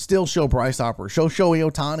and still show Bryce Harper. Show Shohei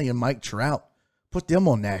Ohtani and Mike Trout. Put them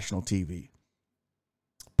on national TV.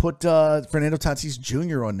 Put Fernando Tatis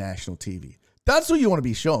Jr. on national TV. That's what you want to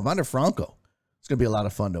be showing. Wander Franco. It's going to be a lot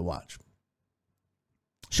of fun to watch.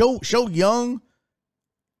 Show young,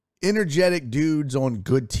 energetic dudes on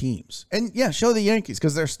good teams. And yeah, show the Yankees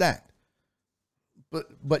because they're stacked.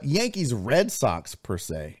 But Yankees Red Sox per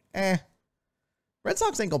se, Red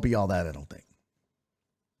Sox ain't gonna be all that, I don't think.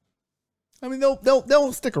 I mean,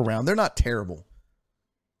 they'll stick around. They're not terrible.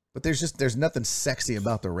 But there's nothing sexy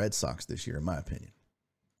about the Red Sox this year, in my opinion.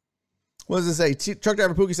 What does it say? Truck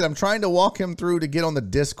driver Pookie said, I'm trying to walk him through to get on the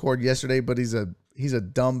Discord yesterday, but he's a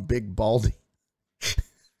dumb big baldy.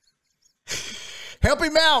 Help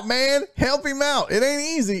him out, man. Help him out. It ain't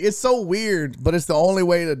easy. It's so weird, but it's the only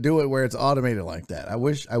way to do it where it's automated like that. I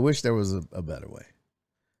wish there was a better way.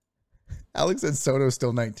 Alex said Soto's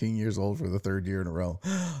still 19 years old for the 3rd year in a row.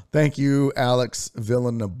 Thank you, Alex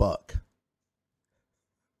Villanubuck.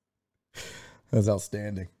 That's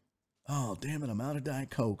outstanding. Oh, damn it. I'm out of Diet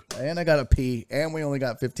Coke. And I got to pee. And we only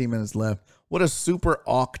got 15 minutes left. What a super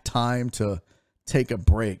awk time to take a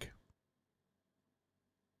break.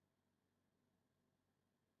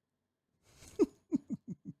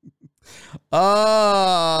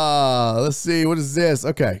 Let's see. What is this?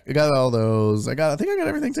 Okay. I got all those. I think I got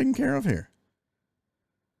everything taken care of here.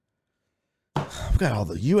 I've got all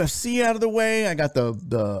the UFC out of the way. I got the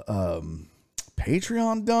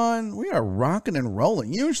Patreon done. We are rocking and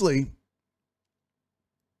rolling. Usually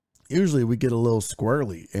we get a little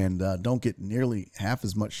squirrely and don't get nearly half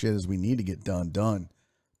as much shit as we need to get done.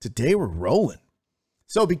 Today we're rolling.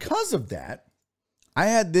 So because of that, I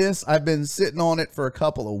had this. I've been sitting on it for a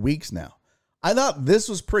couple of weeks now. I thought this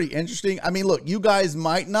was pretty interesting. I mean, look, you guys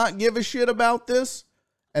might not give a shit about this,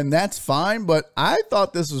 and that's fine, but I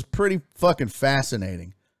thought this was pretty fucking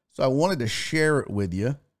fascinating. So I wanted to share it with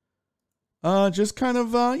you. Just kind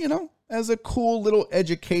of, as a cool little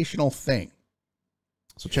educational thing.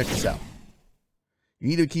 So check this out. You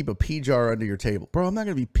need to keep a pee jar under your table. Bro, I'm not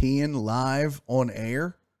going to be peeing live on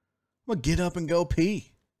air. I'm going to get up and go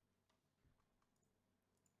pee.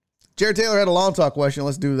 Jared Taylor had a long talk question.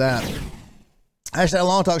 Let's do that. Hashtag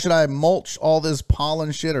long talk. Should I mulch all this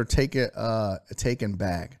pollen shit or take it taken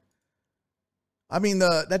bag? I mean,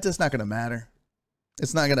 that's just not going to matter.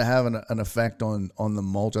 It's not going to have an effect on the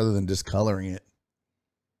mulch other than discoloring it.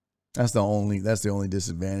 That's the only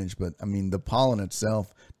disadvantage. But I mean, the pollen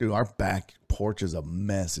itself, dude, our back porch is a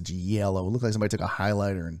mess. It's yellow. It looks like somebody took a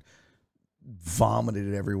highlighter and vomited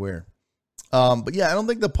it everywhere. But yeah, I don't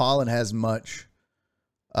think the pollen has much,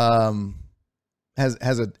 has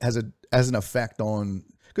an effect on,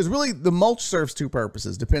 because really the mulch serves two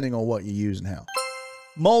purposes depending on what you use and how.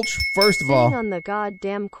 Mulch, first of all, Sitting on the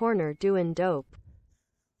goddamn corner doing dope.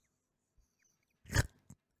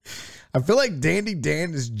 I feel like Dandy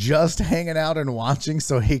Dan is just hanging out and watching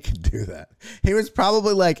so he can do that. He was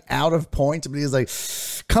probably like out of points, but he's like,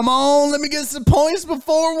 come on, let me get some points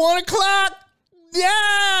before 1 o'clock.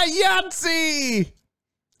 Yeah, Yahtzee.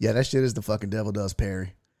 Yeah, that shit is the fucking devil does,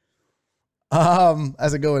 Perry.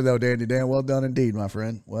 How's it going though, Dandy Dan? Well done indeed, my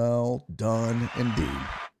friend. Well done indeed.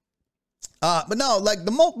 But no, like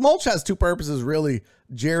the mulch has two purposes really,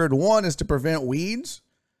 Jared. One is to prevent weeds.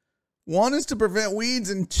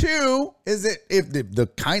 And two is that if the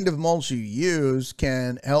kind of mulch you use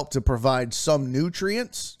can help to provide some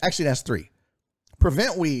nutrients. Actually, that's three.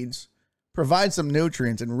 Prevent weeds, provide some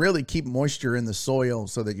nutrients, and really keep moisture in the soil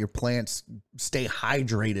so that your plants stay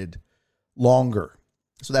hydrated longer.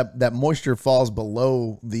 So that moisture falls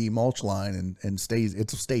below the mulch line and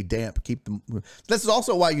it'll stay damp. This is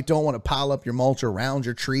also why you don't want to pile up your mulch around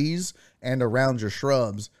your trees and around your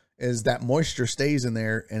shrubs, is that moisture stays in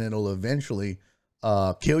there and it'll eventually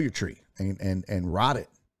kill your tree and rot it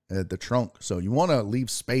at the trunk. So you want to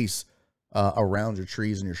leave space around your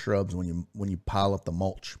trees and your shrubs when you pile up the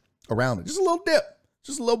mulch around it. Just a little dip,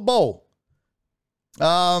 just a little bowl.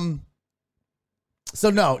 So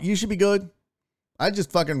no, you should be good. I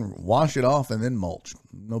just fucking wash it off and then mulch.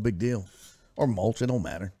 No big deal. Or mulch, it don't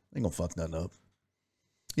matter. Ain't gonna fuck nothing up.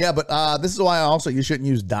 Yeah, but this is why you shouldn't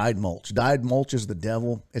use dyed mulch. Dyed mulch is the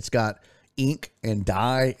devil. It's got ink and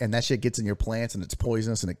dye, and that shit gets in your plants, and it's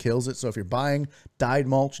poisonous, and it kills it. So if you're buying dyed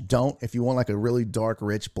mulch, don't. If you want like a really dark,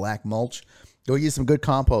 rich, black mulch, go use some good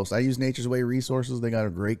compost. I use Nature's Way Resources. They got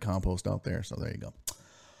a great compost out there, so there you go.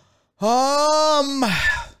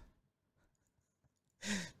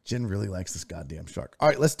 Jen really likes this goddamn shark. All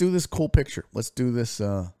right, let's do this cool picture. Let's do this.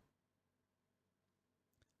 The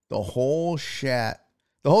whole chat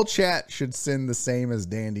should send the same as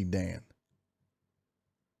Dandy Dan.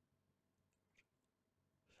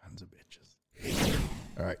 Sons of bitches.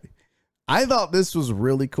 All right. I thought this was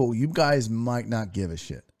really cool. You guys might not give a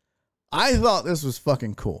shit. I thought this was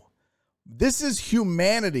fucking cool. This is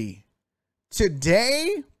humanity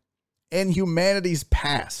today and humanity's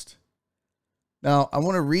past. Now, I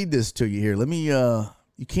want to read this to you here. Let me,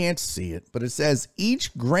 you can't see it, but it says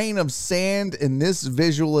each grain of sand in this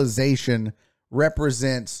visualization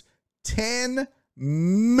represents 10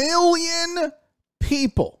 million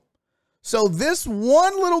people. So this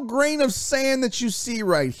one little grain of sand that you see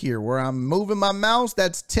right here where I'm moving my mouse,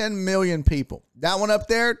 that's 10 million people. That one up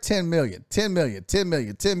there, 10 million, 10 million, 10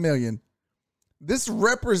 million, 10 million. This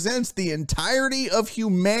represents the entirety of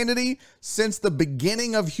humanity since the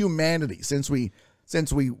beginning of humanity, since we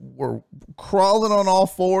were crawling on all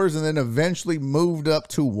fours and then eventually moved up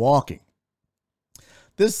to walking.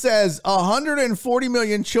 This says 140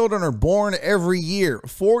 million children are born every year.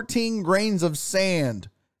 14 grains of sand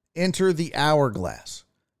enter the hourglass.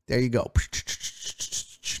 There you go.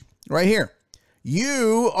 Right here.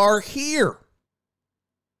 You are here.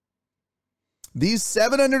 These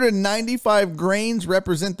 795 grains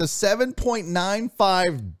represent the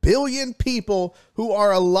 7.95 billion people who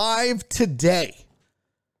are alive today.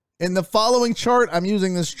 In the following chart, I'm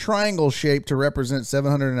using this triangle shape to represent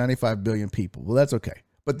 795 billion people. Well, that's okay.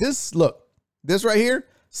 But this right here,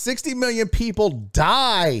 60 million people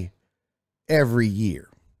die every year.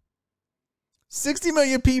 60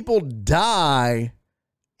 million people die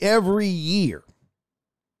every year.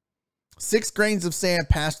 6 grains of sand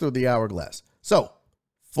pass through the hourglass. So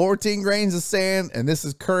 14 grains of sand, and this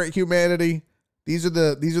is current humanity. These are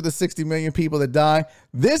the 60 million people that die.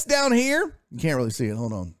 This down here, you can't really see it.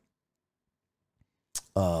 Hold on.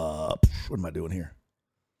 What am I doing here?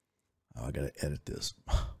 Oh, I gotta edit this.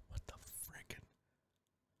 What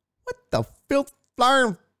the filth,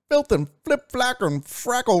 flyer, filth, and flip, flacker, and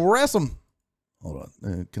frackle rasm. Hold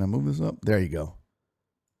on. Can I move this up? There you go.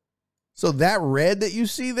 So that red that you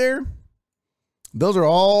see there, those are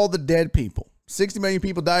all the dead people. 60 million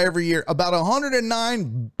people die every year. About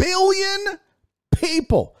 109 billion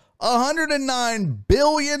people. 109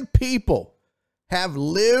 billion people have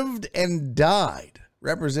lived and died,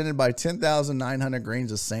 represented by 10,900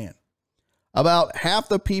 grains of sand. About half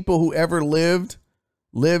the people who ever lived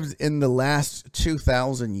in the last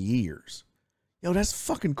 2,000 years. Yo, that's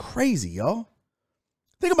fucking crazy, y'all.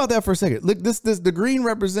 Think about that for a second. Look, the green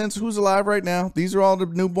represents who's alive right now. These are all the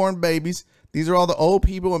newborn babies. These are all the old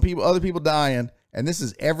people and other people dying. And this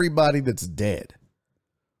is everybody that's dead.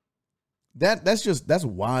 That's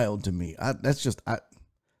wild to me. That's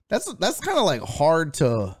kind of like hard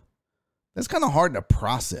to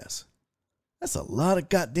process. That's a lot of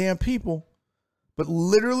goddamn people. But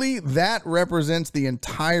literally that represents the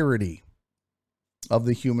entirety of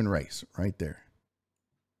the human race right there.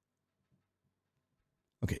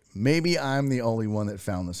 Okay, maybe I'm the only one that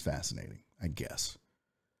found this fascinating, I guess.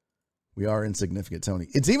 We are insignificant, Tony.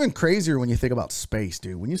 It's even crazier when you think about space,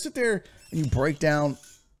 dude. When you sit there and you break down,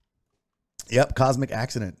 cosmic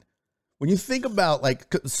accident. When you think about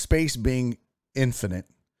like space being infinite,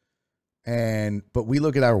 but we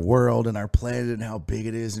look at our world and our planet and how big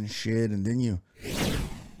it is and shit, and then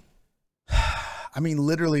I mean,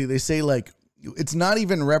 literally, they say like, it's not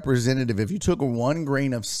even representative. If you took 1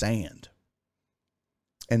 grain of sand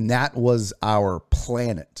and that was our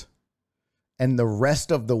planet and the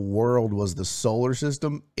rest of the world was the solar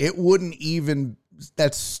system, it wouldn't even,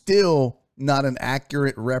 that's still not an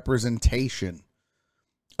accurate representation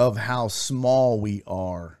of how small we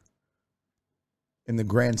are in the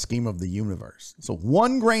grand scheme of the universe. So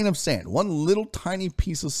 1 grain of sand, one little tiny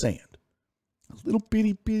piece of sand, a little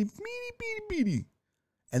bitty,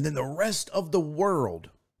 and then the rest of the world,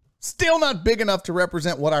 still not big enough to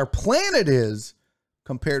represent what our planet is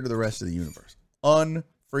compared to the rest of the universe.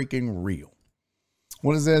 Unfreaking real.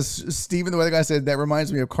 What is this? Steven, the weather guy, said, that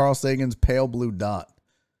reminds me of Carl Sagan's pale blue dot.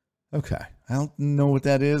 Okay. I don't know what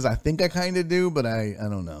that is. I think I kind of do, but I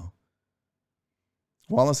don't know.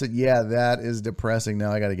 Wallace said, yeah, that is depressing.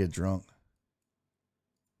 Now I got to get drunk.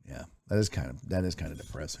 Yeah, that is kind of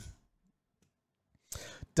depressing.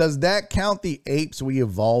 Does that count the apes we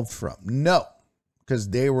evolved from? No, because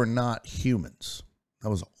they were not humans. That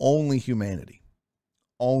was only humanity.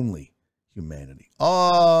 Only humanity.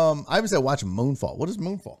 I even said watch Moonfall. What is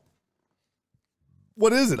Moonfall?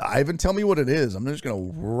 What is it, Ivan? Tell me what it is. I'm just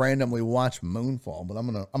gonna randomly watch Moonfall, but I'm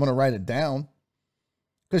gonna write it down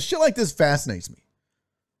because shit like this fascinates me.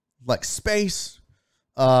 Like space,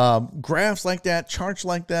 graphs like that, charts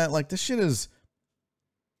like that. Like this shit is.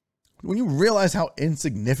 When you realize how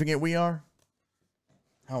insignificant we are,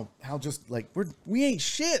 how just like we ain't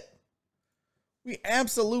shit. We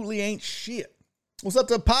absolutely ain't shit. What's up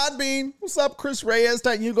to Podbean? What's up, Chris Reyes,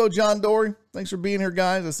 Titan Hugo, John Dory? Thanks for being here,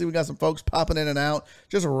 guys. I see we got some folks popping in and out,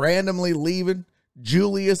 just randomly leaving.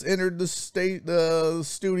 Julius entered the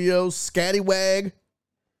studio. Scatywag.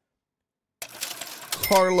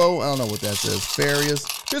 Carlo, I don't know what that says. Farius.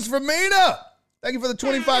 Christopher Mina. Thank you for the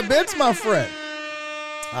 25 bits, my friend.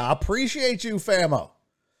 I appreciate you, famo.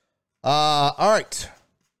 All right.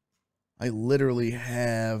 I literally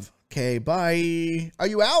have... Okay, bye. Are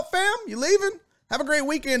you out, fam? You leaving? Have a great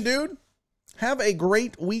weekend, dude. Have a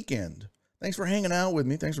great weekend. Thanks for hanging out with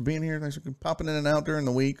me. Thanks for being here. Thanks for popping in and out during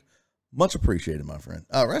the week. Much appreciated, my friend.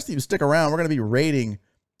 Rest of you, stick around. We're going to be rating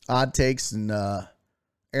Odd Takes and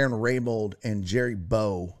Aaron Raybold and Jerry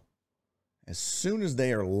Bow as soon as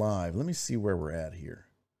they are live. Let me see where we're at here.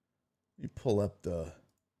 Let me pull up the...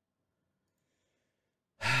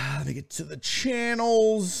 Let me get to the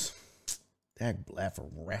channels. Dag blaffer,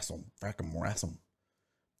 wrestle, frackum, wrestle.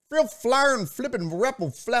 Real flyer and flipping,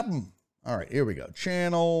 repple, flapping. All right, here we go.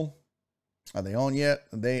 Channel. Are they on yet?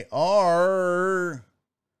 They are.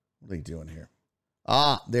 What are they doing here?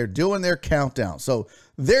 They're doing their countdown. So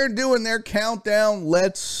they're doing their countdown.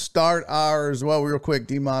 Let's start ours. Well, real quick,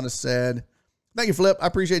 D-Modest said, thank you, Flip. I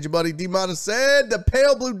appreciate you, buddy. D-Modest said, the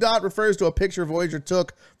pale blue dot refers to a picture Voyager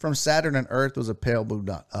took from Saturn and Earth was a pale blue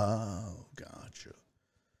dot. Oh, gotcha.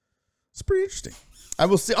 It's pretty interesting. I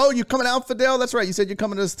will see. Oh, you coming out, Fidel? That's right. You said you're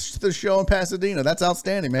coming to the show in Pasadena. That's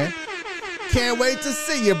outstanding, man. Can't wait to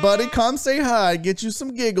see you, buddy. Come say hi. Get you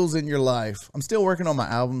some giggles in your life. I'm still working on my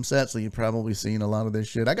album set, so you've probably seen a lot of this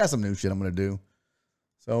shit. I got some new shit I'm going to do.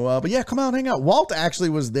 So, but yeah, come out and hang out. Walt actually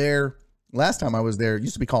was there. Last time I was there, it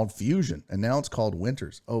used to be called Fusion, and now it's called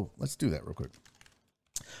Winters. Oh, let's do that real quick.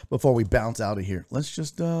 Before we bounce out of here, let's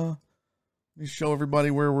just show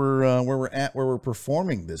everybody where we're at, where we're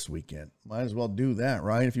performing this weekend. Might as well do that,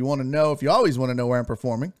 right? If you want to know, if you always want to know where I'm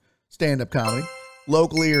performing, stand-up comedy,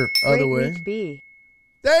 locally or other ways.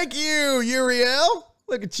 Thank you, Uriel.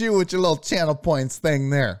 Look at you with your little channel points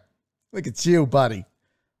thing there. Look at you, buddy.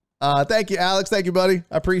 Thank you, Alex. Thank you, buddy.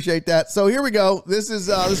 I appreciate that. So here we go. This is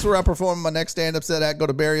where I'm performing my next stand-up set at. Go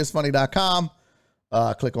to BarryIsFunny.com.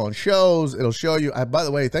 Click on shows. It'll show you. By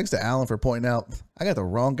the way, thanks to Alan for pointing out, I got the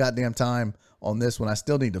wrong goddamn time on this one. I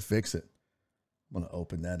still need to fix it. I'm going to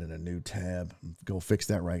open that in a new tab. Go fix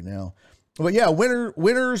that right now. But yeah,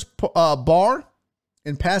 Winners Bar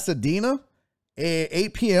in Pasadena,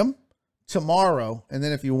 8 p.m. tomorrow. And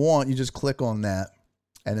then if you want, you just click on that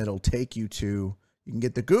and it'll take you to, you can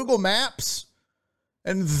get the Google Maps.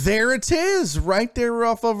 And there it is, right there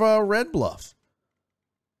off of Red Bluff.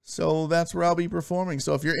 So that's where I'll be performing.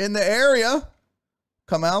 So if you're in the area,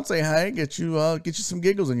 come out, say hi, get you some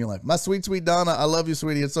giggles in your life. My sweet Donna, I love you,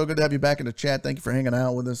 sweetie. It's so good to have you back in the chat. Thank you for hanging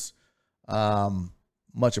out with us.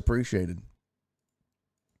 Much appreciated.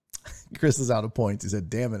 Chris is out of points. He said,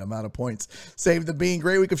 damn it, I'm out of points. Save the bean.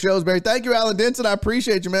 Great week of shows, Barry. Thank you, Alan Denson. I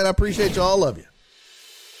appreciate you, man. I appreciate you, all of you.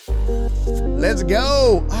 Let's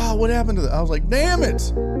go. Oh, what happened to that? I was like, damn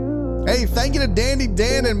it. Hey, thank you to Dandy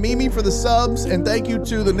Dan and Mimi for the subs, and thank you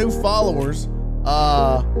to the new followers.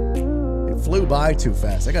 It flew by too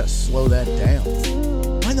fast. I gotta slow that down.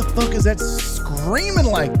 Why the fuck is that screaming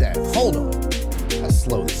like that? Hold on. I gotta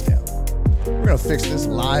slow this down. We're gonna fix this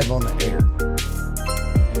live on the air.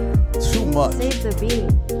 Too much. Save the bean.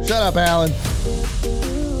 Shut up, Alan.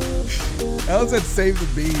 Alan said save the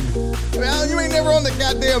bean. I mean, Alan, you ain't never on the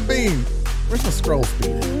goddamn bean. Where's my scroll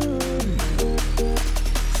speed at?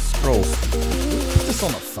 Scroll speed. Put this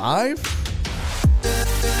on a 5?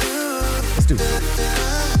 Let's do it.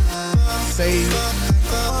 Save.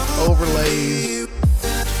 Overlays.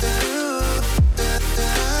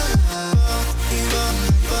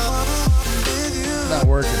 Not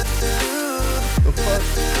working. The fuck?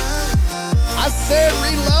 I said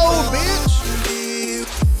reload, bitch.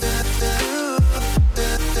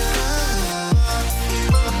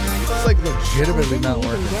 It's like legitimately not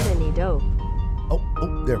Didn't working. even get any dope.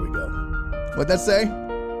 Oh, there we go. What'd that say?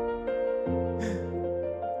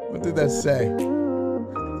 What did that say?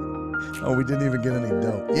 Oh, we didn't even get any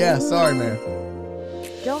dope. Yeah, sorry, man.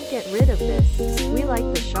 Don't get rid of this. We like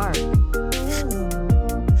the shark.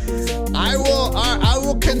 I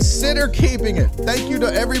will consider keeping it. Thank you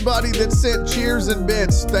to everybody that sent cheers and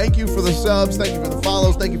bits. Thank you for the subs. Thank you for the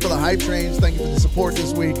follows. Thank you for the hype trains. Thank you for the support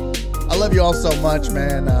this week. I love you all so much,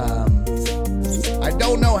 man. I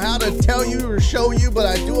don't know how to tell you or show you, but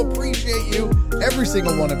I do appreciate you, every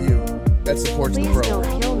single one of you that supports Please the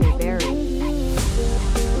program. don't kill me, Barry.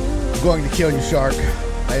 I'm going to kill you, Shark.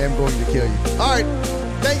 I am going to kill you. All right.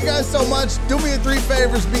 Thank you guys so much. Do me 3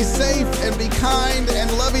 favors. Be safe and be kind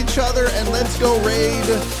and love each other. And let's go raid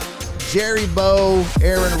Jerry Bow,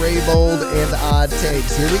 Aaron Raybold, and Odd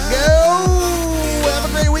Takes. Here we go. Have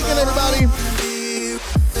a great weekend, everybody.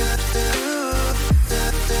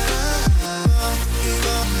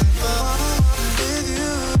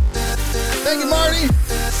 Thank you, Marty.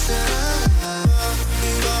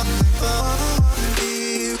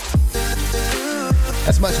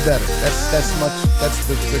 That's much better. That's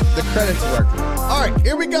the credits working. All right,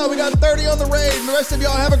 here we go. We got 30 on the raid. And the rest of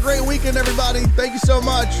y'all have a great weekend, everybody. Thank you so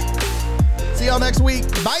much. See y'all next week.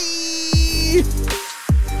 Bye.